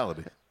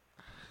personality.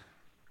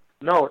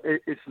 No,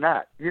 it's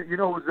not. You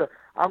know who's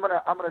I'm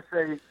gonna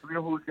say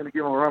who's gonna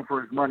give him a run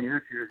for his money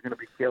this year is gonna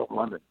be Caleb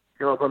London.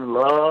 Caleb London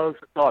loves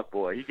to talk,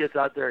 boy. He gets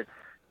out there.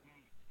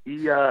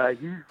 He's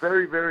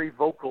very, very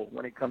vocal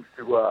when it comes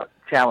to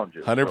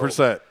challenges.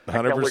 100%.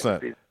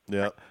 100%.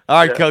 Yeah. All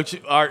right, Coach.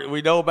 All right,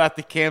 we know about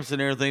the camps and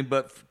everything,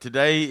 but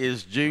today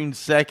is June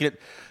 2nd.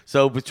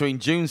 So between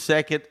June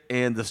 2nd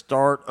and the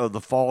start of the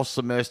fall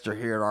semester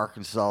here at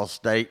Arkansas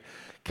State,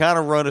 kind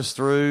of run us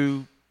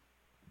through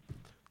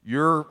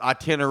your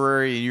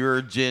itinerary and your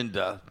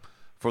agenda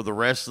for the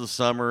rest of the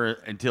summer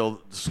until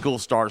school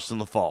starts in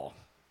the fall.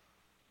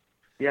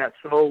 Yeah,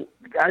 so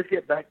the guys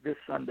get back this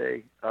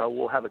Sunday.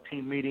 We'll have a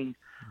team meeting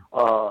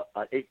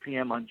at 8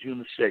 p.m. on June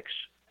the 6th,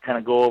 kind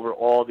of go over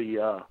all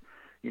the,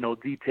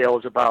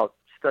 details about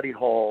study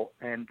hall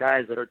and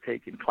guys that are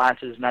taking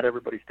classes. Not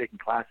everybody's taking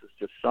classes,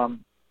 just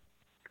some.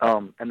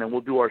 And then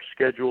we'll do our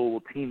schedule. We'll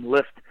team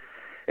lift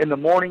in the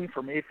morning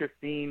from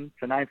 8:15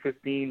 to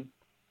 9:15.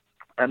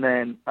 And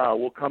then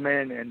we'll come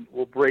in and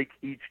we'll break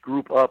each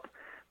group up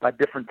by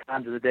different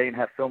times of the day and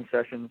have film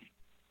sessions,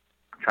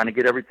 trying to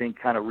get everything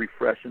kind of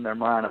refreshed in their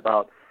mind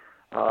about,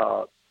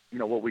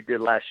 what we did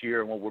last year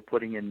and what we're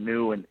putting in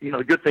new. And,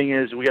 the good thing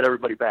is we got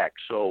everybody back.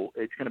 So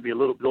it's going to be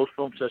those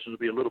film sessions will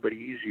be a little bit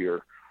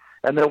easier.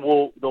 And then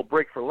they'll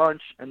break for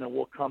lunch, and then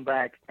we'll come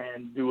back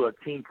and do a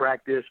team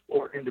practice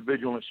or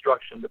individual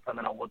instruction,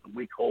 depending on what the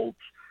week holds,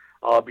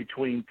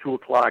 between 2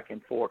 o'clock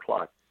and 4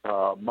 o'clock,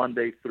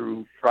 Monday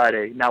through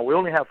Friday. Now, we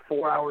only have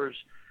 4 hours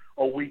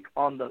a week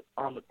on the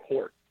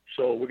court.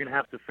 So we're going to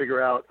have to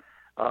figure out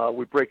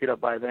we break it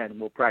up by then.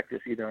 We'll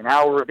practice either an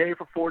hour a day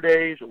for 4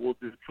 days, or we'll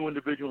do 2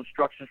 individual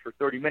instructions for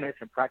 30 minutes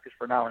and practice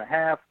for an hour and a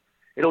half.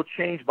 It'll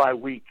change by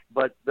week,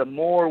 but the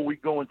more we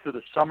go into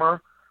the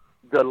summer,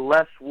 the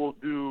less we'll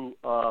do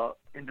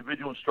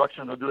individual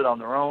instruction. They'll do it on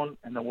their own,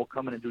 and then we'll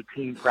come in and do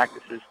team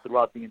practices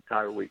throughout the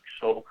entire week.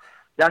 So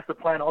that's the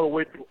plan all the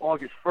way through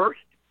August 1st,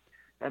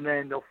 and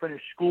then they'll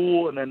finish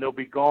school, and then they'll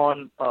be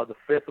gone the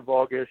 5th of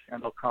August,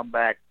 and they'll come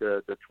back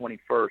the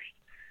 21st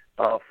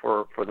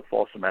for the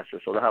fall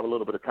semester. So they'll have a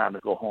little bit of time to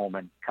go home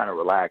and kind of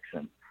relax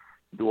and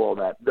do all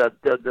that.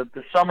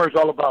 The summer is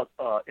all about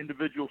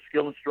individual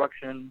skill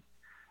instruction,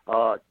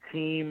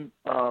 team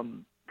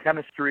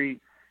chemistry,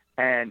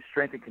 and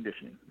strength and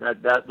conditioning.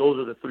 Those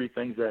are the 3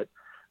 things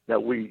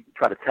that we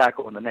try to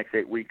tackle in the next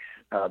 8 weeks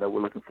that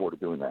we're looking forward to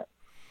doing that.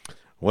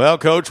 Well,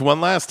 Coach,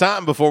 one last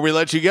time before we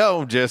let you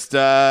go, just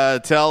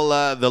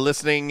tell the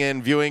listening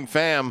and viewing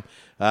fam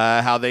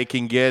how they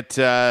can get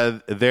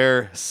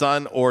their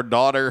son or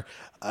daughter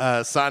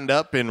signed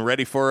up and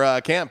ready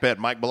for camp at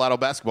Mike Bellato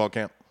Basketball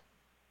Camp.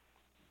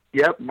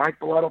 Yep,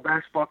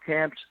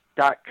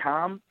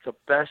 MikeBellatoBasketballCamps.com. It's the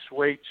best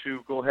way to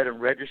go ahead and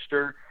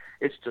register.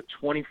 It's the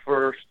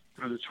 21st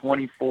through the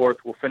 24th.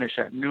 We'll finish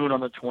at noon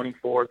on the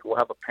 24th. We'll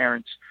have a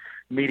parents'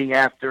 meeting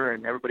after,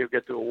 and everybody will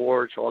get the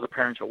awards. So all the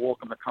parents are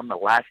welcome to come the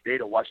last day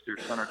to watch their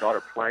son or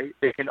daughter play.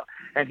 They can,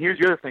 and here's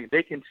the other thing: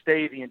 they can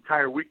stay the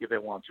entire week if they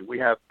want to. We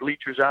have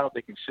bleachers out;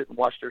 they can sit and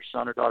watch their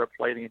son or daughter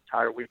play the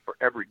entire week for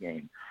every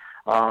game.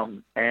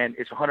 And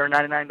it's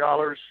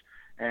 $199,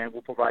 and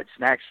we'll provide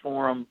snacks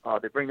for them.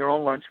 They bring their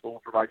own lunch, but we'll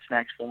provide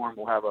snacks for them.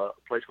 We'll have a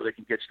place where they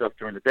can get stuff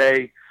during the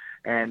day,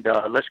 and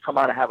let's come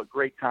out and have a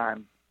great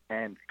time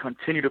and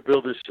continue to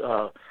build this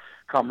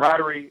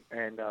camaraderie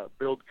and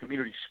build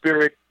community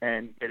spirit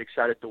and get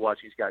excited to watch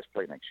these guys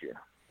play next year.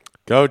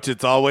 Coach,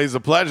 it's always a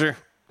pleasure.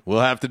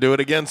 We'll have to do it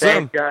again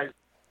soon. Thanks, guys.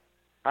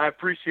 I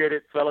appreciate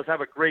it, fellas.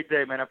 Have a great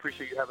day, man. I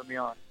appreciate you having me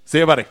on. See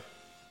you, buddy.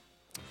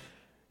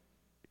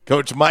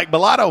 Coach Mike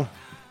Bellato,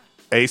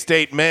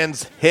 A-State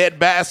men's head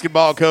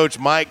basketball coach,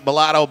 Mike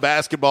Bellato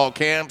Basketball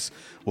Camps.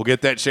 We'll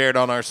get that shared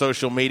on our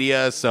social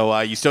media, so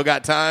you still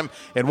got time.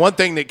 And one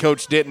thing that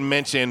Coach didn't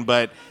mention,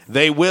 but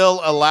they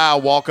will allow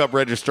walk-up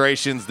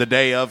registrations the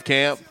day of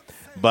camp.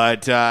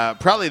 But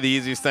probably the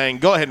easiest thing,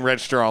 go ahead and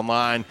register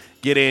online,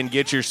 get in,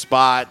 get your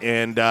spot,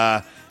 and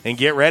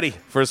get ready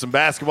for some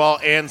basketball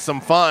and some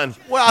fun.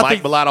 Well,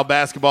 Mike Bellato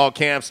Basketball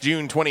Camps,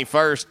 June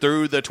 21st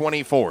through the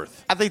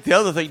 24th. I think the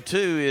other thing,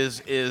 too,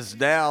 is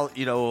now,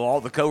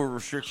 all the COVID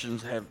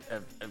restrictions have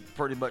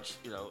pretty much,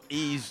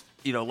 eased.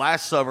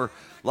 Last summer,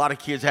 a lot of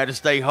kids had to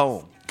stay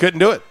home. Couldn't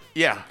do it.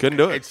 Yeah. Couldn't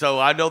do it. And so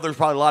I know there's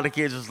probably a lot of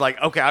kids that's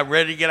like, okay, I'm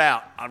ready to get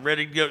out. I'm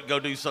ready to go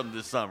do something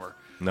this summer.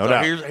 No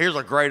doubt. Here's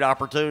a great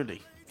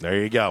opportunity.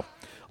 There you go.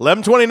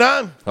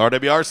 1129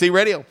 RWRC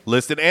Radio,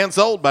 listed and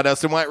sold by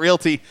Dustin White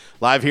Realty,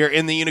 live here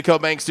in the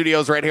Unico Bank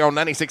Studios right here on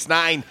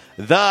 96.9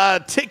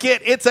 The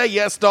Ticket. It's a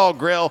Yes Dog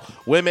Grill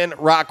Women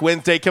Rock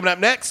Wednesday. Coming up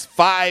next,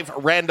 5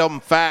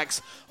 random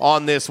facts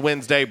on this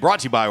Wednesday,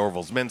 brought to you by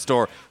Orville's Men's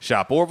Store.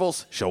 Shop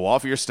Orville's, show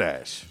off your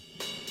stash.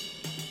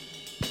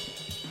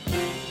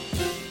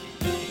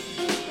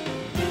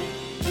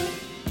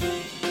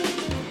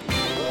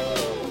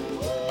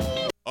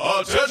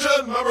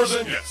 Attention members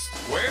and guests.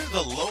 Where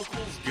the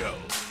locals go.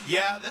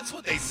 Yeah, that's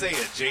what they say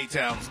at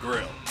J-Town's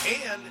Grill.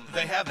 And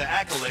they have the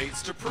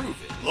accolades to prove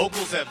it.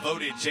 Locals have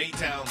voted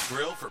J-Town's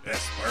Grill for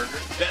best burger,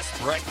 best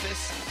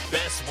breakfast,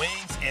 best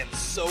wings, and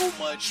so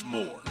much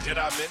more. Did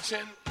I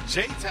mention?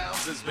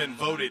 J-Town's has been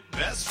voted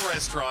best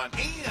restaurant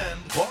and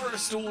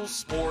Barstool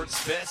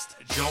Sports best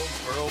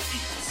Jonesboro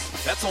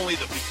Eats. That's only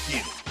the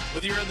beginning.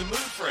 Whether you're in the mood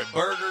for a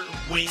burger,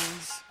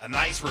 wings, a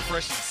nice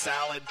refreshing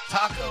salad,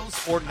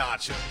 tacos, or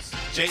nachos,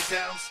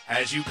 J-Town's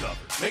has you covered.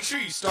 Make sure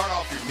you start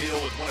off your meal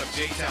with one of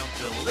J-Town's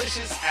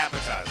delicious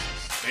appetizers.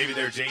 Maybe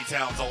their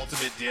J-Town's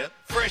ultimate dip,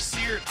 fresh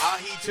seared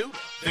ahi tuna,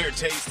 their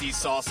tasty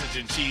sausage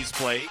and cheese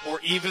plate,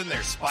 or even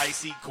their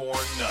spicy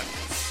corn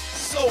nuggets.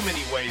 So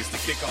many ways to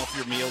kick off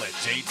your meal at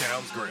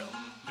J-Town's Grill.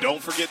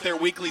 Don't forget their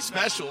weekly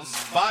specials,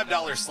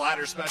 $5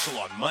 slider special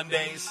on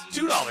Mondays,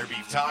 $2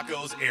 beef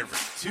tacos every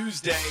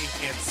Tuesday,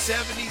 and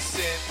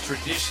 70-cent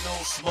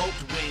traditional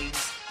smoked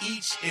wings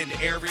each and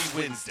every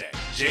Wednesday.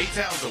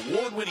 J-Town's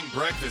award-winning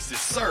breakfast is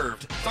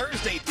served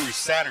Thursday through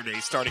Saturday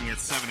starting at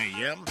 7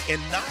 a.m.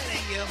 and 9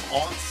 a.m.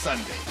 on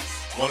Sundays.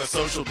 Want to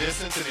social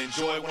distance and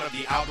enjoy one of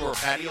the outdoor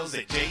patios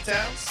at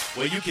J-Town's?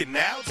 Well, you can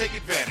now take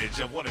advantage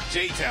of one of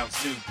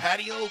J-Town's new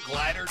patio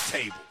glider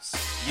tables.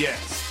 Yes,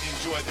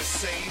 enjoy the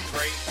same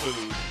great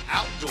food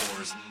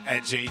outdoors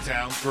at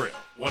J-Town's Grill.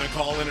 Want to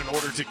call in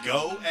order to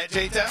go at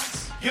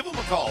J-Town's? Give them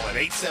a call at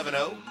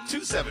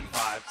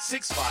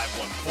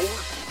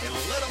 870-275-6514 and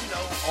let them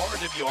know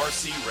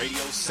RWRC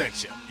Radio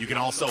sent you. You can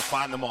also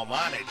find them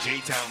online at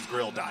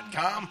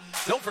jtownsgrill.com.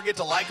 Don't forget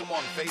to like them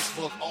on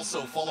Facebook.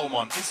 Also follow them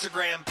on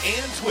Instagram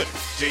and Twitter.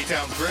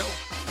 J-Town's Grill,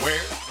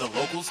 where the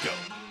locals go.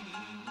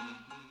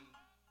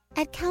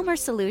 At Calmer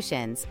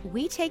Solutions,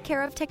 we take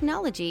care of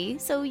technology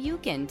so you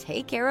can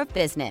take care of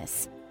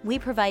business. We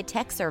provide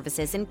tech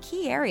services in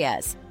key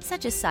areas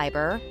such as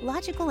cyber,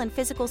 logical and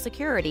physical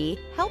security,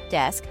 help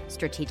desk,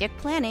 strategic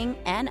planning,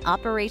 and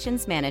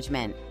operations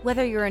management.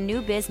 Whether you're a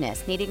new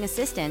business needing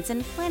assistance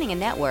in planning a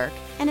network,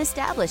 an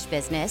established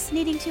business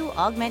needing to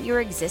augment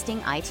your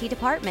existing IT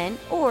department,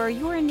 or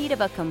you're in need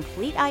of a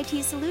complete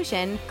IT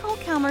solution, call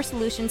Calmer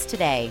Solutions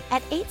today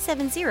at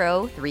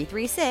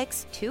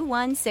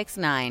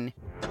 870-336-2169.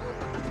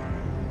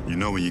 You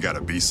know when you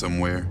gotta be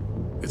somewhere,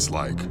 it's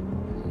like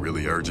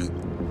really urgent.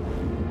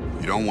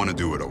 You don't want to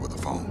do it over the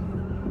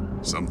phone.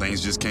 Some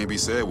things just can't be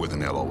said with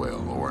an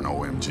LOL or an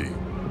OMG.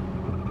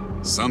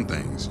 Some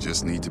things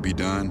just need to be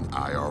done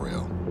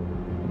IRL.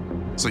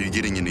 So you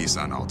get in your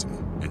Nissan Altima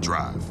and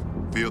drive.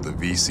 Feel the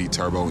VC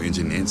turbo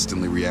engine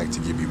instantly react to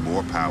give you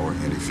more power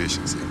and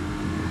efficiency,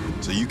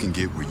 so you can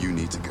get where you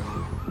need to go.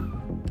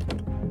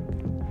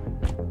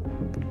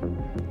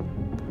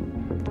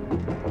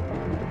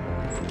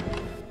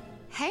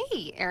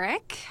 Hey,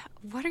 Eric.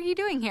 What are you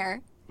doing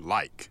here?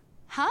 Like.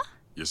 Huh?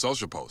 Your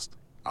social post.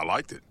 I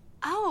liked it.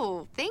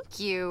 Oh, thank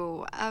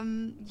you.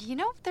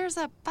 There's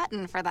a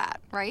button for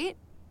that, right?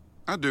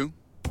 I do.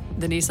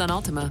 The Nissan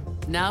Altima,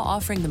 now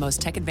offering the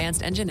most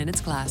tech-advanced engine in its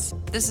class.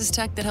 This is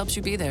tech that helps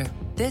you be there.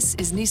 This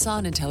is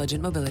Nissan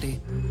Intelligent Mobility.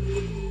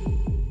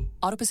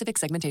 Auto-Pacific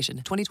segmentation.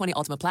 2020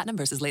 Altima Platinum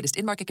versus latest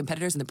in-market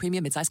competitors in the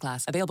premium midsize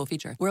class. Available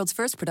feature. World's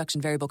first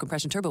production variable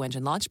compression turbo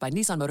engine launched by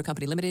Nissan Motor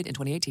Company Limited in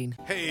 2018.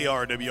 Hey,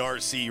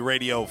 RWRC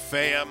Radio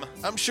fam.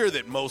 I'm sure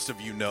that most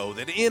of you know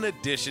that in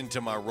addition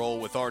to my role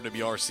with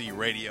RWRC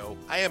Radio,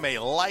 I am a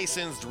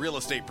licensed real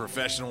estate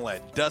professional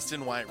at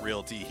Dustin White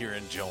Realty here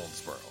in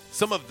Jonesboro.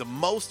 Some of the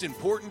most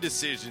important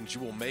decisions you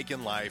will make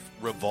in life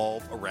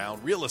revolve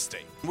around real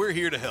estate. We're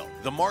here to help.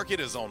 The market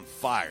is on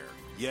fire.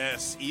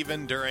 Yes,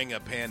 even during a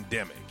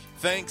pandemic.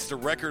 Thanks to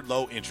record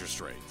low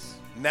interest rates.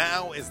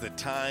 Now is the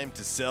time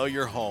to sell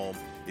your home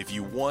if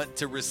you want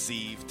to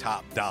receive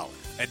top dollar.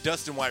 At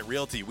Dustin White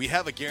Realty, we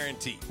have a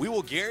guarantee. We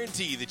will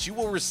guarantee that you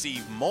will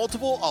receive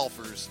multiple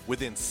offers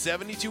within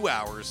 72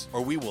 hours,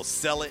 or we will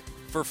sell it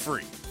for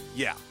free.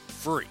 Yeah,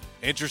 free.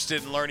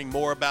 Interested in learning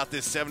more about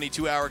this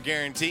 72-hour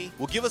guarantee?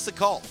 Well, give us a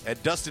call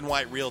at Dustin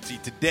White Realty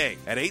today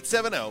at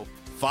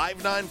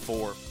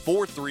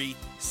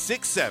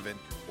 870-594-4367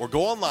 or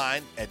go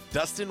online at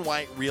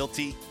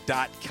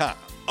DustinWhiteRealty.com.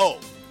 Oh,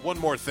 one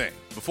more thing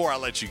before I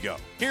let you go.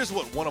 Here's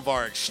what one of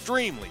our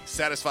extremely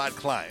satisfied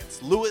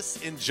clients,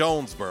 Lewis in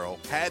Jonesboro,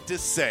 had to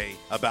say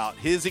about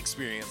his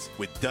experience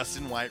with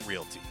Dustin White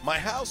Realty. My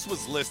house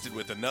was listed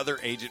with another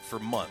agent for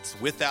months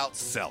without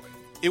selling.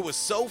 It was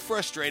so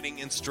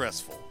frustrating and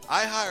stressful.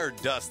 I hired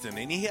Dustin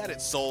and he had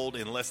it sold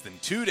in less than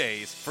 2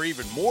 days for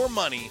even more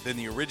money than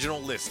the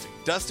original listing.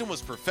 Dustin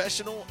was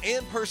professional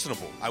and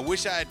personable. I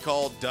wish I had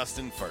called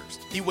Dustin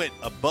first. He went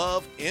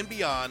above and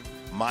beyond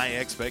my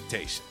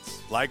expectations.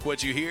 Like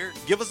what you hear?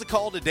 Give us a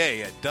call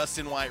today at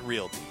Dustin White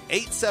Realty,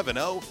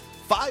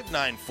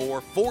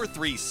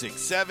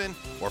 870-594-4367,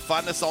 or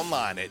find us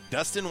online at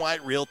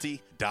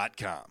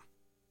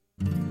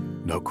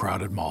DustinWhiteRealty.com. No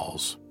crowded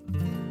malls.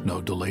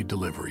 No delayed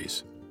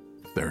deliveries.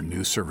 There are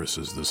new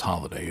services this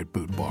holiday at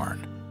Boot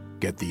Barn.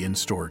 Get the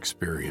in-store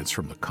experience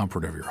from the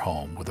comfort of your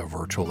home with a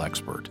virtual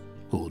expert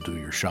who will do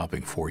your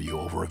shopping for you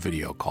over a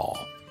video call.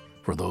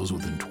 For those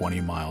within 20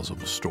 miles of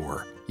the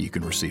store, you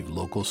can receive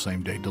local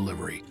same-day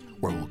delivery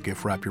where we'll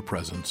gift wrap your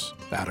presents,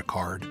 add a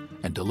card,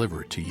 and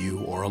deliver it to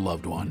you or a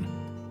loved one.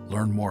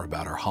 Learn more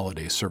about our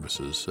holiday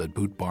services at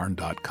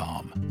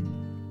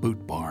bootbarn.com.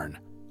 Boot Barn.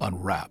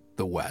 Unwrap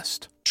the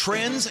West.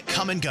 Trends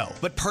come and go,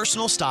 but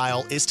personal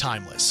style is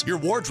timeless. Your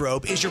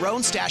wardrobe is your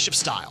own stash of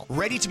style,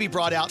 ready to be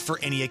brought out for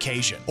any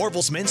occasion.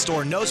 Orville's Men's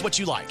Store knows what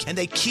you like, and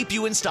they keep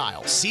you in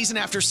style season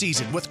after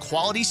season with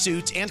quality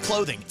suits and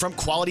clothing from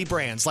quality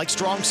brands like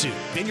Strong Suit,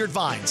 Vineyard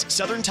Vines,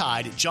 Southern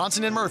Tide,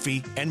 Johnson &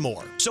 Murphy, and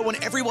more. So when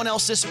everyone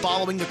else is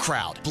following the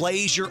crowd,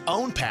 blaze your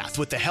own path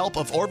with the help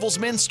of Orville's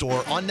Men's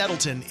Store on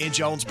Nettleton in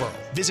Jonesboro.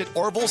 Visit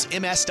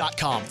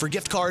orvillesms.com for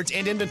gift cards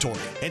and inventory,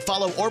 and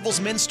follow Orville's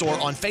Men's Store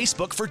on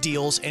Facebook for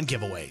deals and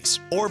giveaways.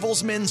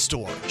 Orville's Men's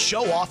Store.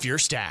 Show off your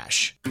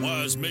stash.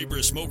 Why is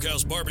Mabry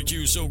Smokehouse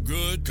Barbecue so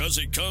good? Because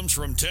it comes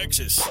from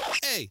Texas.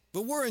 Hey,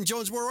 but we're in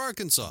Jonesboro,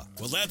 Arkansas.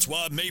 Well, that's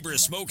why Mabry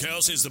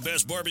Smokehouse is the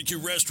best barbecue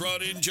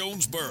restaurant in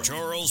Jonesboro.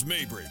 Charles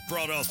Mabry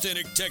brought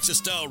authentic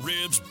Texas-style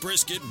ribs,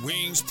 brisket,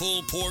 wings,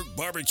 pulled pork,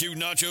 barbecue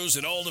nachos,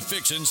 and all the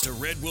fixings to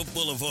Red Wolf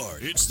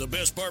Boulevard. It's the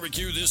best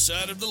barbecue this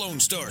side of the Lone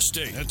Star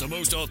State. At the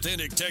most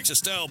authentic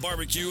Texas-style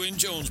barbecue in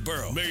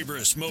Jonesboro.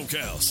 Mabry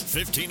Smokehouse,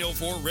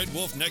 1504 Red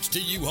Wolf next to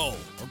U-Haul.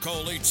 Or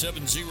call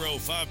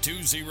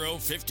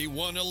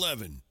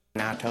 870-520-5111.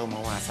 And I told my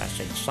wife, I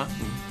said,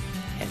 something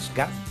has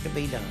got to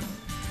be done.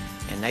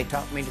 And they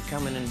taught me to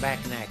come in and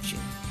back in action.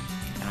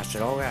 And I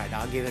said, all right,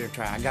 I'll give it a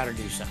try. I got to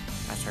do something.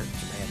 I was hurting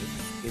so bad,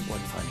 it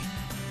wasn't funny.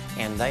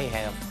 And they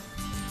have,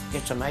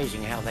 it's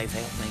amazing how they've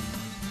helped me.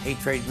 He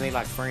treated me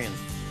like friends.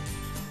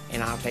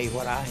 And I'll tell you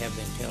what, I have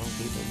been telling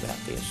people about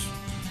this.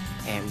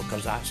 And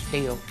because I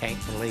still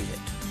can't believe it.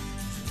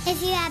 If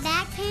you have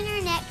back pain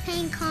or neck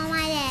pain, call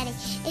my daddy.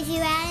 If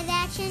you're out of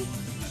action,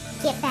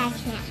 get back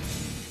in.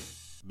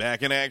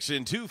 Back in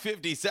action,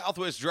 250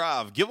 Southwest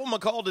Drive. Give them a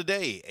call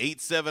today,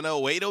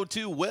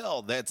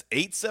 870-802-WELL. That's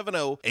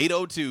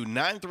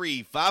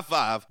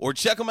 870-802-9355. Or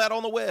check them out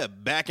on the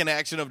web,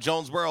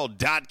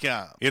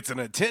 backinactionofjonesboro.com. It's an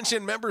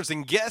attention members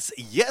and guests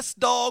Yes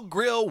Dog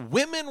Grill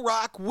Women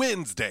Rock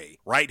Wednesday,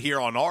 right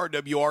here on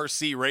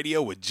RWRC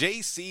Radio with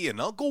JC and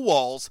Uncle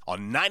Walls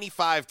on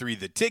 95.3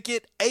 The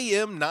Ticket,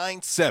 AM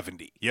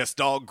 970. Yes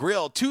Dog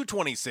Grill,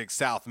 226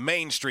 South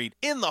Main Street,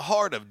 in the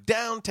heart of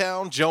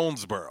downtown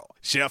Jonesboro.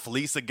 Chef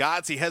Lisa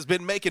Godsey has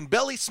been making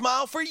Belly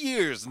smile for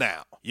years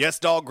now. Yes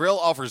Dog Grill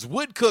offers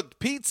wood-cooked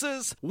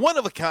pizzas,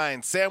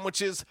 one-of-a-kind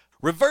sandwiches,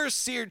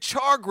 reverse-seared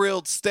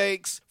char-grilled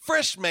steaks,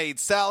 fresh-made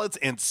salads,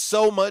 and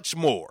so much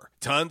more.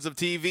 Tons of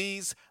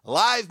TVs,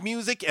 live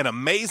music, and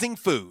amazing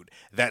food.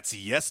 That's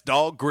Yes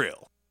Dog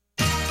Grill.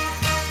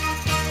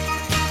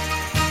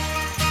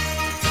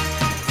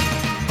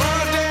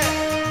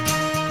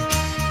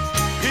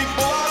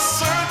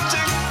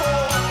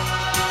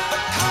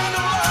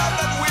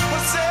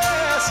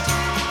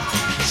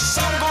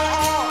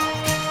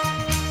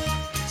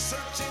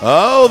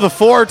 Oh, the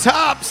Four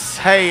Tops.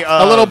 Hey,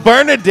 a little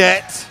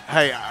Bernadette.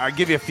 Hey, I'll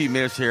give you a few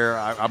minutes here.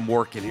 I'm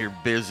working here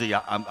busy.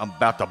 I'm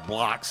about to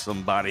block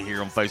somebody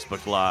here on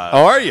Facebook Live.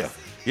 Oh, are you?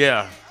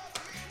 Yeah.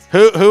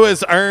 Who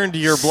has earned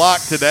your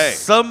block today?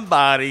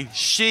 Somebody,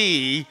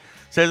 she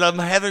says I'm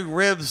having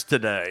ribs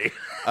today.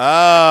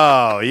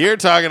 Oh, you're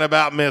talking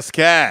about Miss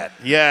Cat.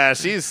 Yeah,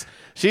 she's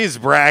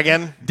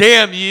bragging.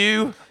 Damn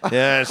you.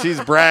 Yeah,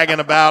 she's bragging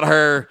about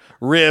her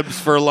ribs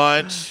for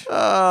lunch.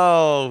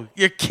 Oh,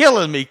 you're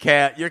killing me,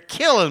 Cat. You're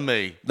killing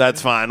me.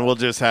 That's fine. We'll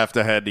just have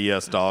to head to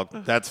Yes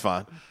Dog. That's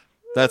fine.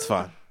 That's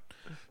fine.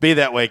 Be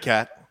that way,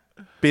 Cat.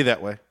 Be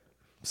that way.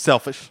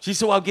 Selfish. She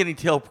said, well, I'm getting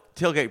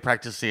tailgate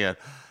practice in.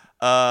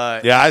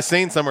 Yeah, I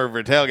seen some of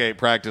her tailgate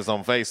practice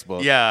on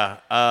Facebook. Yeah.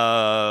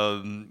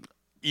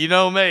 You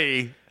know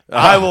me.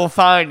 I will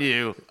find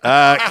you.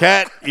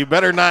 Cat, you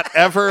better not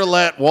ever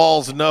let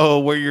Walls know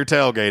where your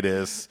tailgate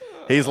is.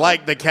 He's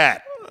like the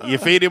cat. You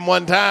feed him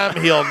one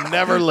time, he'll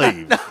never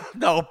leave.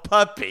 No,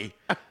 puppy.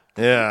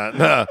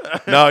 Yeah,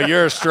 no,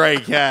 you're a stray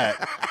cat.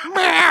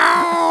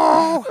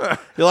 Meow.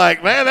 You're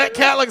like, man, that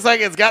cat looks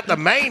like it's got the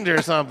mange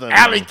or something.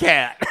 Alley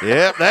cat.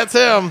 Yep, that's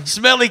him.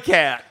 Smelly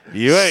cat.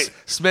 You ain't.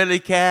 Smelly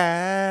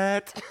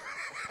cat.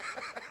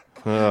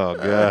 Oh,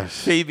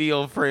 gosh. TV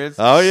on Friends.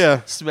 Oh,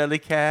 yeah. Smelly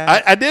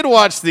cat. I did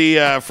watch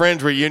the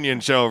Friends reunion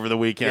show over the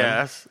weekend.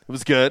 Yes. It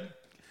was good. It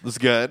was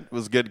good. It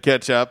was good to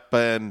catch up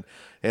and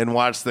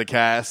watch the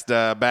cast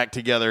back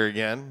together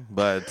again.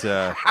 But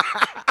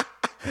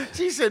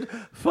she said,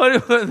 funny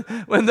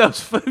when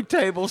those food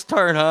tables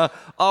turn, huh?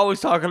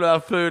 Always talking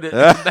about food.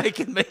 It's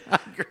making me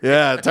hungry.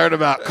 Yeah, turn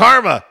about.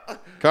 Karma.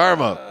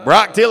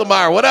 Brock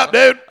Tillemeyer, what up,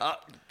 dude?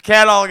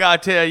 Cat, all I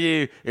got to tell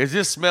you is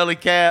this smelly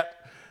cat,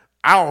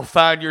 I'll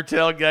find your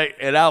tailgate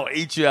and I'll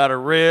eat you out of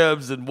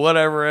ribs and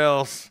whatever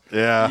else you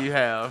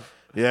have.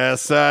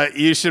 Yes,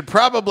 you should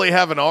probably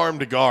have an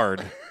armed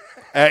guard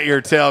at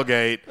your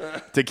tailgate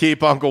to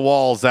keep Uncle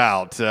Walls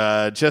out.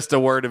 Just a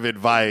word of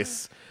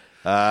advice.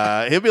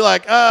 He'll be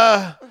like,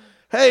 hey,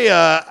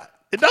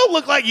 it don't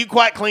look like you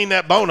quite cleaned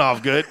that bone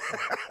off good.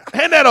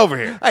 Hand that over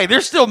here. Hey,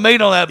 there's still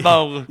meat on that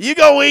bone. You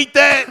gonna eat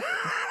that?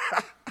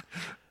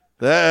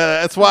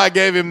 That's why I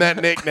gave him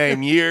that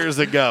nickname years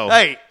ago.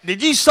 Hey,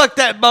 did you suck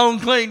that bone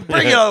clean?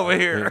 Bring it over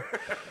here.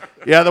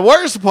 Yeah, the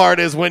worst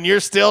part is when you're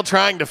still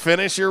trying to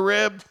finish your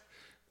rib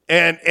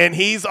and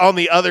he's on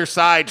the other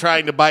side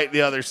trying to bite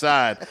the other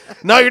side.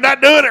 No, you're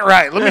not doing it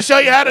right. Let me show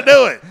you how to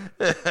do it.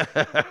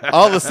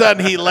 All of a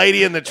sudden, he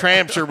Lady and the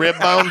Tramp's your rib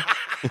bone.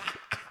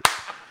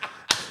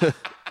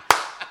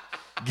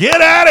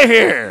 Get out of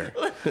here.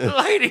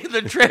 Lady and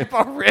the Tramp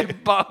on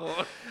rib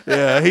bone.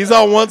 Yeah, he's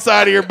on one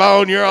side of your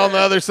bone, you're on the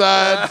other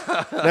side.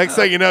 Next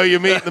thing you know, you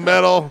meet in the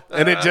middle,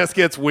 and it just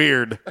gets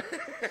weird.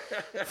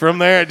 From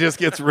there, it just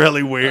gets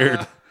really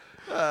weird.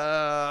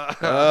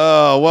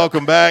 Oh,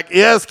 welcome back.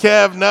 Yes,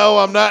 Kev, no,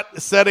 I'm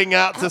not setting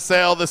out to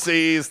sail the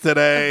seas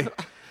today.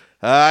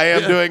 I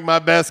am doing my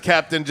best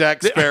Captain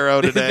Jack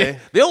Sparrow today.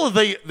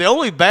 The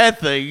only bad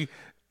thing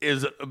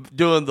is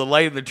doing the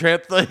Lady and the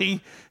Tramp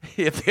thing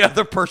if the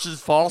other person's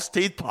false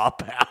teeth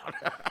pop out.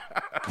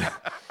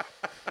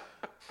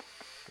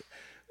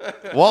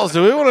 Walls,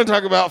 do we want to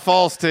talk about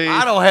false teeth?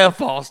 I don't have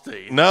false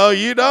teeth. No,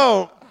 you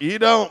don't. You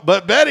don't.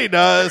 But Betty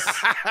does. Do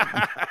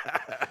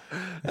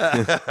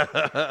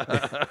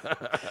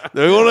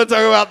we want to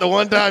talk about the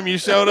one time you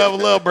showed up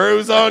with a little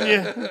bruise on you?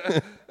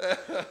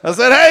 I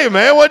said, hey,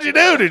 man, what'd you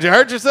do? Did you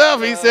hurt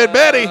yourself? He said,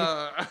 Betty.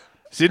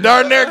 She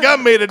darn near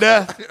gummed me to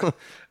death.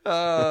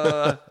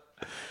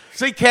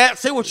 See, Cat,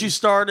 see what you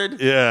started?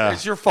 Yeah.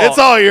 It's your fault. It's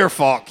all your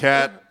fault,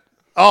 Cat.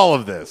 All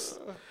of this.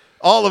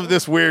 All of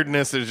this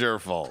weirdness is your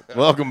fault.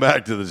 Welcome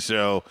back to the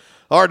show.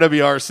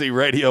 RWRC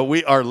Radio.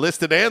 We are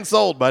listed and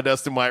sold by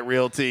Dustin White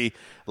Realty.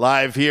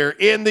 Live here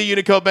in the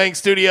Unico Bank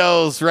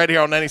Studios, right here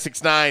on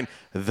 96.9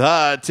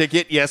 The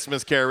Ticket. Yes,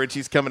 Miss Kara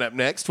Ritchie's coming up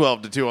next,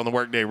 12 to 2 on the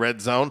Workday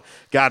Red Zone.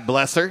 God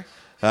bless her.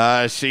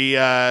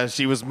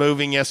 She was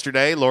moving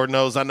yesterday. Lord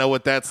knows I know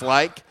what that's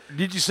like.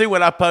 Did you see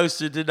what I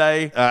posted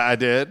today? I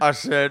did. I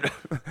said,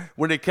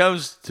 when it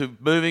comes to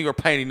moving or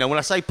painting, now when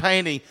I say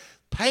painting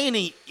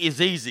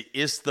is easy.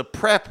 It's the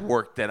prep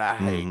work that I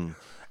hate. Mm-hmm.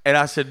 And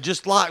I said,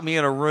 just lock me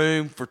in a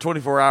room for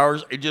 24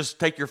 hours and just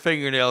take your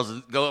fingernails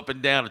and go up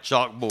and down a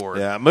chalkboard.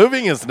 Yeah,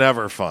 moving is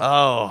never fun.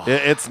 Oh.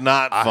 It's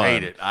not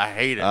fun. I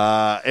hate it.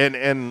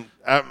 And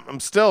I'm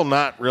still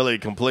not really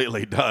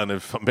completely done,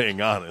 if I'm being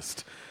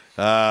honest.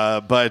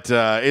 But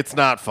it's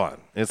not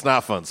fun. It's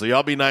not fun. So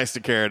y'all be nice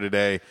to Kara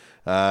today.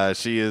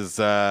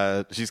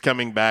 She's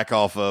coming back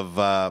off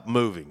of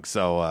moving.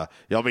 So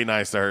y'all be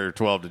nice to her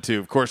 12 to 2.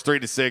 Of course, 3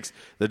 to 6,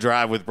 the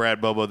drive with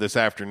Brad Bobo this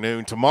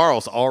afternoon.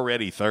 Tomorrow's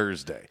already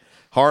Thursday.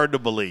 Hard to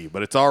believe,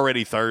 but it's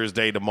already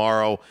Thursday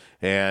tomorrow.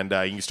 And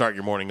you can start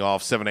your morning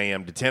off 7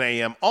 a.m. to 10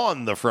 a.m.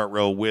 on the front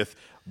row with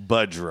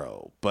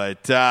Budrow.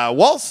 But,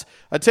 Waltz,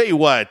 I tell you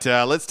what,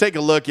 let's take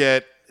a look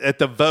at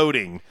the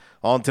voting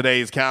on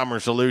today's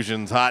Commerce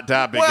Solutions hot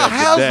topic of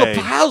the day.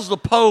 How's the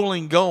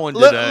polling going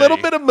today? A little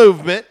bit of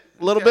movement.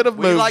 We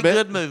like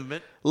good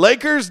movement.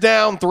 Lakers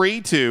down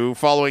 3-2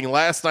 following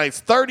last night's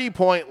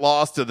 30-point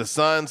loss to the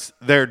Suns.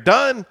 They're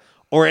done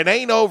or it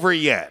ain't over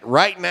yet.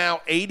 Right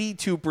now,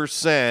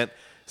 82%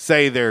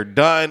 say they're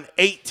done.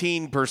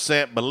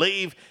 18%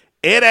 believe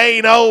it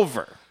ain't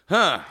over.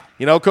 Huh.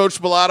 You know, Coach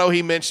Bellato,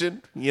 he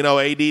mentioned,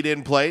 AD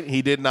didn't play.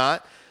 He did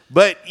not.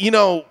 But,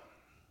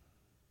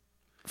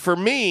 for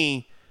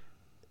me,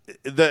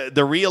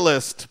 the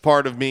realist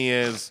part of me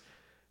is,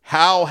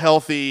 how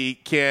healthy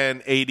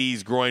can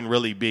AD's groin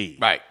really be?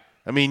 Right.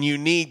 I mean, you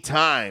need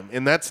time,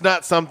 and that's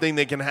not something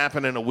that can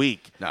happen in a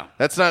week. No.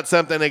 That's not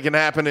something that can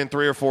happen in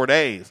 3 or 4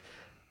 days.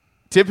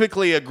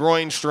 Typically, a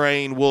groin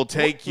strain will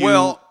take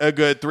you a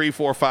good 3,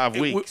 4, 5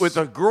 weeks. With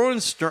a groin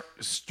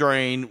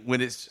strain,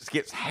 when it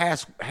gets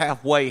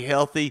halfway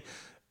healthy,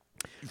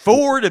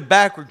 forward and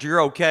backwards,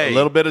 you're okay. A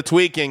little bit of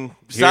tweaking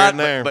here and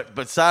there.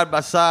 But side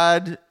by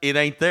side, it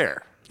ain't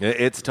there.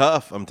 It's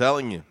tough, I'm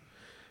telling you.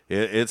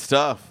 It's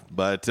tough,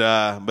 but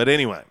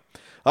anyway.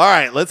 All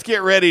right, let's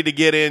get ready to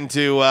get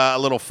into a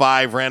little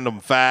 5 random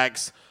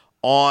facts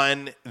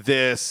on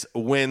this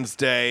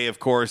Wednesday. Of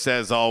course,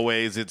 as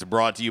always, it's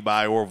brought to you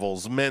by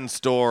Orville's Men's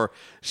Store.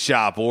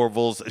 Shop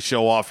Orville's,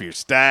 show off your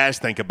stash.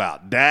 Think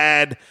about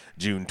Dad.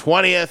 June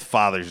 20th,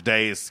 Father's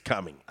Day is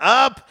coming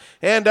up.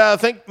 And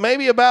think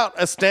maybe about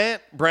a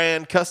Stant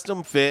brand,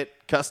 custom fit,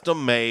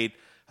 custom made,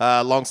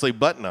 long sleeve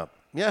button up.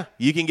 Yeah,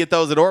 you can get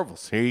those at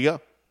Orville's. Here you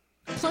go.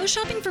 Clothes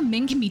shopping for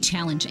men can be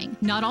challenging.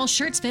 Not all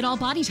shirts fit all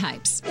body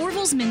types.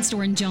 Orville's Men's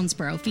Store in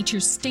Jonesboro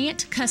features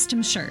Stant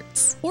custom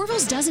shirts.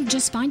 Orville's doesn't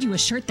just find you a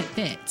shirt that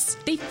fits.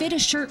 They fit a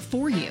shirt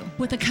for you.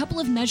 With a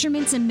couple of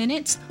measurements and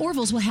minutes,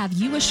 Orville's will have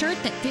you a shirt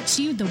that fits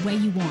you the way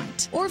you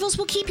want. Orville's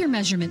will keep your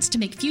measurements to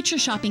make future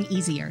shopping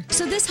easier.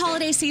 So this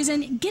holiday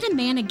season, get a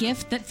man a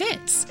gift that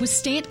fits with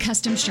Stant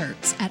custom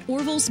shirts at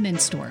Orville's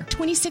Men's Store,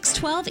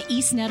 2612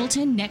 East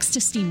Nettleton next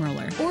to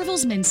Steamroller.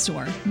 Orville's Men's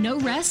Store. No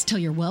rest till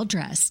you're well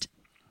dressed.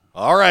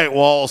 All right,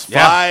 Walls,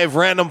 5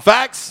 random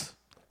facts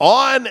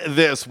on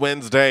this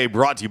Wednesday,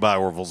 brought to you by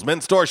Orville's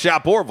Men's Store.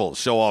 Shop Orville's,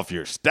 show off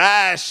your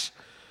stash.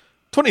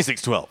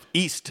 2612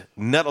 East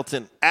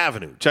Nettleton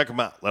Avenue. Check them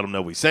out. Let them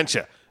know we sent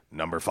you.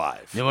 Number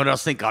 5. You want us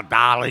to think of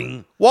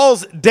darling?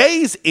 Walls,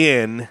 Days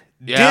Inn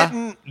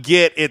didn't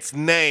get its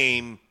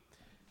name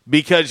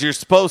because you're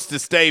supposed to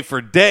stay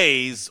for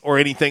days or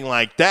anything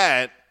like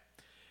that.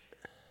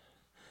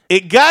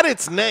 It got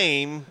its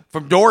name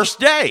from Doris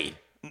Day.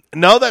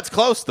 No, that's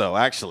close, though,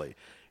 actually.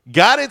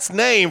 Got its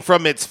name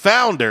from its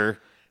founder,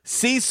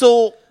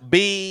 Cecil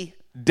B.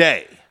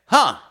 Day.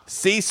 Huh.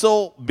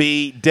 Cecil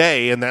B.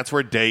 Day, and that's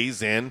where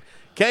Days Inn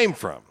came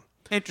from.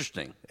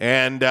 Interesting.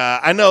 And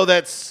I know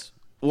that's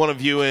one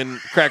of you and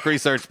Crack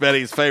Research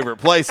Betty's favorite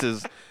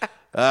places.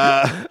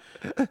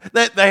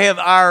 They have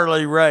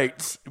hourly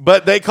rates.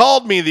 But they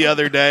called me the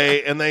other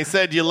day, and they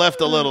said you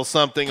left a little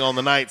something on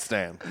the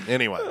nightstand.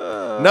 Anyway,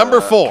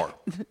 number 4.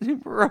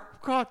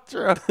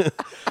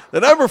 The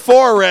number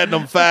 4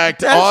 random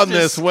fact on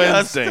this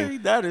disgusting. Wednesday.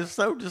 That is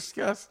so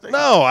disgusting.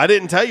 No, I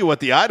didn't tell you what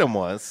the item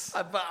was.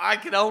 I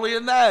can only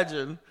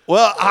imagine.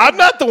 Well, I'm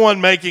not the one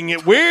making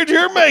it weird.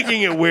 You're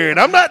making it weird.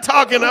 I'm not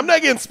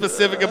getting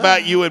specific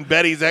about you and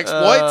Betty's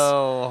exploits.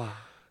 Oh.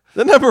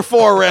 The number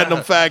 4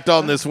 random fact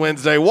on this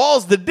Wednesday.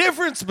 Walls, the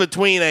difference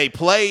between a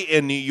play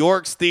in New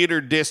York's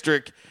theater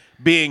district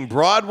being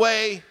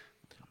Broadway,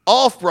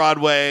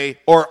 off-Broadway,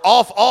 or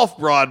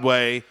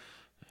off-Broadway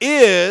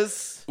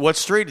is... What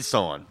street it's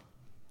on?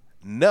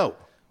 No.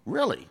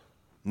 Really?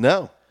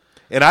 No.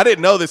 And I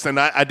didn't know this, and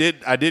I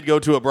did go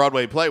to a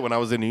Broadway play when I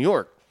was in New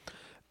York.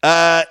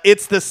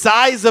 It's the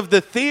size of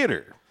the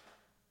theater.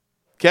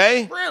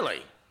 Okay?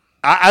 Really?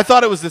 I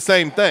thought it was the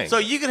same thing. So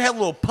you can have a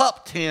little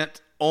pup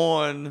tent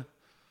on...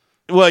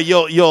 Well,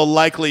 you'll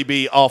likely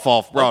be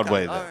off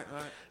Broadway then. All right.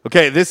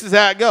 Okay, this is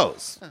how it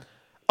goes.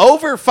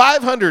 Over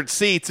 500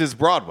 seats is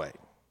Broadway.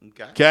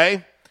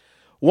 Okay?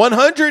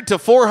 100 to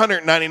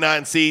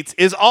 499 seats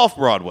is off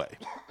Broadway.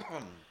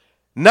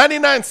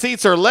 99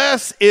 seats or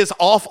less is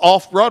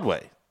off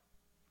Broadway.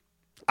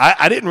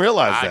 I didn't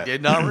realize that. I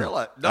did not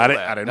realize. I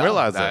didn't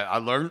realize that. I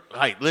learned.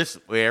 Hey,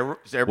 listen, We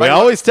everybody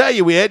always tell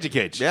you we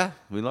educate you. Yeah,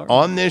 we learn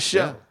on this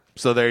show. Yeah.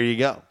 So there you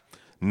go.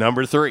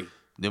 Number 3.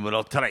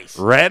 Numero 3.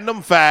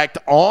 Random fact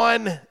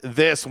on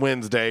this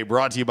Wednesday,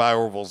 brought to you by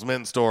Orville's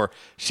Men's Store.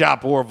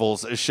 Shop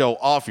Orville's, show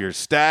off your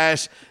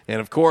stash.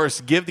 And, of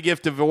course, give the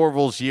gift of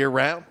Orville's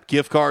year-round.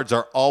 Gift cards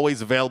are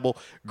always available.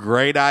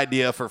 Great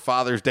idea for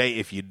Father's Day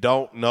if you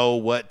don't know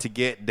what to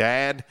get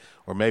Dad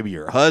or maybe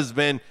your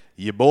husband,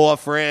 your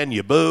boyfriend,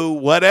 your boo,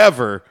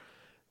 whatever.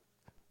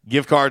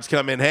 Gift cards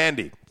come in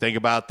handy. Think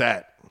about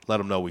that. Let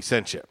them know we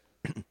sent you.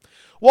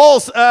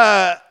 Walls,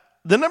 the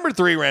number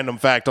 3 random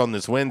fact on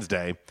this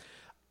Wednesday,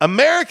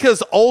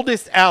 America's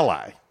oldest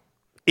ally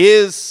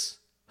is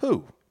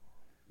who?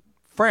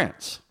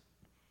 France.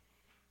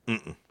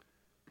 Mm-mm.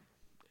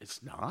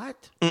 It's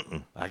not?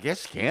 Mm-mm. I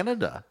guess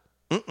Canada.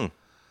 Mm-mm.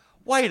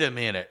 Wait a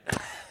minute.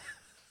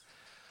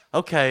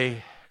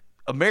 Okay.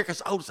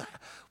 America's oldest.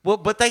 Well,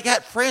 but they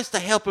got France to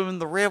help them in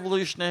the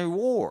Revolutionary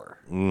War.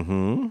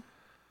 Mm-hmm.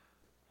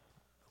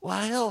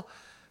 Well,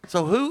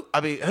 so who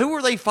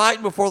were they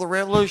fighting before the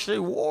Revolutionary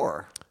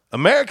War?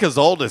 America's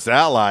oldest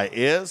ally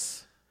is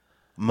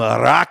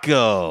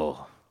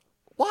Morocco.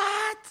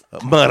 What?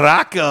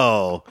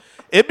 Morocco.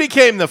 It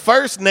became the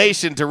first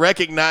nation to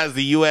recognize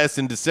the U.S.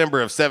 in December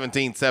of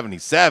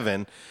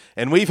 1777,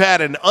 and we've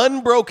had an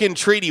unbroken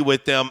treaty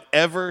with them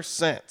ever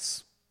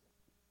since.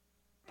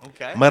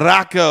 Okay.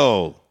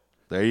 Morocco.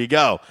 There you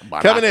go.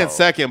 Morocco. Coming in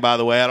second, by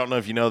the way, I don't know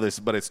if you know this,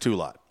 but it's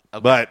Tulot.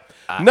 Okay. But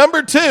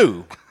number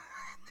 2,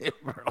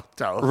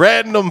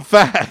 random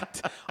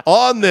fact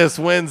on this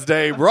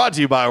Wednesday, brought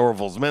to you by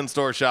Orville's Men's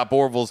Store. Shop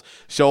Orville's,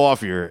 show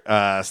off your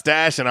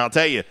stash. And I'll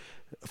tell you,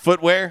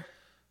 footwear,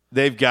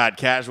 they've got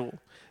casual.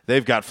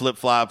 They've got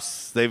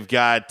flip-flops. They've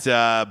got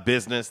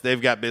business.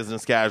 They've got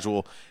business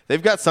casual.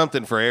 They've got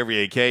something for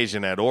every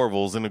occasion at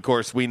Orville's. And, of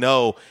course, we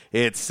know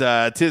it's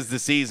tis the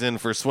season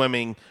for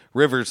swimming,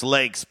 rivers,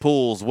 lakes,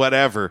 pools,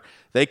 whatever.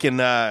 They can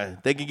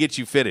get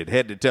you fitted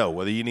head to toe.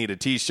 Whether you need a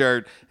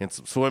T-shirt and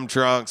some swim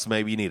trunks,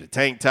 maybe you need a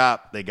tank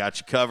top, they got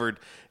you covered.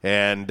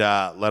 And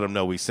let them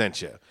know we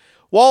sent you.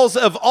 Walls,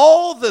 of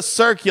all the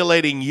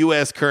circulating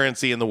U.S.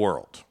 currency in the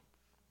world,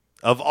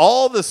 in the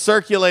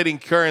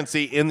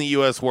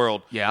U.S.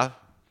 world, in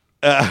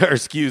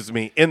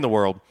the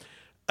world,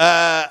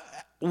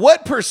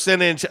 what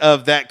percentage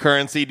of that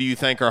currency do you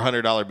think are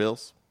 $100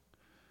 bills?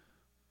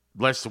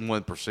 Less than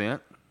 1%.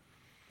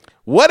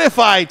 What if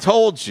I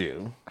told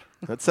you?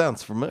 That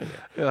sounds familiar.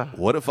 Yeah.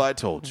 What if I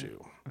told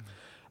you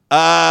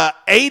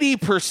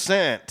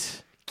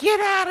 80% Get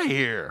out of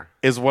here.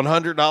 is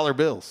 $100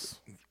 bills?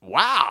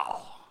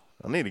 Wow.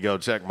 I need to go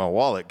check my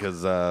wallet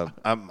because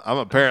I'm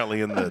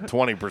apparently in the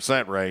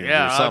 20% range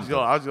Yeah, or something.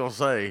 I was going to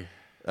say.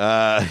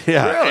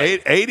 Really?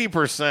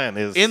 80%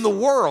 is in the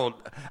world.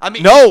 I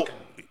mean, no.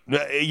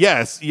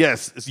 Yes.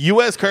 It's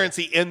U.S.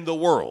 currency in the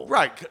world.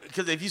 Right,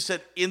 because if you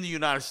said in the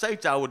United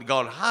States, I would have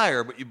gone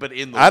higher, but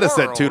in the I'd world.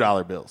 have said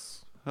 $2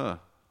 bills. Huh.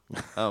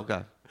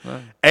 Okay.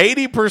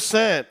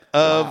 80%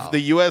 of the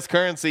U.S.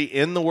 currency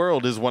in the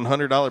world is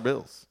 $100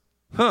 bills.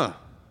 Huh.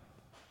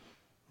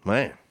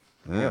 Man.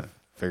 Yeah.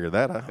 Figure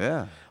that out.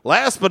 Yeah.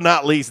 Last but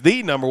not least,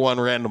 the number 1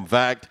 random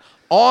fact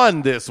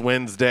on this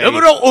Wednesday.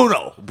 Numero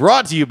uno.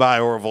 Brought to you by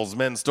Orville's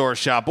Men's Store.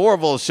 Shop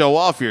Orville's, show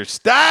off your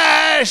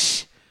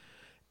stash.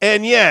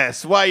 And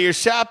yes, while you're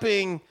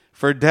shopping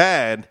for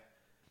Dad,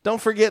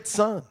 don't forget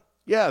son.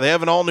 Yeah, they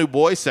have an all-new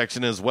boys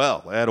section as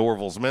well at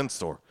Orville's Men's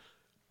Store.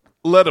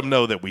 Let them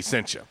know that we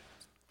sent you.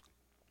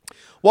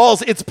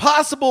 Walls, it's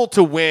possible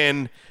to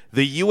win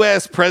the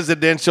U.S.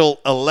 presidential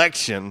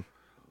election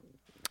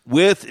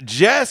with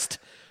just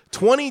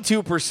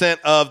 22%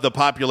 of the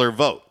popular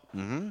vote.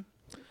 Mm-hmm.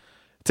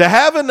 To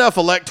have enough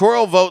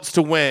electoral votes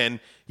to win,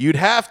 you'd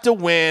have to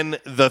win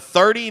the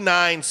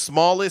 39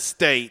 smallest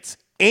states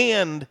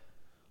and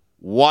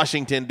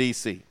Washington,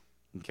 D.C.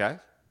 Okay.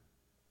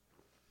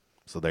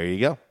 So there you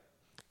go.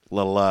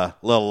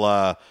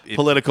 Little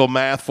political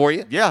math for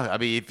you. Yeah, I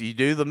mean, if you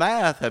do the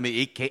math, I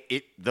mean,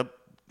 the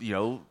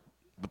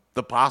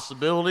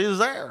possibility is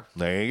there.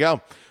 There you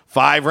go.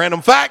 5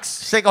 random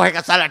facts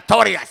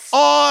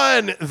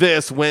on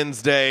this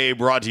Wednesday,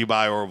 brought to you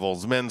by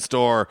Orville's Men's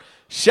Store.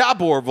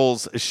 Shop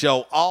Orville's,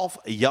 show off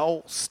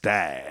your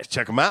stash.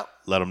 Check them out.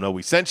 Let them know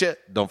we sent you.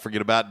 Don't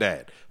forget about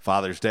Dad.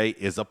 Father's Day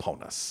is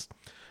upon us.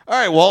 All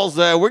right, Walls,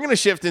 we're going to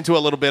shift into a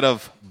little bit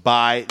of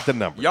By the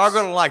Numbers. Y'all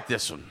going to like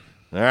this one.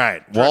 All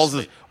right.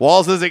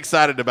 Walls is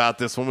excited about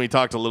this one. We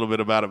talked a little bit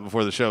about it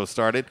before the show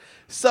started.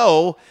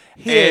 So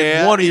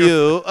here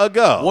you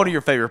go. One of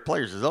your favorite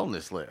players is on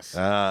this list.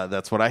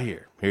 That's what I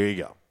hear. Here you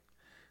go.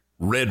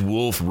 Red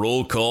Wolf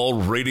Roll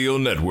Call Radio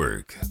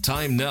Network.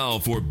 Time now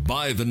for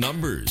By the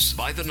Numbers.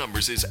 By the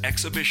Numbers is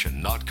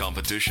exhibition, not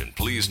competition.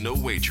 Please, no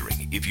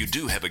wagering. If you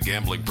do have a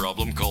gambling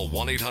problem, call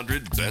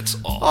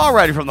 1-800-BETS-OFF. All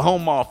righty, from the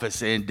home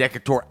office in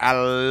Decatur,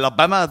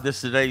 Alabama, this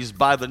is today's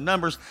By the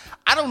Numbers.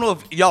 I don't know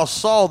if y'all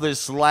saw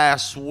this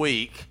last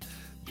week,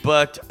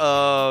 but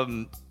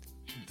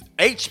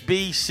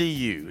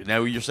HBCU.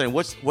 Now you're saying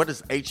what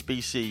does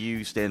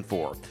HBCU stand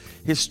for?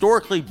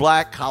 Historically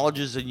Black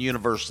Colleges and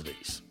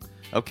Universities.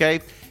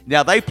 Okay?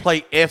 Now they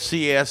play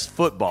FCS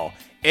football.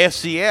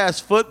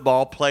 FCS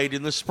football played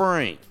in the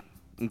spring.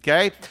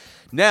 Okay?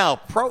 Now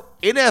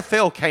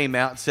NFL came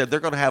out and said they're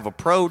going to have a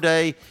pro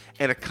day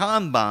and a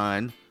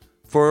combine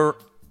for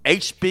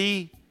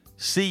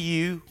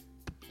HBCU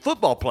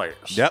football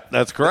players. Yep,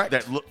 that's correct.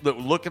 That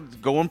look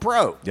at going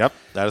pro. Yep,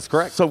 that is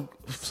correct.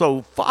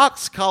 So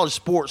Fox College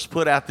Sports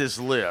put out this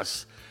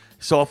list.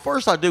 So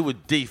first I do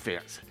with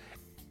defense.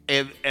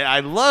 And I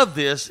love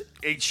this.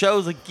 It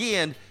shows,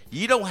 again,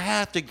 you don't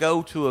have to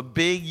go to a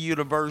big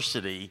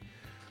university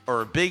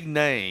or a big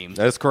name.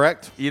 That is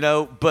correct.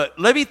 But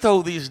let me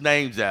throw these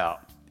names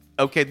out.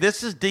 Okay,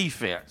 this is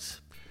defense.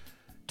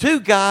 Two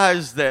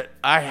guys that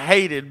I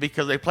hated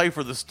because they play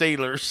for the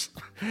Steelers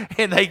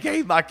and they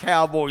gave my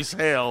Cowboys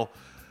hell,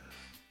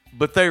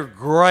 but they're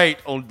great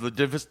on the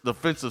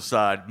defensive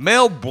side.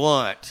 Mel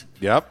Blount.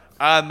 Yep.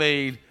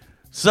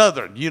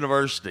 Southern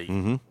University.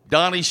 Mm-hmm.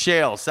 Donnie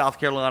Shell, South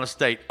Carolina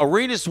State.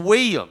 Arenas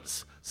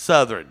Williams,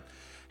 Southern.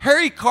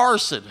 Harry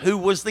Carson, who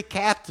was the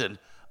captain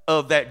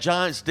of that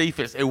Giants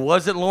defense. It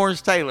wasn't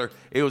Lawrence Taylor.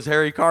 It was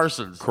Harry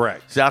Carson's.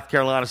 Correct. South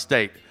Carolina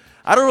State.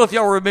 I don't know if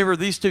y'all remember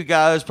these two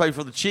guys played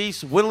for the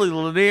Chiefs, Willie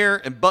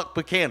Lanier and Buck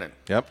Buchanan.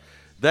 Yep.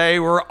 They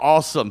were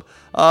awesome.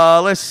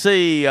 Let's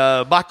see.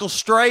 Michael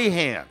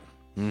Strahan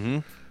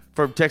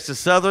from Texas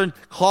Southern.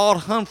 Claude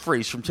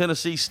Humphreys from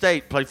Tennessee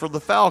State played for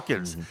the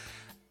Falcons. Mm-hmm.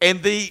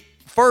 And the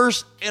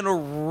first and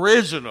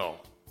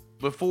original,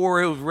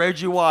 before it was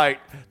Reggie White,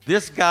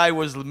 this guy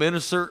was the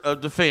Minister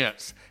of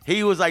Defense.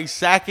 He was a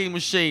sacking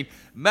machine.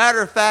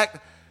 Matter of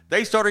fact,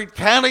 they started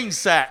counting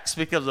sacks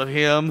because of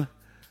him.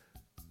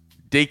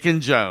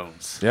 Deacon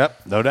Jones.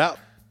 Yep, no doubt.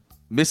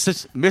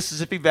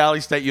 Mississippi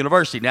Valley State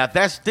University. Now,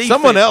 that's defense.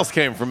 Someone else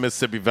came from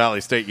Mississippi Valley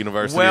State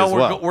University as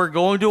well. We're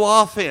going to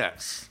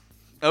offense.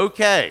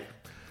 Okay.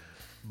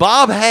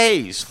 Bob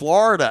Hayes,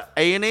 Florida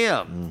A&M.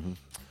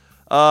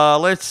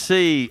 Mm-hmm. Let's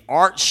see.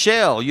 Art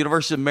Shell,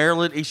 University of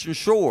Maryland, Eastern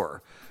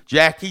Shore.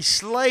 Jackie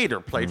Slater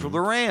played for the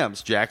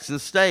Rams, Jackson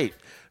State.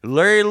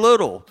 Larry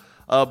Little,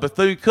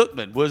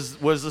 Bethune-Cookman was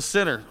the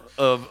center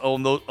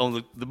on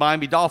the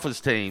Miami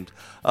Dolphins teams.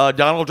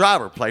 Donald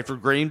Driver played for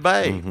Green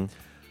Bay. Mm-hmm.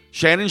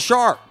 Shannon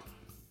Sharp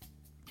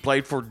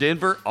played for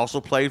Denver, also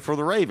played for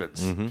the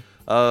Ravens.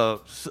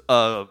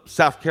 Mm-hmm.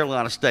 South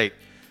Carolina State.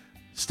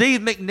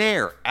 Steve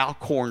McNair,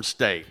 Alcorn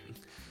State.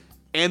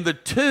 And the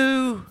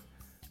two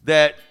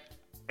that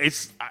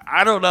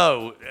I don't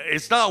know.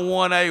 It's not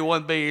 1A,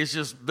 1B. It's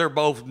just they're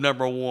both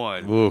number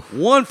one. Oof.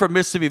 One from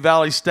Mississippi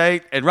Valley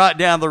State, and right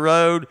down the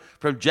road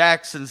from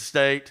Jackson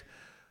State,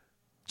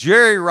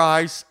 Jerry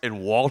Rice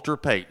and Walter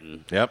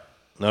Payton. Yep,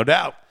 no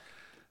doubt.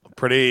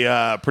 Pretty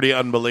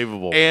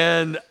unbelievable.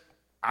 And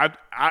I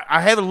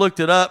haven't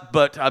looked it up,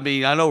 but I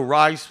know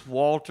Rice,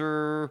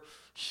 Walter,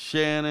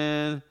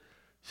 Shannon,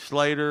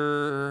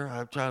 Slater.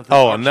 I'm trying to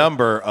think. A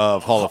number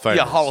of Hall of Famers.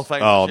 Yeah, Hall of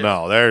Famers. Oh yeah.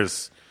 no,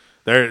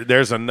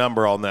 there's a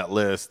number on that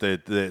list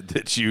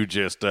that you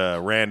just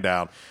ran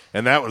down,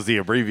 and that was the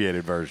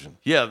abbreviated version.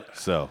 Yeah.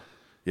 So,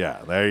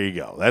 yeah, there you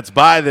go. That's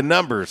by the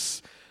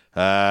numbers,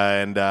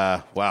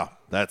 wow,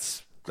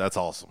 that's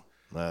awesome.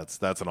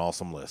 That's an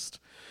awesome list.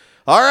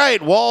 All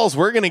right, Walls,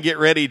 we're going to get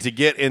ready to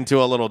get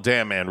into a little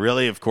Damn Man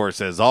Really, of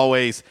course, as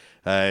always,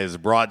 is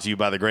brought to you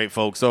by the great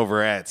folks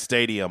over at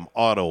Stadium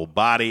Auto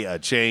Body. A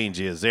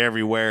change is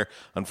everywhere.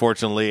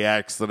 Unfortunately,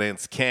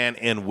 accidents can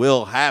and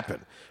will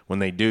happen. When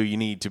they do, you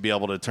need to be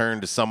able to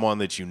turn to someone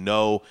that you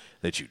know,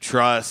 that you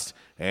trust,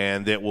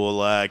 and that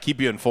will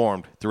keep you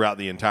informed throughout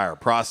the entire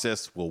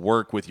process. Will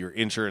work with your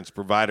insurance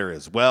provider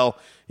as well.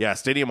 Yeah,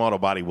 Stadium Auto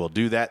Body will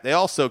do that. They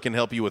also can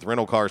help you with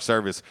rental car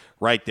service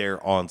right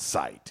there on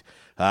site.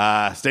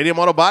 Stadium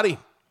Auto Body,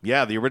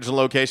 yeah, the original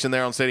location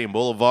there on Stadium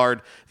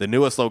Boulevard. The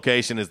newest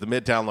location is the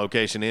Midtown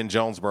location in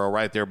Jonesboro,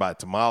 right there by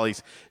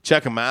Tamales.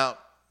 Check them out.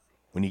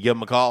 When you give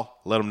them a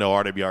call, let them know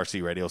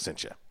RWRC Radio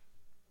sent you.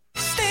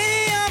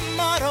 Stadium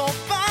Auto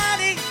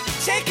Body,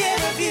 take care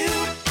of you.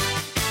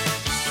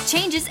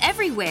 Changes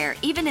everywhere,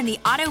 even in the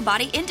auto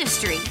body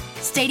industry.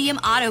 Stadium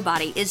Auto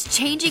Body is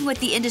changing with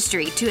the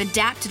industry to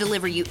adapt to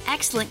deliver you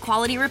excellent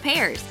quality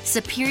repairs,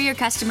 superior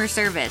customer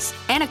service,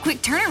 and a quick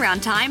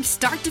turnaround time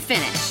start to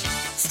finish.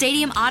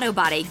 Stadium Auto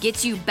Body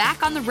gets you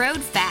back on the road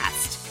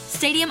fast.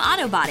 Stadium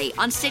Auto Body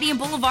on Stadium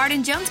Boulevard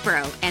in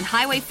Jonesboro and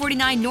Highway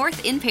 49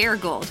 North in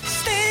Paragould.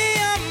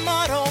 Stadium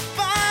Auto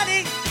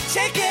Body,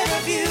 take care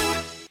of you.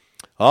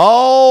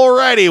 All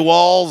righty,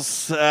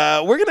 Walls.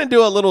 We're going to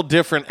do a little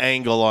different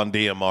angle on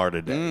DMR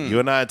today. You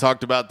and I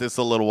talked about this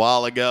a little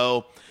while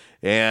ago,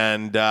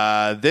 and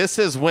this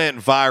has went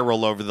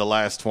viral over the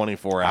last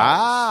 24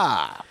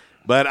 hours.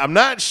 But I'm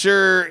not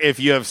sure if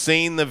you have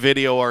seen the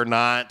video or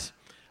not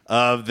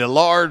of the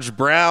large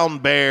brown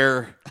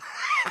bear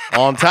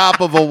on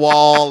top of a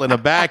wall in a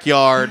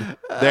backyard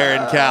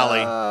there in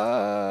Cali.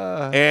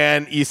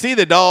 And you see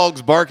the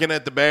dogs barking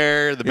at the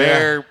bear. The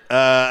bear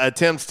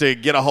attempts to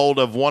get a hold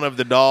of one of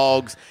the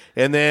dogs.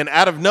 And then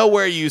out of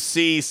nowhere, you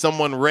see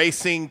someone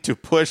racing to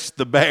push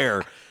the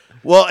bear.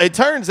 Well, it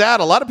turns out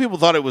a lot of people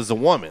thought it was a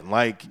woman.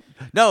 It's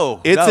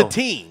a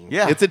teen.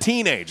 Yeah. It's a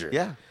teenager.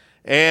 Yeah.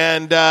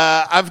 And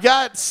I've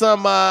got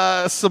some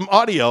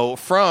audio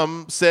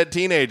from said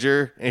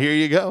teenager. And here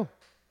you go.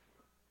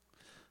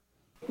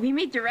 We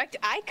made direct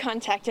eye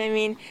contact. I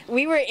mean,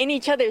 we were in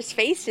each other's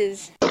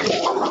faces.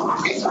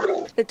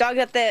 The dog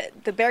that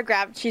the bear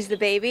grabbed, she's the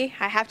baby.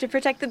 I have to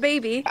protect the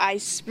baby. I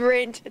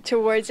sprint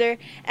towards her,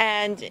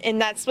 and in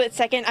that split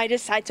second, I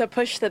decide to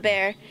push the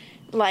bear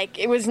like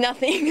it was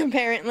nothing,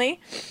 apparently.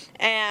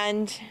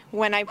 And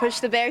when I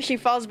push the bear, she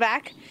falls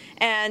back,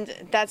 and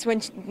that's when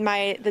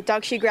the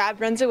dog she grabbed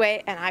runs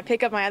away, and I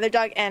pick up my other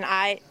dog, and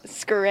I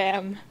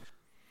scram.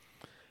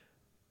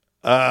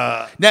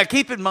 Now,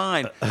 keep in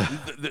mind,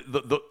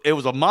 it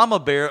was a mama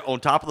bear on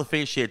top of the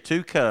fence. She had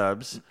 2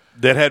 cubs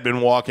that had been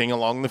walking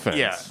along the fence.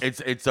 Yeah,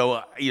 it's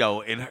so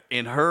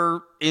in her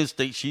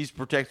instinct, she's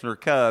protecting her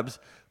cubs,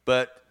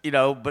 but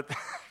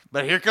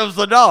here comes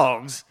the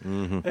dogs,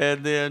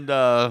 and then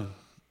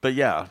but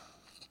yeah,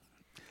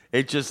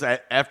 it just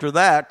after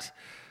that.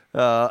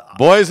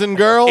 Boys and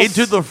girls,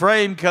 into the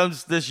frame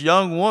comes this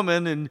young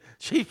woman, and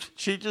she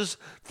just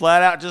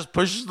flat out just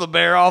pushes the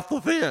bear off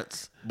the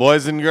fence.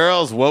 Boys and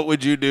girls, what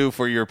would you do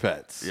for your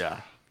pets?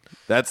 Yeah.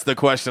 That's the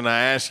question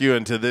I ask you,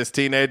 and to this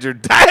teenager,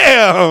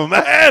 damn,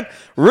 man,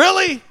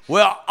 really?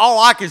 Well,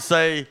 all I can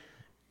say,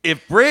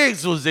 if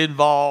Briggs was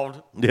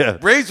involved,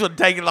 Briggs would have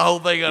taken the whole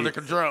thing under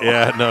control.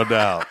 Yeah, no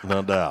doubt.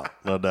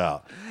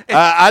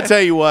 I tell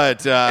you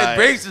what. And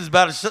Briggs is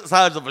about the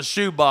size of a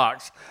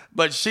shoebox,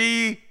 but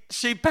she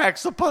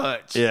packs a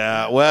punch.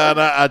 Yeah, well,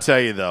 I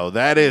tell you, though,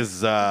 that is,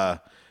 the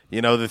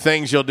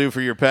things you'll do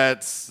for your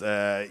pets,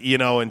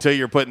 until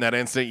you're put in that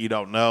instinct, you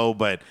don't know,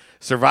 but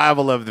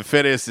survival of the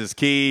fittest is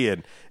key,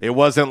 and it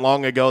wasn't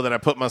long ago that I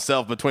put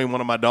myself between one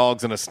of my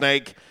dogs and a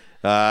snake,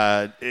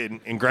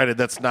 and granted,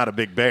 that's not a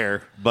big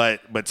bear, but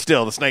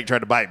still, the snake tried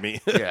to bite me.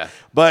 Yeah.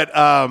 But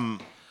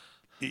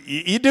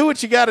you do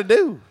what you got to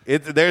do.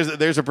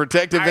 There's a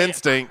protective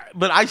instinct.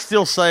 But I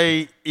still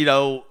say,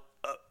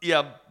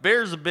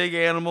 bear's a big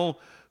animal,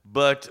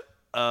 but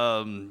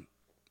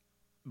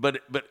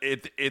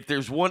if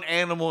there's one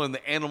animal in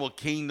the animal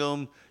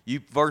kingdom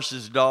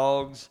versus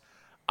dogs,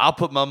 I'll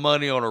put my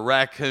money on a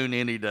raccoon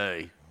any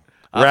day.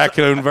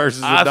 Raccoon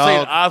versus a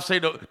dog?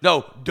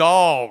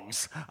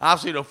 Dogs.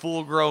 I've seen a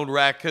full-grown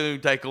raccoon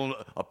take on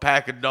a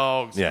pack of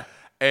dogs. Yeah.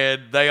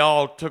 And they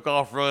all took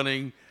off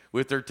running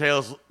with their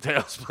tails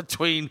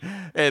between,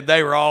 and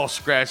they were all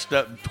scratched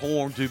up and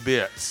torn to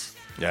bits.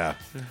 Yeah.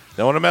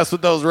 Don't want to mess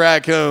with those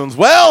raccoons.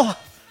 Well,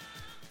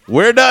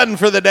 we're done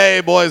for the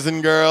day, boys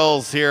and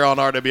girls, here on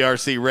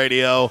RWRC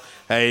Radio.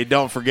 Hey,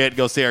 don't forget,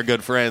 go see our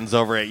good friends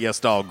over at Yes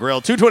Dog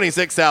Grill,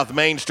 226 South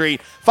Main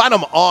Street. Find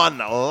them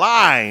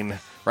online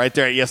right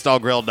there at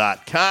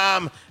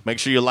yesdoggrill.com. Make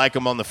sure you like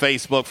them on the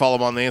Facebook, follow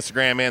them on the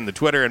Instagram and the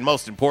Twitter, and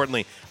most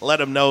importantly, let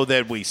them know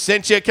that we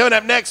sent you. Coming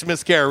up next,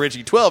 Miss Kara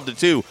Ritchie, 12 to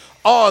 2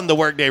 on the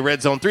Workday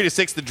Red Zone, 3 to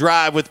 6 The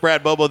Drive with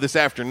Brad Bobo this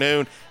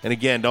afternoon. And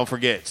again, don't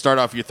forget, start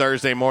off your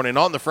Thursday morning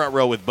on the front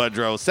row with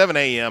Budrow, 7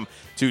 a.m.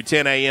 to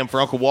 10 a.m.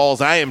 For Uncle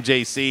Walls, I am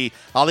JC.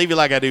 I'll leave you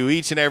like I do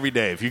each and every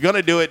day. If you're going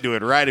to do it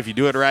right. If you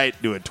do it right,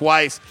 do it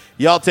twice.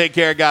 Y'all take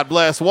care. God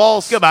bless.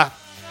 Walls, goodbye.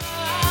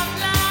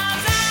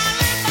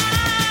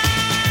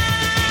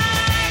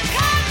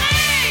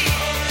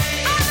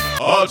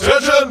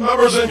 Attention,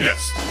 members and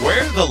guests.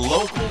 Where the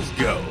locals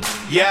go.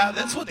 Yeah,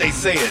 that's what they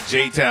say at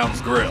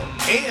J-Town's Grill.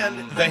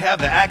 And they have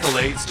the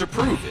accolades to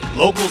prove it.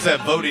 Locals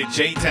have voted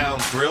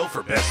J-Town's Grill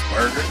for best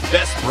burger,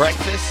 best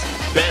breakfast,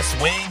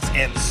 best wings,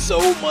 and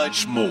so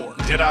much more.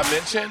 Did I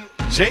mention?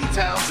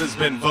 J-Town's has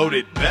been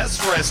voted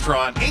best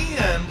restaurant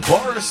and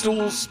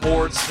Barstool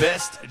Sports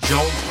best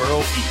Jonesboro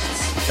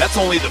Eats. That's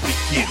only the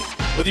beginning.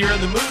 Whether you're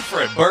in the mood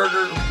for a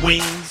burger,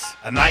 wings,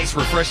 a nice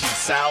refreshing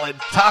salad,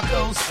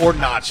 tacos, or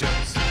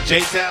nachos,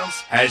 J-Town's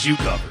has you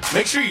covered.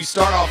 Make sure you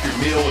start off your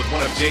meal with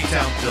one of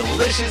J-Town's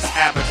delicious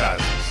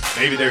appetizers.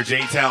 Maybe their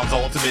J-Town's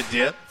ultimate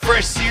dip,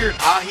 fresh seared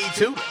ahi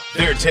tuna,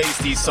 their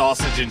tasty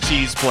sausage and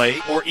cheese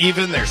plate, or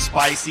even their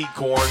spicy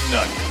corn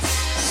nuggets.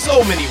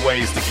 So many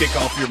ways to kick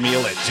off your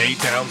meal at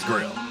J-Town's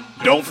Grill.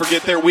 Don't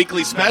forget their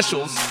weekly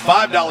specials,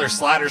 $5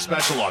 slider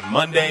special on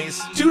Mondays,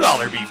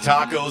 $2 beef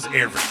tacos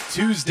every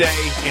Tuesday,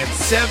 and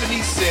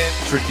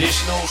 70-cent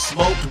traditional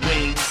smoked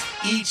wings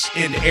each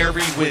and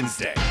every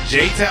Wednesday.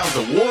 J-Town's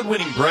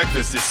award-winning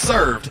breakfast is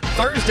served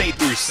Thursday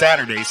through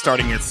Saturday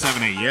starting at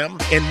 7 a.m.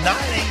 and 9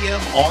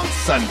 a.m. on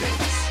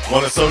Sundays.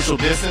 Want to social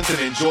distance and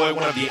enjoy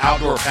one of the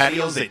outdoor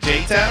patios at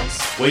J-Town's?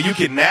 Well, you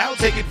can now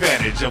take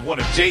advantage of one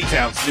of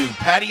J-Town's new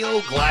patio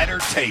glider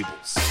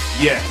tables.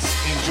 Yes,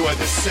 enjoy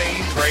the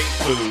same great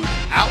food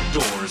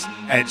outdoors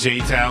at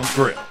J-Town's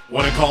Grill.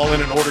 Want to call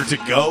in an order to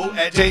go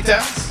at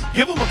J-Town's?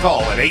 Give them a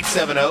call at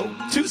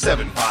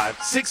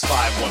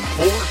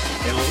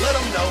 870-275-6514 and let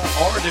them know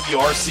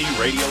RWRC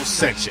Radio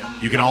sent you.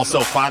 You can also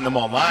find them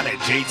online at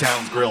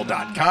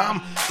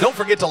jtownsgrill.com. Don't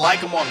forget to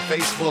like them on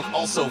Facebook.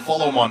 Also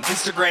follow them on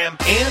Instagram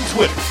and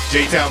Twitter.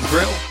 J-Towns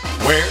Grill,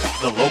 where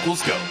the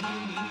locals go.